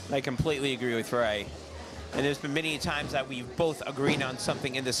 I completely agree with Ray. And there's been many times that we've both agreed on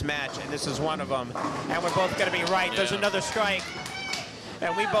something in this match, and this is one of them. And we're both going to be right. There's another strike.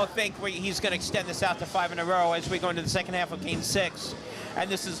 And we both think he's going to extend this out to 5 in a row as we go into the second half of Game 6. And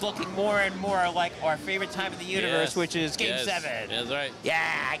this is looking more and more like our favorite time in the universe, which is Game 7. That's right.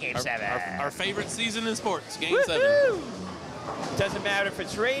 Yeah, Game 7. Our favorite season in sports, Game 7. Doesn't matter if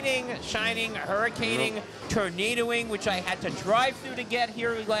it's raining, shining, hurricaning, tornadoing, which I had to drive through to get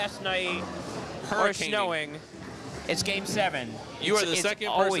here last night, or snowing. It's Game 7. You are the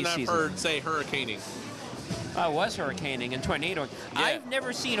second person I've heard say hurricaning. I was hurricaning and tornadoing. Yeah. I've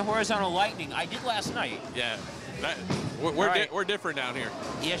never seen horizontal lightning. I did last night. Yeah. We're different down here.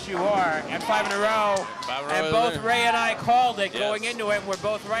 Yes, you are. And 5 in a row. 5 in a row. And both Ray and I called it going into it. We're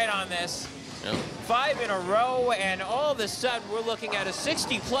both right on this. Yep. 5 in a row, and all of a sudden we're looking at a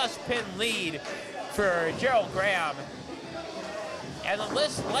 60-plus pin lead for Gerald Graham. And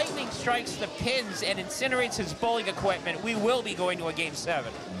unless lightning strikes the pins and incinerates his bowling equipment, we will be going to a Game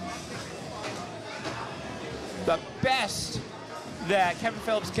 7. The best that Kevin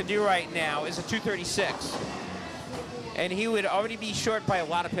Phillips can do right now is a 236. And he would already be short by a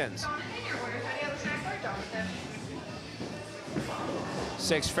lot of pins.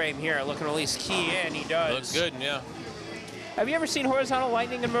 6th frame here, looking to at least key in. He does. Looks good, yeah. Have you ever seen horizontal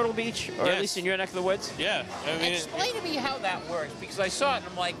lightning in Myrtle Beach, or at least in your neck of the woods? Yeah. I mean, explain to me how that works, because I saw it and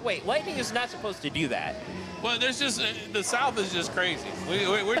I'm like, wait, lightning is not supposed to do that. Well, there's just the South is just crazy.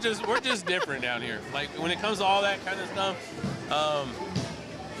 We're just different down here. Like when it comes to all that kind of stuff,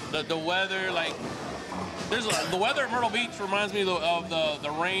 the weather, like the weather at Myrtle Beach reminds me of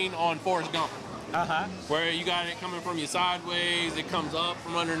the rain on Forrest Gump. Where you got it coming from you sideways, it comes up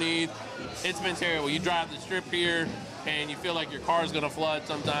from underneath. It's been terrible. You drive the strip here, and you feel like your car's gonna flood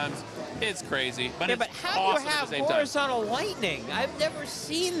sometimes. It's crazy, but it's how awesome do you have at the same horizontal time. lightning? I've never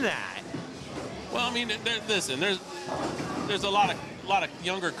seen that. Well, I mean, listen, there's a lot of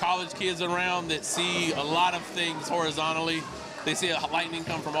younger college kids around that see a lot of things horizontally. They see lightning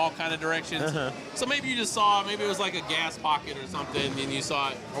come from all kind of directions. So maybe you just saw, maybe it was like a gas pocket or something, and you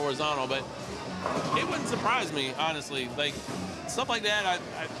saw it horizontal, but it wouldn't surprise me, honestly. Like, stuff like that,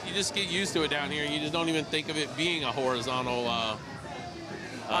 you just get used to it down here. You just don't even think of it being a horizontal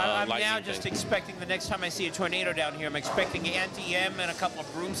I'm now just expecting the next time I see a tornado down here, I'm expecting anti-M and a couple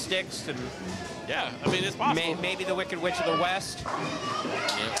of broomsticks. And yeah, I mean, it's possible. Maybe the Wicked Witch of the West.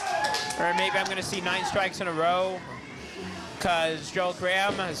 Yeah. Or maybe I'm going to see 9 strikes in a row, because Joel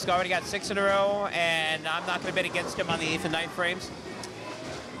Graham has already got 6 in a row, and I'm not going to bet against him on the 8th and 9th frames.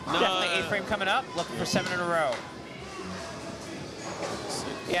 No, definitely 8th frame coming up, looking for 7 in a row.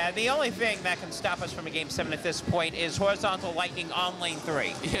 Yeah, the only thing that can stop us from a Game 7 at this point is horizontal lightning on lane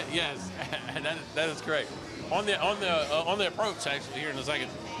 3. Yeah, yes, that is correct. On the approach, actually, here in a second.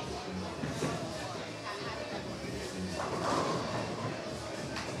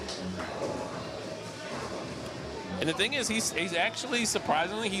 And the thing is, he's actually,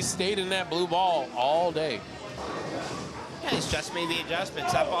 surprisingly, he stayed in that blue ball all day. Yeah, he's just made the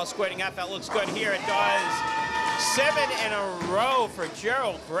adjustments. That ball squirting out. That looks good here. It does. 7 in a row for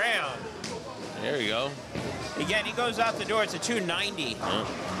Gerald Graham. There you go. Again, he goes out the door. It's a 290.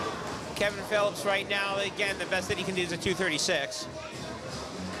 Kevin Phillips right now, again, the best that he can do is a 236.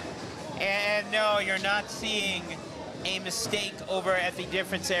 And no, you're not seeing a mistake over at the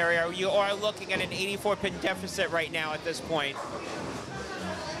difference area. You are looking at an 84-pin deficit right now at this point.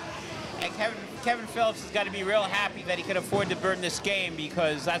 And Kevin Phillips has got to be real happy that he could afford to burn this game,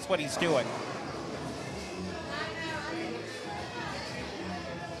 because that's what he's doing.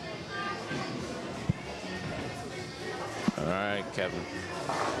 All right, Kevin.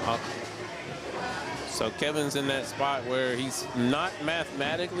 So Kevin's in that spot where he's not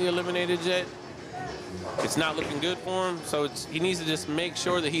mathematically eliminated yet. It's not looking good for him, so he needs to just make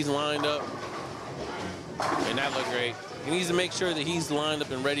sure that he's lined up. And that looked great. He needs to make sure that he's lined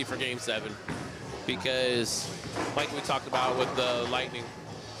up and ready for Game 7. Because, like we talked about with the lightning,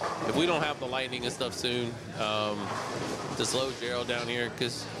 if we don't have the lightning and stuff soon, to slow Gerald down here,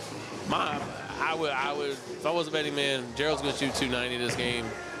 because I would, if I was a betting man, Gerald's going to shoot 290 this game.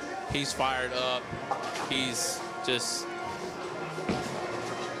 He's fired up. He's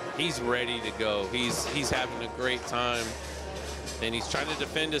ready to go. He's having a great time, and he's trying to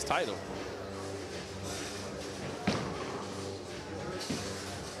defend his title.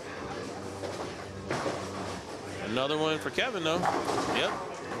 Another one for Kevin, though. Yep.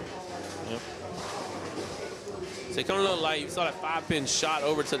 So he coming a little light. You saw that 5-pin shot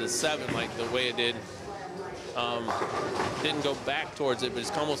over to the 7, like the way it did. Didn't go back towards it, but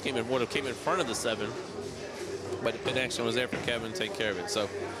it almost would have came in front of the 7. but the connection was there for Kevin to take care of it. So,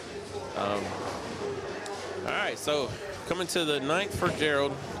 all right, so coming to the 9th for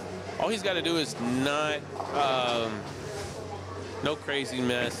Gerald. All he's got to do is not, no crazy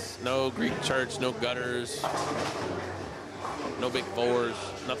mess, no Greek church, no gutters, no big fours,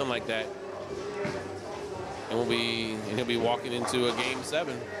 nothing like that. And he'll be walking into a game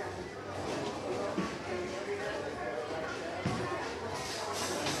 7.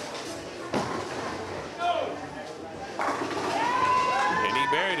 And he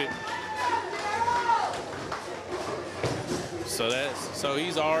buried it. So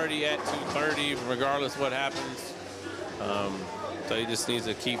he's already at 230, regardless what happens. So he just needs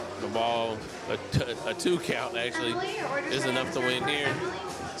to keep the ball. A 2 count actually is enough to win here.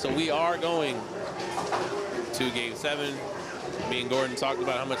 So we are going to game 7. Me and Gordon talked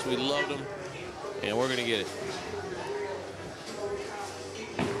about how much we loved him, and we're gonna get it.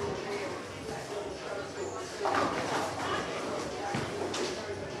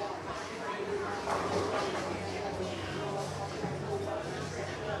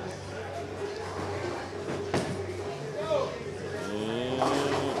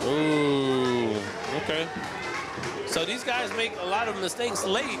 Okay. So these guys make a lot of mistakes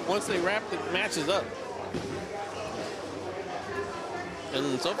late once they wrap the matches up.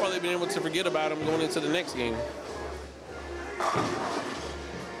 And so far they've been able to forget about them going into the next game.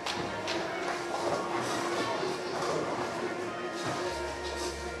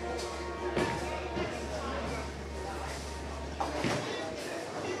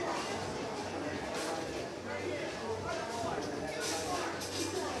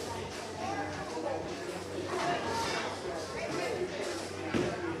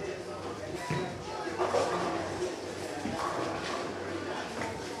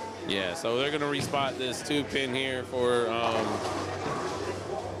 Yeah, so they're going to respot this 2-pin here for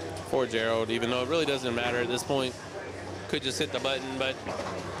Gerald, even though it really doesn't matter at this point. Could just hit the button, but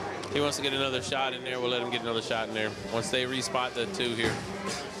he wants to get another shot in there. We'll let him get another shot in there once they respot the 2 here.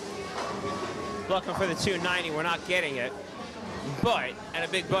 Looking for the 290, we're not getting it. But, and a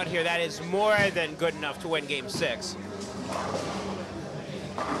big but here, that is more than good enough to win game 6.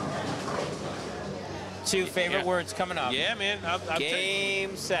 2 favorite words coming up. Yeah, man.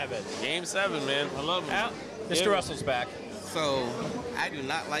 Game 7. Game 7, man. I love it. Mr. Russell's back. So I do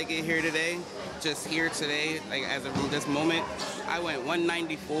not like it here today. Just here today, like as of this moment, I went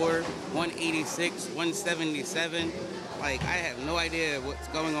 194, 186, 177. Like I have no idea what's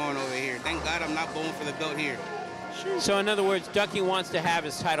going on over here. Thank God I'm not bowling for the belt here. So in other words, Ducky wants to have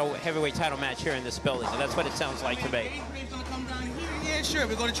his heavyweight title match here in this building. And that's what it sounds like to me. Gonna come down here? Yeah, sure.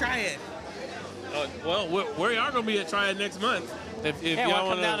 We're gonna try it. Well, we are going to be at Triad next month. If y'all want to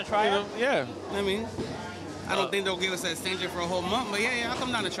come down to Triad? Yeah. I mean, I don't think they'll give us that extension for a whole month, but yeah, I'll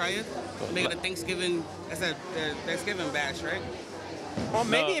come down to try it. Make it a Thanksgiving, that's a Thanksgiving bash, right? Well,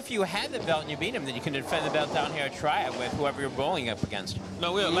 maybe if you had the belt and you beat him, then you can defend the belt down here at Triad with whoever you're bowling up against.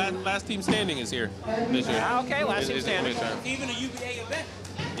 No, last team standing is here this year. Okay, last team standing. Even a UBA event.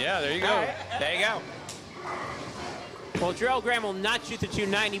 Yeah, there you go. Right. There you go. Well, Gerald Graham will not shoot the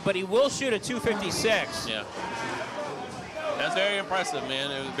 290, but he will shoot a 256. Yeah. That's very impressive, man.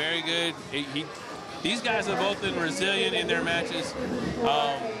 It was very good. These guys have both been resilient in their matches.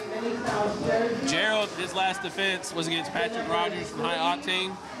 Gerald, his last defense was against Patrick Rogers from High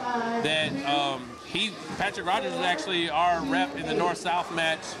Octane. Patrick Rogers was actually our rep in the North-South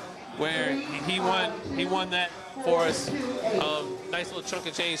match where he won that for us. Nice little chunk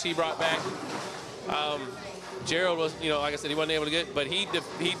of change he brought back. Gerald was, like I said, he wasn't able to get, but he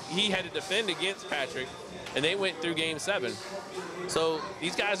had to defend against Patrick, and they went through game 7. So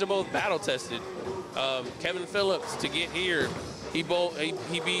these guys are both battle tested. Kevin Phillips to get here, he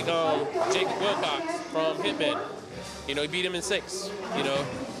beat Jacob Wilcox from Hitman. He beat him in 6.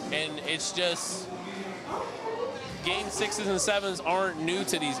 And it's just game 6s and 7s aren't new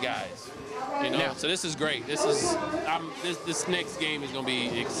to these guys. Yeah. So this is great. This next game is going to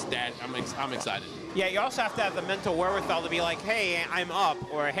be ecstatic. I'm excited. Yeah, you also have to have the mental wherewithal to be like, hey, I'm up,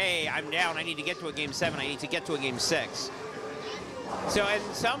 or hey, I'm down. I need to get to a game 7. I need to get to a game 6. So, and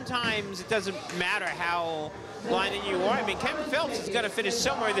sometimes it doesn't matter how blinded you are. I mean, Kevin Phillips is going to finish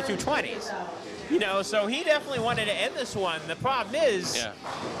somewhere in the 220s. So he definitely wanted to end this one. The problem is, how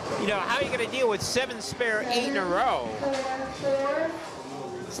are you going to deal with 7 spare 8 in a row?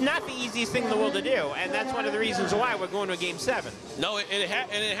 It's not the easiest thing in the world to do, and that's one of the reasons why we're going to a game 7. No, and it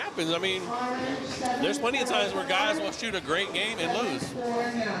happens. I mean, there's plenty of times where guys will shoot a great game and lose.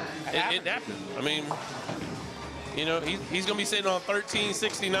 It happens. I mean, he's going to be sitting on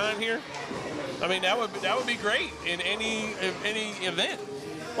 1369 here. I mean, that would be great in any event.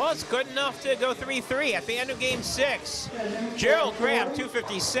 Well, it's good enough to go 3-3 at the end of game 6. Gerald Graham,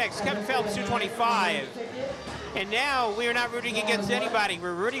 256. Kevin Phillips, 225. And now we are not rooting against anybody.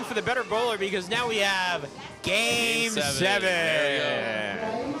 We're rooting for the better bowler because now we have game 7.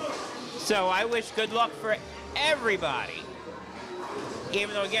 There we go. So I wish good luck for everybody.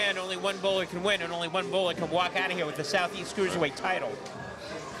 Even though, again, only one bowler can win and only one bowler can walk out of here with the Southeast Cruiserweight title.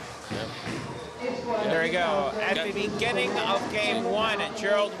 Yep. There we go. At the beginning of game 1,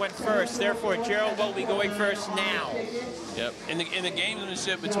 Gerald went first. Therefore, Gerald will be going first now. Yep. In the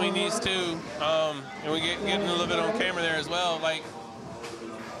gamesmanship between these two, and we getting a little bit on camera there as well. Like,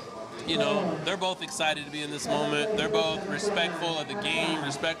 you know, they're both excited to be in this moment. They're both respectful of the game,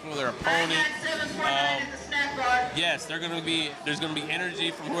 respectful of their opponent. Yes, there's going to be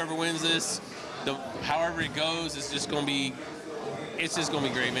energy from whoever wins this. However it goes, it's just going to be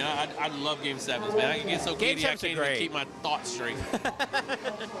great, man. I love Game 7s, man. I can get so giddy I can't even keep my thoughts straight.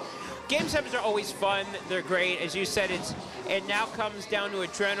 Game 7s are always fun. They're great. As you said, it now comes down to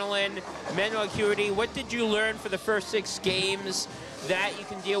adrenaline, mental acuity. What did you learn for the first 6 games that you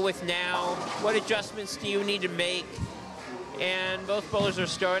can deal with now? What adjustments do you need to make? And both bowlers are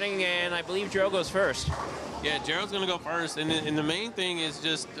starting, and I believe Gerald goes first. Yeah, Gerald's going to go first, and the main thing is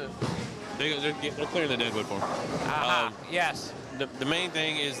just they're clearing the deadwood for him. Yes. The main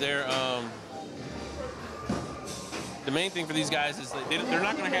thing is the main thing for these guys is that they're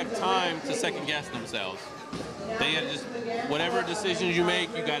not going to have time to second guess themselves. They got to just, whatever decisions you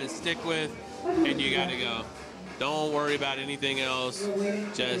make, you got to stick with, and you got to go. Don't worry about anything else.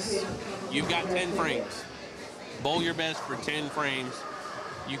 Just, you've got 10 frames. Bowl your best for 10 frames.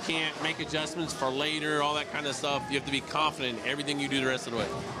 You can't make adjustments for later, all that kind of stuff. You have to be confident in everything you do the rest of the way.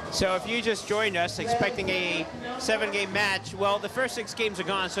 So if you just joined us expecting a 7-game match, well, the first 6 games are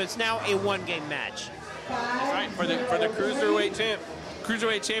gone, so it's now a 1-game match. That's right, for the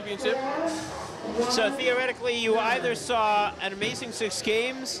Cruiserweight Championship. So theoretically, you either saw an amazing 6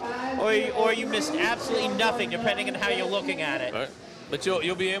 games, or you missed absolutely nothing, depending on how you're looking at it. All right. But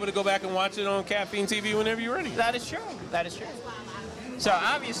you'll be able to go back and watch it on Caffeine TV whenever you're ready. That is true. That is true. So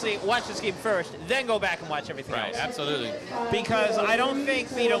obviously, watch this game first, then go back and watch everything else. Right, absolutely. Because I don't think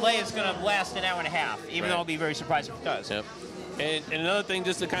the delay is going to last an hour and a half, even though I'll be very surprised if it does. Yep. And another thing,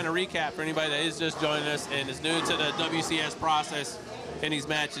 just to kind of recap for anybody that is just joining us and is new to the WCS process in these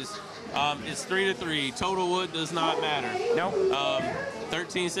matches, it's 3-3. Total wood does not matter. Nope.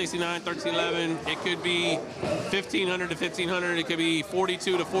 1369, 1311. It could be 1500 to 1500. It could be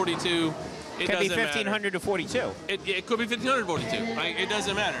 42 to 42. It could be doesn't 1500 to 42. It could be 1500 to 42. Like, it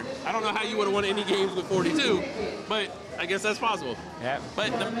doesn't matter. I don't know how you would have won any games with 42, but I guess that's possible. Yeah.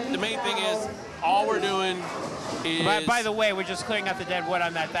 But the main thing is, all we're doing is. By the way, we're just clearing out the dead wood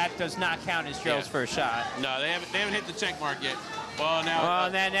on that. That does not count as Gerald's first shot. No, they haven't hit the check mark yet. Well, now.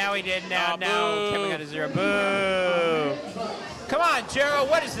 Well, now he did. Now Kevin got a 0. Boo! Come on, Gerald.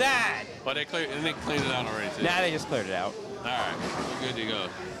 What is that? Well, they cleaned it out already too. Nah, they just cleared it out. All right, we're good to go.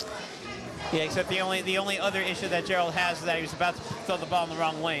 Yeah, except the only other issue that Gerald has is that he was about to throw the ball in the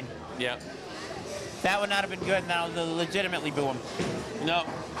wrong lane. Yeah. That would not have been good, and that'll legitimately boo him. No.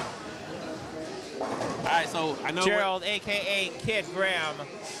 All right, so I know Gerald, a.k.a. Kid Graham,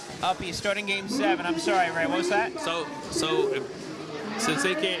 up. He's starting game 7. I'm sorry, Ray. What was that? So since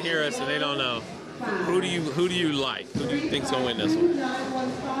they can't hear us and they don't know, who do you like? Who do you think's gonna win this one?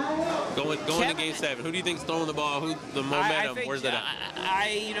 Going to game 7. Who do you think's throwing the ball? Who the momentum? Where's that at?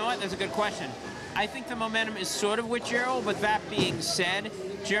 You know what? That's a good question. I think the momentum is sort of with Gerald, but that being said,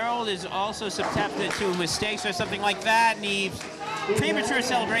 Gerald is also susceptible to mistakes or something like that, and he premature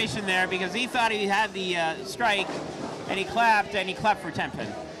celebration there because he thought he had the strike, and he clapped for a 10 pin.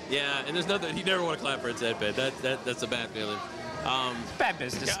 Yeah, and there's nothing. You never want to clap for a 10 pin. That's a bad feeling. Bad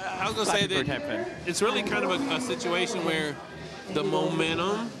business. I was gonna say that it's really kind of a situation where the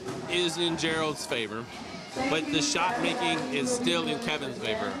momentum is in Gerald's favor, but the shot making is still in Kevin's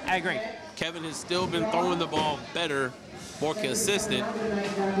favor. I agree. Kevin has still been throwing the ball better, more consistent. You do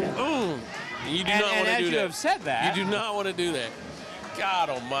not want to do that. And as you have said that, you do not want to do that. God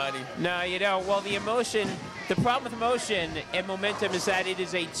almighty. No, you don't. Well, the problem with emotion and momentum is that it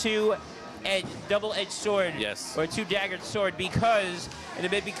is a double-edged sword. Yes. Or a 2-daggered sword because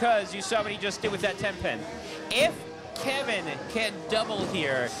you saw what he just did with that 10 pin. If Kevin can double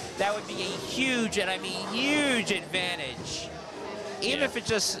here, that would be a huge, and I mean huge advantage. Even if it's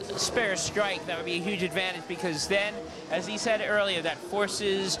just spare strike, that would be a huge advantage because then, as he said earlier, that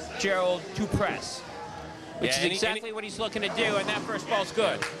forces Gerald to press, which is exactly what he's looking to do, and that first ball's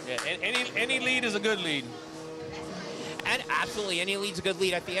good. Yeah. Any lead is a good lead. And absolutely, any lead's a good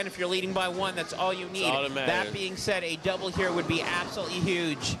lead at the end. If you're leading by 1, that's all you need. all that matters. That being said, a double here would be absolutely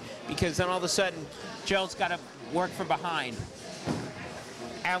huge because then all of a sudden, Gerald's got to work from behind.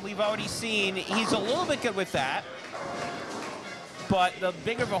 And we've already seen he's a little bit good with that. But the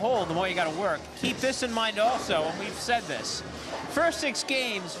bigger of a hole, the more you got to work. Keep this in mind also, and we've said this. First 6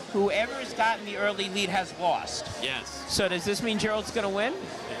 games, whoever has gotten the early lead has lost. Yes. So does this mean Gerald's going to win?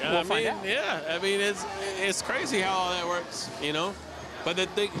 We'll find out. Yeah, I mean, it's crazy how all that works, you know. But the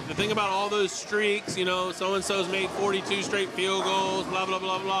thing about all those streaks, you know, so-and-so's made 42 straight field goals, blah, blah,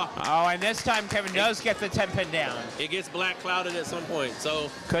 blah, blah. Oh, and this time Kevin does get the 10-pin down. It gets black clouded at some point,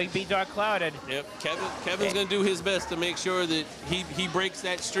 so. Could be dark clouded. Yep, Kevin's going to do his best to make sure that he breaks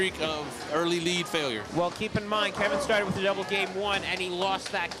that streak of early lead failure. Well, keep in mind, Kevin started with a double game 1, and he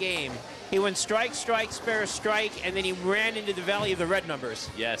lost that game. He went strike, strike, spare, strike, and then he ran into the valley of the red numbers.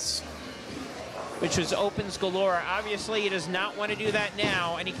 Yes. Which was opens galore. Obviously, he does not want to do that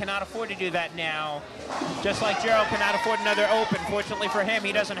now, and he cannot afford to do that now. Just like Gerald cannot afford another open. Fortunately for him,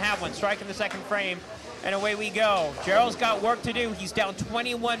 he doesn't have one. Strike in the second frame, and away we go. Gerald's got work to do. He's down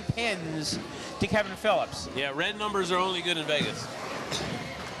 21 pins to Kevin Phillips. Yeah, red numbers are only good in Vegas.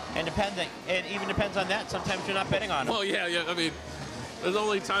 And it even depends on that. Sometimes you're not betting on them. Well, yeah, I mean, there's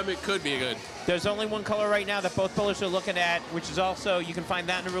only time it could be good. There's only one color right now that both pullers are looking at, which is also, you can find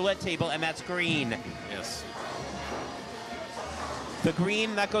that in the roulette table, and that's green. Yes. The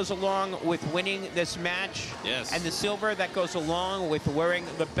green, that goes along with winning this match. Yes. And the silver, that goes along with wearing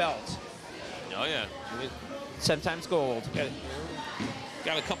the belt. Oh, yeah. Sometimes gold.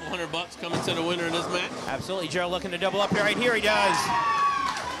 Got a couple $100 coming to the winner in this match. Absolutely. Gerald looking to double up here. Right here he does.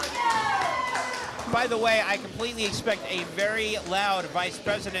 By the way, I completely expect a very loud Vice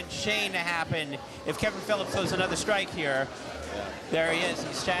President Shane to happen if Kevin Phillips throws another strike here. Yeah. There he is.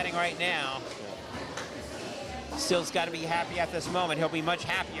 He's chatting right now. Still's got to be happy at this moment. He'll be much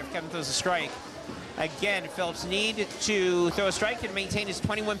happier if Kevin throws a strike. Again, Phillips need to throw a strike to maintain his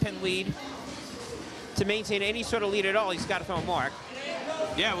 21-pin lead. To maintain any sort of lead at all, he's got to throw a mark.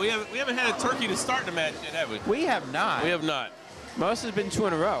 Yeah, we haven't had a turkey to start the match yet, have we? We have not. We have not. Most has been 2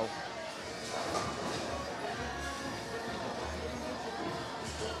 in a row.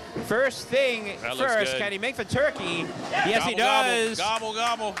 First thing first, can he make the turkey? Yes, gobble, he does. Gobble,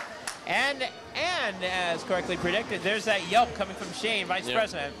 gobble. And as correctly predicted, there's that yelp coming from Shane, Vice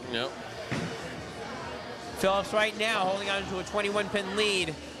President. Yep. Phillips right now holding on to a 21-pin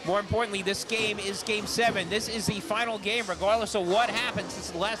lead. More importantly, this game is Game 7. This is the final game, regardless of what happens. This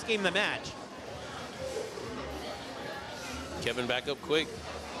is the last game of the match. Kevin back up quick.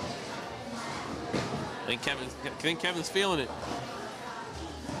 I think Kevin's feeling it.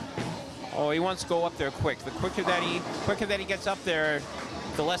 Oh, he wants to go up there quick. The quicker that he gets up there,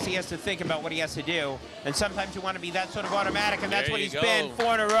 the less he has to think about what he has to do. And sometimes you want to be that sort of automatic, and that's what he's been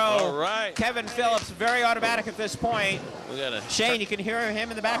 4 in a row. All right. Kevin Phillips, very automatic at this point. We got a Shane, you can hear him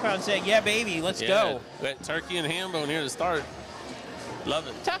in the background saying, yeah, baby, let's go. We got turkey and ham bone here to start. Love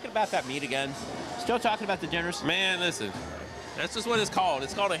it. Talking about that meat again. Still talking about the generous. Man, listen. That's just what it's called.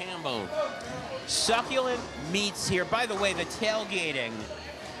 It's called a ham bone. Succulent meats here. By the way, the tailgating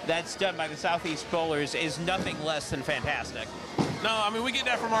that's done by the Southeast Bowlers is nothing less than fantastic. No, I mean, we get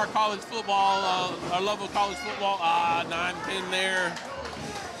that from our college football, our love of college football. 9-10 there.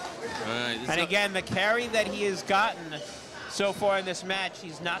 All right, and again, the carry that he has gotten so far in this match,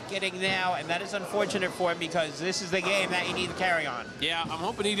 he's not getting now, and that is unfortunate for him because this is the game that you need to carry on. Yeah, I'm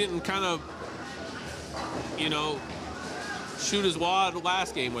hoping he didn't kind of, you know, shoot his wad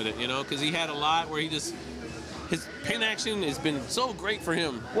last game with it, you know, because he had a lot where his pin action has been so great for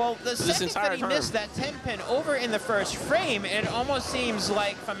him. Well, the second that he missed that 10-pin over in the first frame, it almost seems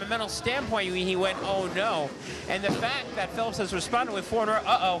like from a mental standpoint, he went, oh no. And the fact that Phillips has responded with 4 in a row,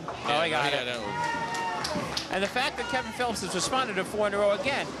 Yeah, he got it. That one. And the fact that Kevin Phillips has responded to 4 in a row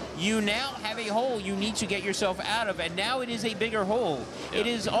again, you now have a hole you need to get yourself out of, and now it is a bigger hole. Yeah. It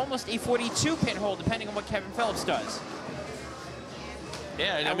is almost a 42-pin hole, depending on what Kevin Phillips does.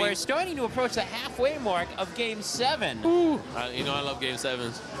 Yeah, and we're starting to approach the halfway mark of Game 7. Ooh. You know I love Game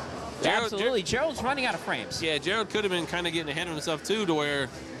 7s. Absolutely. Gerald's running out of frames. Yeah, Gerald could have been kind of getting ahead of himself, too, to where,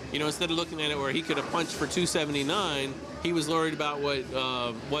 you know, instead of looking at it where he could have punched for 279, he was worried about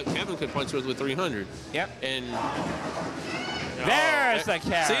what Kevin could punch with 300. Yep. And there's the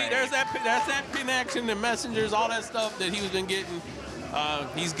carry. See, that's that pin action, the messengers, all that stuff that he was been getting.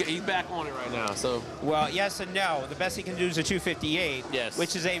 He's back on it right now. So well, yes and no. The best he can do is a 258, yes,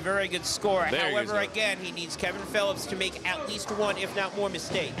 which is a very good score. However, again, he needs Kevin Phillips to make at least one, if not more,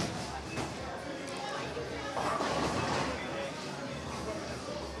 mistake.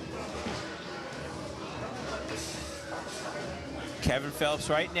 Kevin Phillips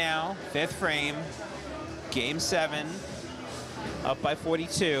right now, 5th frame, game 7, up by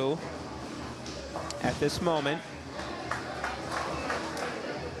 42 at this moment.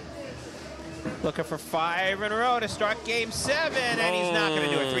 Looking for 5 in a row to start game 7, and he's not going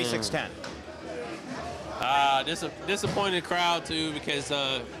to do it. 3-6-10. Disappointed crowd too, because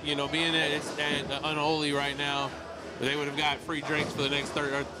you know, being at Unholy right now, they would have got free drinks for the next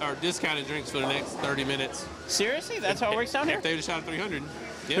 30 or discounted drinks for the next 30 minutes. Seriously, that's how it works down here. If they would have shot 300.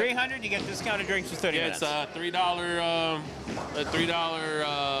 Yep. 300, you get discounted drinks for 30 minutes. It's $3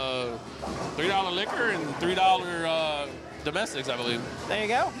 liquor and $3 domestics, I believe. There you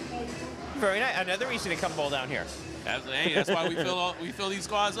go. Very nice. Another reason to come bowl down here. Hey, that's why we fill these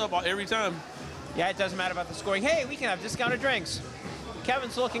squads up every time. Yeah, it doesn't matter about the scoring. Hey, we can have discounted drinks.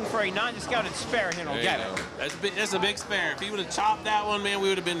 Kevin's looking for a non-discounted spare, and he'll get it. That's a big spare. If he would have chopped that one, man, we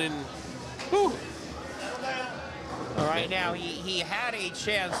would have been in. Whew. All right, now he had a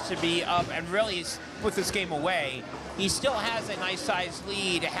chance to be up and really put this game away. He still has a nice sized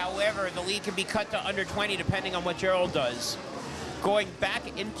lead. However, the lead can be cut to under 20 depending on what Gerald does. Going back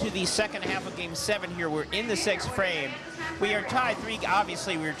into the second half of game 7 here, we're in the 6th frame. We are tied 3,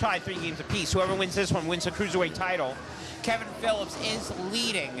 obviously we're tied 3 games apiece. Whoever wins this one wins the Cruiserweight title. Kevin Phillips is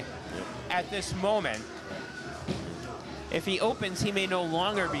leading at this moment. If he opens, he may no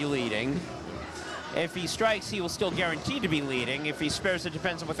longer be leading. If he strikes, he will still guarantee to be leading. If he spares, it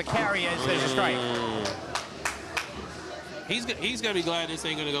depends on what the carry is. There's a strike. He's gonna be glad this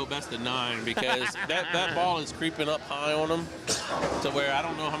ain't gonna go best of 9, because that ball is creeping up high on him to where I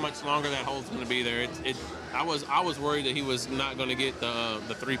don't know how much longer that hole's gonna be there. I was worried that he was not gonna get the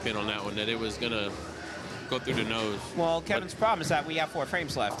 3-pin on that one, that it was gonna go through the nose. Well, Kevin's problem is that we have 4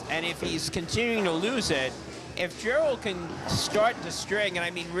 frames left, and if he's continuing to lose it, if Gerald can start to string, and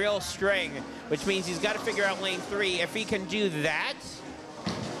I mean real string, which means he's got to figure out lane 3, if he can do that,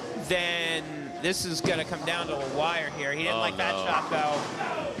 then this is going to come down to a wire here. He didn't like that shot, though.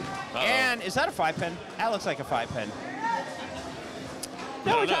 And is that a 5-pin? That looks like a 5-pin.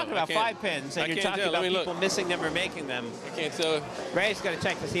 No, we're talking about 5 pins, and you're talking about people missing them or making them. I can't tell. Ray's going to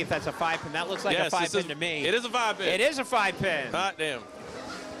check to see if that's a 5-pin. That looks like a 5-pin to me. It is a 5-pin. It is a 5-pin. Hot damn.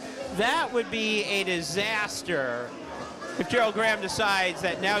 That would be a disaster if Gerald Graham decides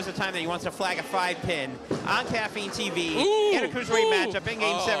that now is the time that he wants to flag a 5-pin on Caffeine TV in a Cruiserweight matchup in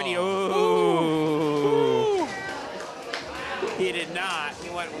Game 70. Ooh. He did not. He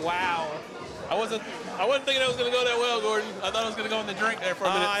went, wow. I wasn't thinking it was going to go that well, Gordon. I thought it was going to go in the drink there for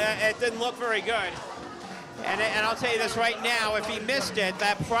a minute. It didn't look very good. And I'll tell you this right now, if he missed it,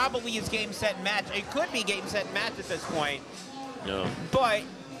 that probably is game, set, match. It could be game, set, match at this point. No. But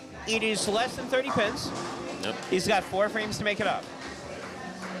it is less than 30 pins. Yep. He's got 4 frames to make it up.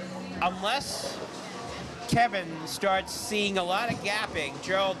 Unless Kevin starts seeing a lot of gapping,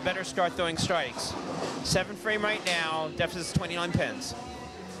 Gerald better start throwing strikes. 7th frame right now, deficit is 29 pins.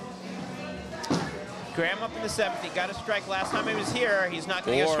 Graham up in the 7th. He got a strike last time he was here. He's not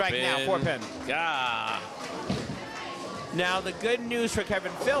going to get a strike now. 4-pin. Ah. Now, the good news for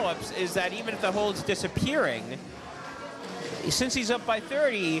Kevin Phillips is that even if the hole's disappearing, since he's up by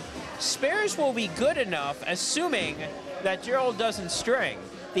 30, spares will be good enough, assuming that Gerald doesn't string.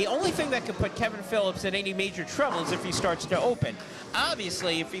 The only thing that could put Kevin Phillips in any major trouble is if he starts to open.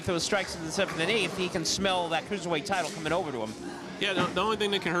 Obviously, if he throws strikes in the 7th and 8th, he can smell that Cruiserweight title coming over to him. Yeah, the only thing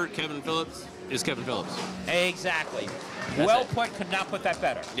that can hurt Kevin Phillips is Kevin Phillips. Exactly. Well put, could not put that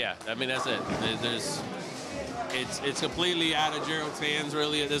better. Yeah, I mean, that's it. It's completely out of Gerald's hands,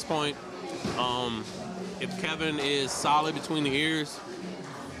 really, at this point. If Kevin is solid between the ears,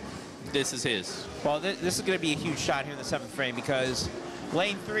 this is his. Well, this is going to be a huge shot here in the 7th frame, because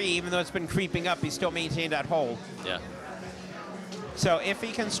lane 3, even though it's been creeping up, he's still maintained that hole. Yeah. So if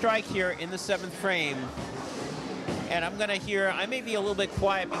he can strike here in the 7th frame, and I'm going to hear, I may be a little bit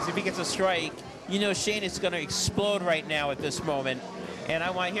quiet, because if he gets a strike, you know Shane is going to explode right now at this moment. And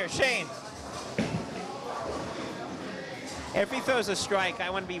I want to hear, Shane, if he throws a strike, I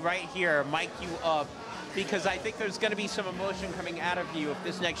want to be right here, mic you up, because I think there's going to be some emotion coming out of you if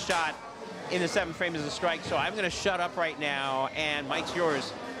this next shot in the 7th frame is a strike. So I'm going to shut up right now, and mic's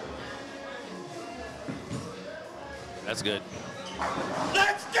yours. That's good.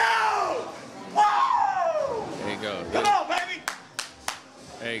 Let's go! Whoa! There you go. Come on, baby!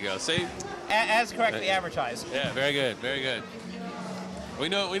 There you go. See? As correctly advertised. Yeah, very good, very good. We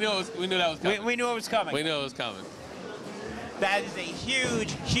knew that was coming. We knew it was coming. We knew it was coming. That is a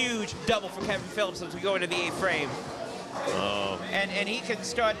huge, huge double for Kevin Phillips as we go into the 8th frame. Oh. And he can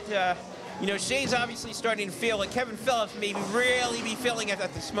start, you know, Shane's obviously starting to feel it. Kevin Phillips may really be feeling it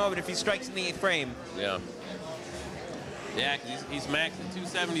at this moment if he strikes in the 8th frame. Yeah. Yeah, 'cause he's maxed at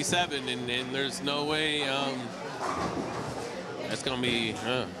 277, and there's no way that's going to be,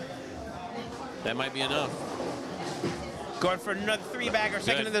 that might be enough. Going for another 3-bagger,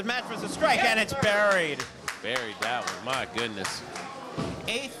 second in the match was a strike, and it's buried. Buried that one, my goodness.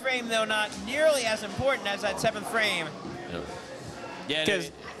 8th frame, though, not nearly as important as that 7th frame. Yep. Yeah,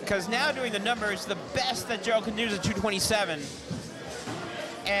 Because now doing the numbers, the best that Gerald can do is a 227.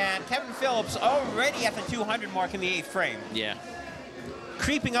 And Kevin Phillips already at the 200 mark in the 8th frame. Yeah.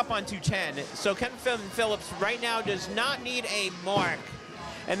 Creeping up on 210. So Kevin Phillips right now does not need a mark.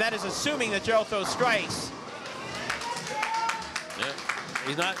 And that is assuming that Gerald throws strikes.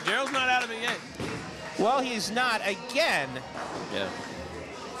 Yeah. Gerald's not out of it yet. Well, he's not again. Yeah.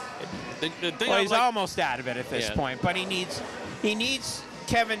 The thing Well, he's almost out of it at this Yeah. point, but he needs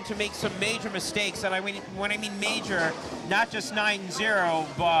Kevin to make some major mistakes. And when I mean major, not just 9-0,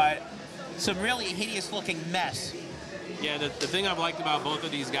 but some really hideous looking mess. Yeah, the thing I've liked about both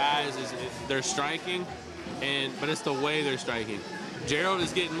of these guys is they're striking, but it's the way they're striking. Gerald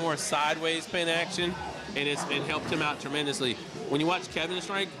is getting more sideways pin action, and it helped him out tremendously. When you watch Kevin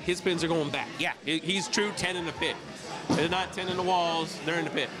strike, his pins are going back. Yeah. He's true 10 in the pit. They're not 10 in the walls, they're in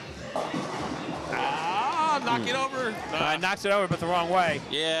the pit. Knock it over. Knocks it over, but the wrong way.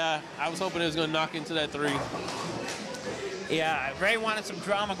 Yeah, I was hoping it was going to knock into that 3. Yeah, Ray wanted some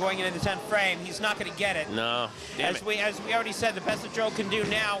drama going into the 10th frame. He's not going to get it. No. Damn as we already said, the best that Joe can do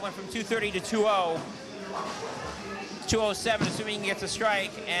now went from 230 to 2-0. 207, assuming he gets a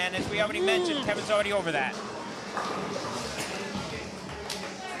strike. And as we already mentioned, Kevin's already over that.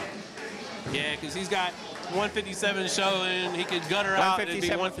 Yeah, because he's got 157 showing. He could gutter out.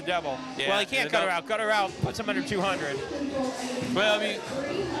 157 with the double. Yeah, well, he can't gutter out. Gutter out puts him under 200. Well, I mean,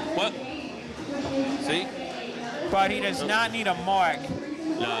 what? See? But he does not need a mark.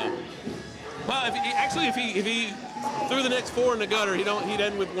 No. Well, if he threw the next 4 in the gutter, he'd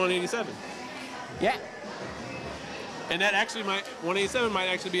end with 187. Yeah. And that actually 187 might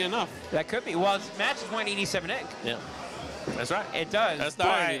actually be enough. That could be. Well, his match is 187 Nick. Yeah. That's right. It does. That's the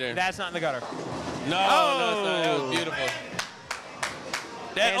irony there. That's not in the gutter. No, no, it's not. That was beautiful.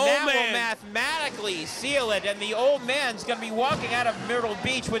 That old will man mathematically seal it, and the old man's going to be walking out of Myrtle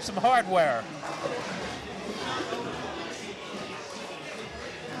Beach with some hardware.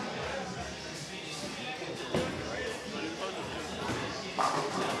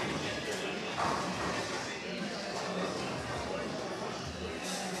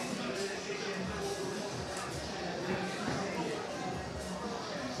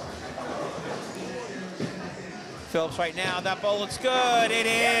 Phillips right now, that ball looks good. It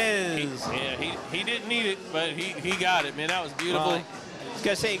is. He didn't need it, but he got it, man. That was beautiful. I was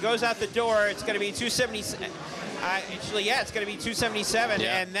going to say, he goes out the door. It's going to be 277. Actually, yeah, it's going to be 277.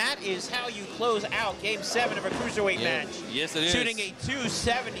 Yeah. And that is how you close out Game 7 of a Cruiserweight match. Yes, it is. Shooting a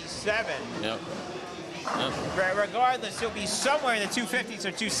 277. Yep. Regardless, he'll be somewhere in the 250s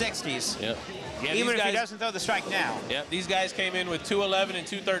or 260s. Yep. Yeah, even if he doesn't throw the strike now. Yeah, these guys came in with 211 and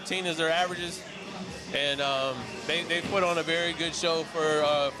 213 as their averages. And they put on a very good show for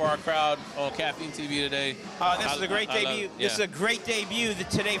our crowd on Caffeine TV today. This is a great debut. This is a great debut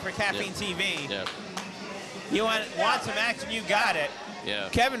today for Caffeine TV. Yeah. You want some action, you got it. Yeah.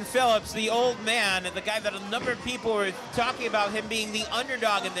 Kevin Phillips, the old man, the guy that a number of people were talking about him being the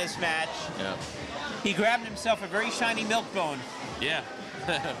underdog in this match. Yeah. He grabbed himself a very shiny milk bone. Yeah.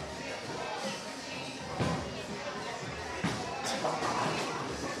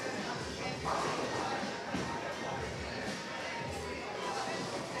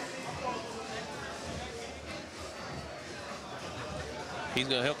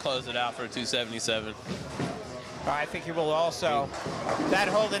 He'll close it out for a 277. I think he will also. That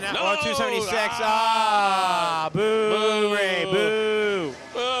holding out. No! 276. Boo, Boo! Ray, boo.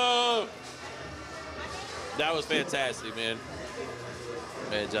 Boo! That was fantastic, man.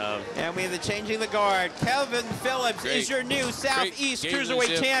 Good job. And we have the changing the guard. Kevin Phillips is your new Southeast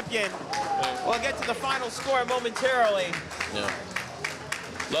Cruiserweight champion. We'll get to the final score momentarily. Yeah.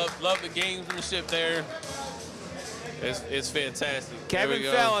 Love the gamesmanship there. It's fantastic. Kevin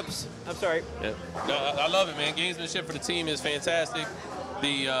Phillips. I'm sorry. Yeah. No, I love it, man. Gamesmanship for the team is fantastic.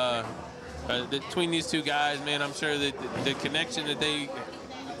 Between these two guys, man, I'm sure that the connection that they,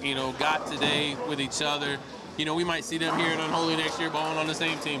 got today with each other, we might see them here in Unholy next year balling on the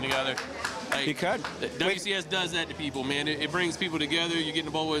same team together. Like, you could. WCS does that to people, man. It brings people together. You're getting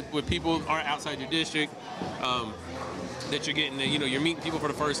involved with people who aren't outside your district. That you're getting, you're meeting people for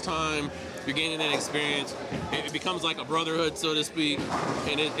the first time. You're gaining that experience. It becomes like a brotherhood, so to speak,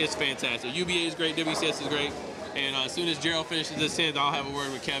 and it's fantastic. UBA is great. WCS is great. And as soon as Gerald finishes this 10th, I'll have a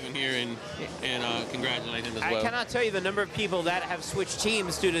word with Kevin here and congratulate him as well. I cannot tell you the number of people that have switched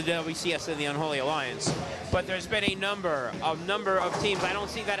teams due to the WCS and the Unholy Alliance, but there's been a number of teams. I don't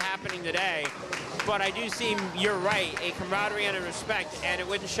see that happening today, but I do see, you're right, a camaraderie and a respect, and it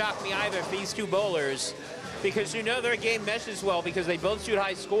wouldn't shock me either if these two bowlers, because you know their game meshes well because they both shoot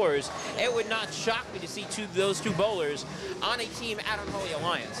high scores, it would not shock me to see those two bowlers on a team at Unholy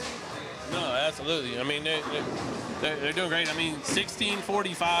Alliance. No, absolutely. I mean, they're doing great. I mean,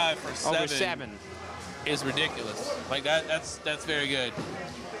 1645 for 7. Over 7 is ridiculous. Like that's very good.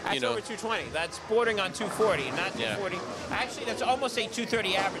 That's over 220. That's bordering on 240, not 240. Yeah. Actually, that's almost a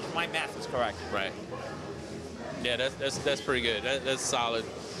 230 average. If my math is correct. Right. Yeah, that's pretty good. That's solid.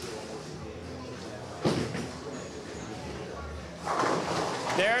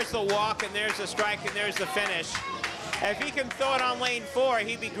 There's the walk, and there's the strike, and there's the finish. If he can throw it on lane 4,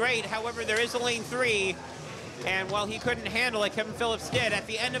 he'd be great. However, there is a lane 3, and while he couldn't handle it, Kevin Phillips did. At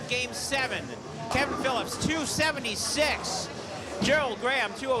the end of game 7, Kevin Phillips 276, Gerald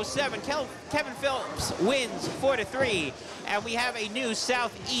Graham 207. Kevin Phillips wins 4-3, and we have a new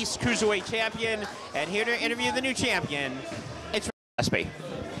Southeast Cruiserweight champion. And here to interview the new champion, it's Gillespie.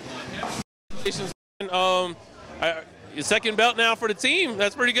 Your second belt now for the team.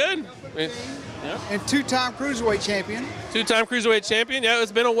 That's pretty good. Yeah. And two-time Cruiserweight champion. Two-time Cruiserweight champion. Yeah,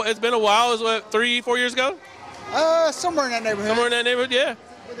 it's been a while. It was what, 3-4 years ago? Somewhere in that neighborhood. Somewhere in that neighborhood, yeah.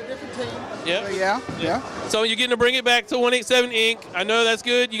 With a different team. Yeah. Yeah. So you're getting to bring it back to 187 Inc. I know that's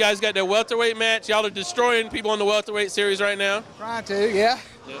good. You guys got that welterweight match. Y'all are destroying people on the welterweight series right now. Trying to, yeah.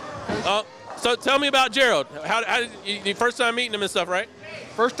 So tell me about Gerald. How did you first time meeting him and stuff, right?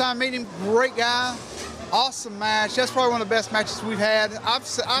 First time meeting him, great guy. Awesome match. That's probably one of the best matches we've had.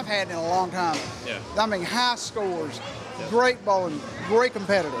 I've had in a long time. Yeah. I mean, high scores, great bowling, great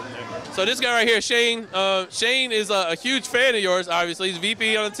competitor. So this guy right here, Shane. Shane is a huge fan of yours. Obviously, he's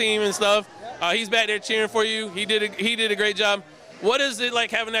VP on the team and stuff. He's back there cheering for you. He did a great job. What is it like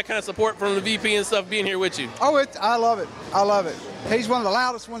having that kind of support from the VP and stuff being here with you? Oh, I love it. I love it. He's one of the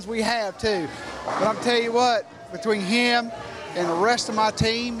loudest ones we have too. But I'm tell you what, between him and the rest of my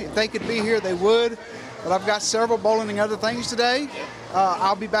team, if they could be here, they would. But I've got several bowling and other things today.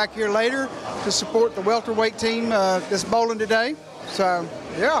 I'll be back here later to support the welterweight team that's bowling today. So,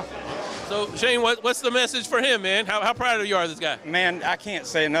 yeah. So, Shane, what's the message for him, man? How proud of you are of this guy? Man, I can't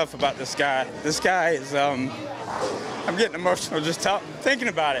say enough about this guy. This guy is, I'm getting emotional just thinking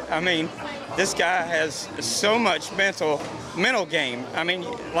about it. I mean, this guy has so much mental game. I mean,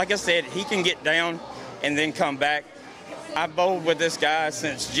 like I said, he can get down and then come back. I've bowled with this guy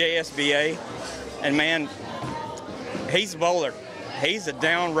since JSBA. And man, he's a bowler. He's a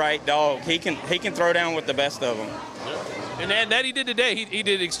downright dog. He can throw down with the best of them. And that he did today. He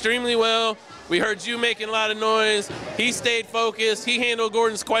did extremely well. We heard you making a lot of noise. He stayed focused. He handled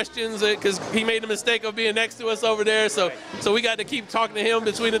Gordon's questions because he made the mistake of being next to us over there. So we got to keep talking to him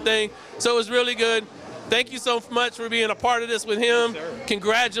between the thing. So it was really good. Thank you so much for being a part of this with him.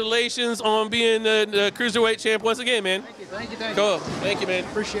 Congratulations on being the Cruiserweight champ once again, man. Thank you. Cool. Thank you, man.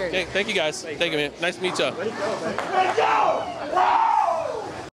 Appreciate it. Thank you, guys. Thank you, man. Nice to meet you. Let it go, man. Let it go!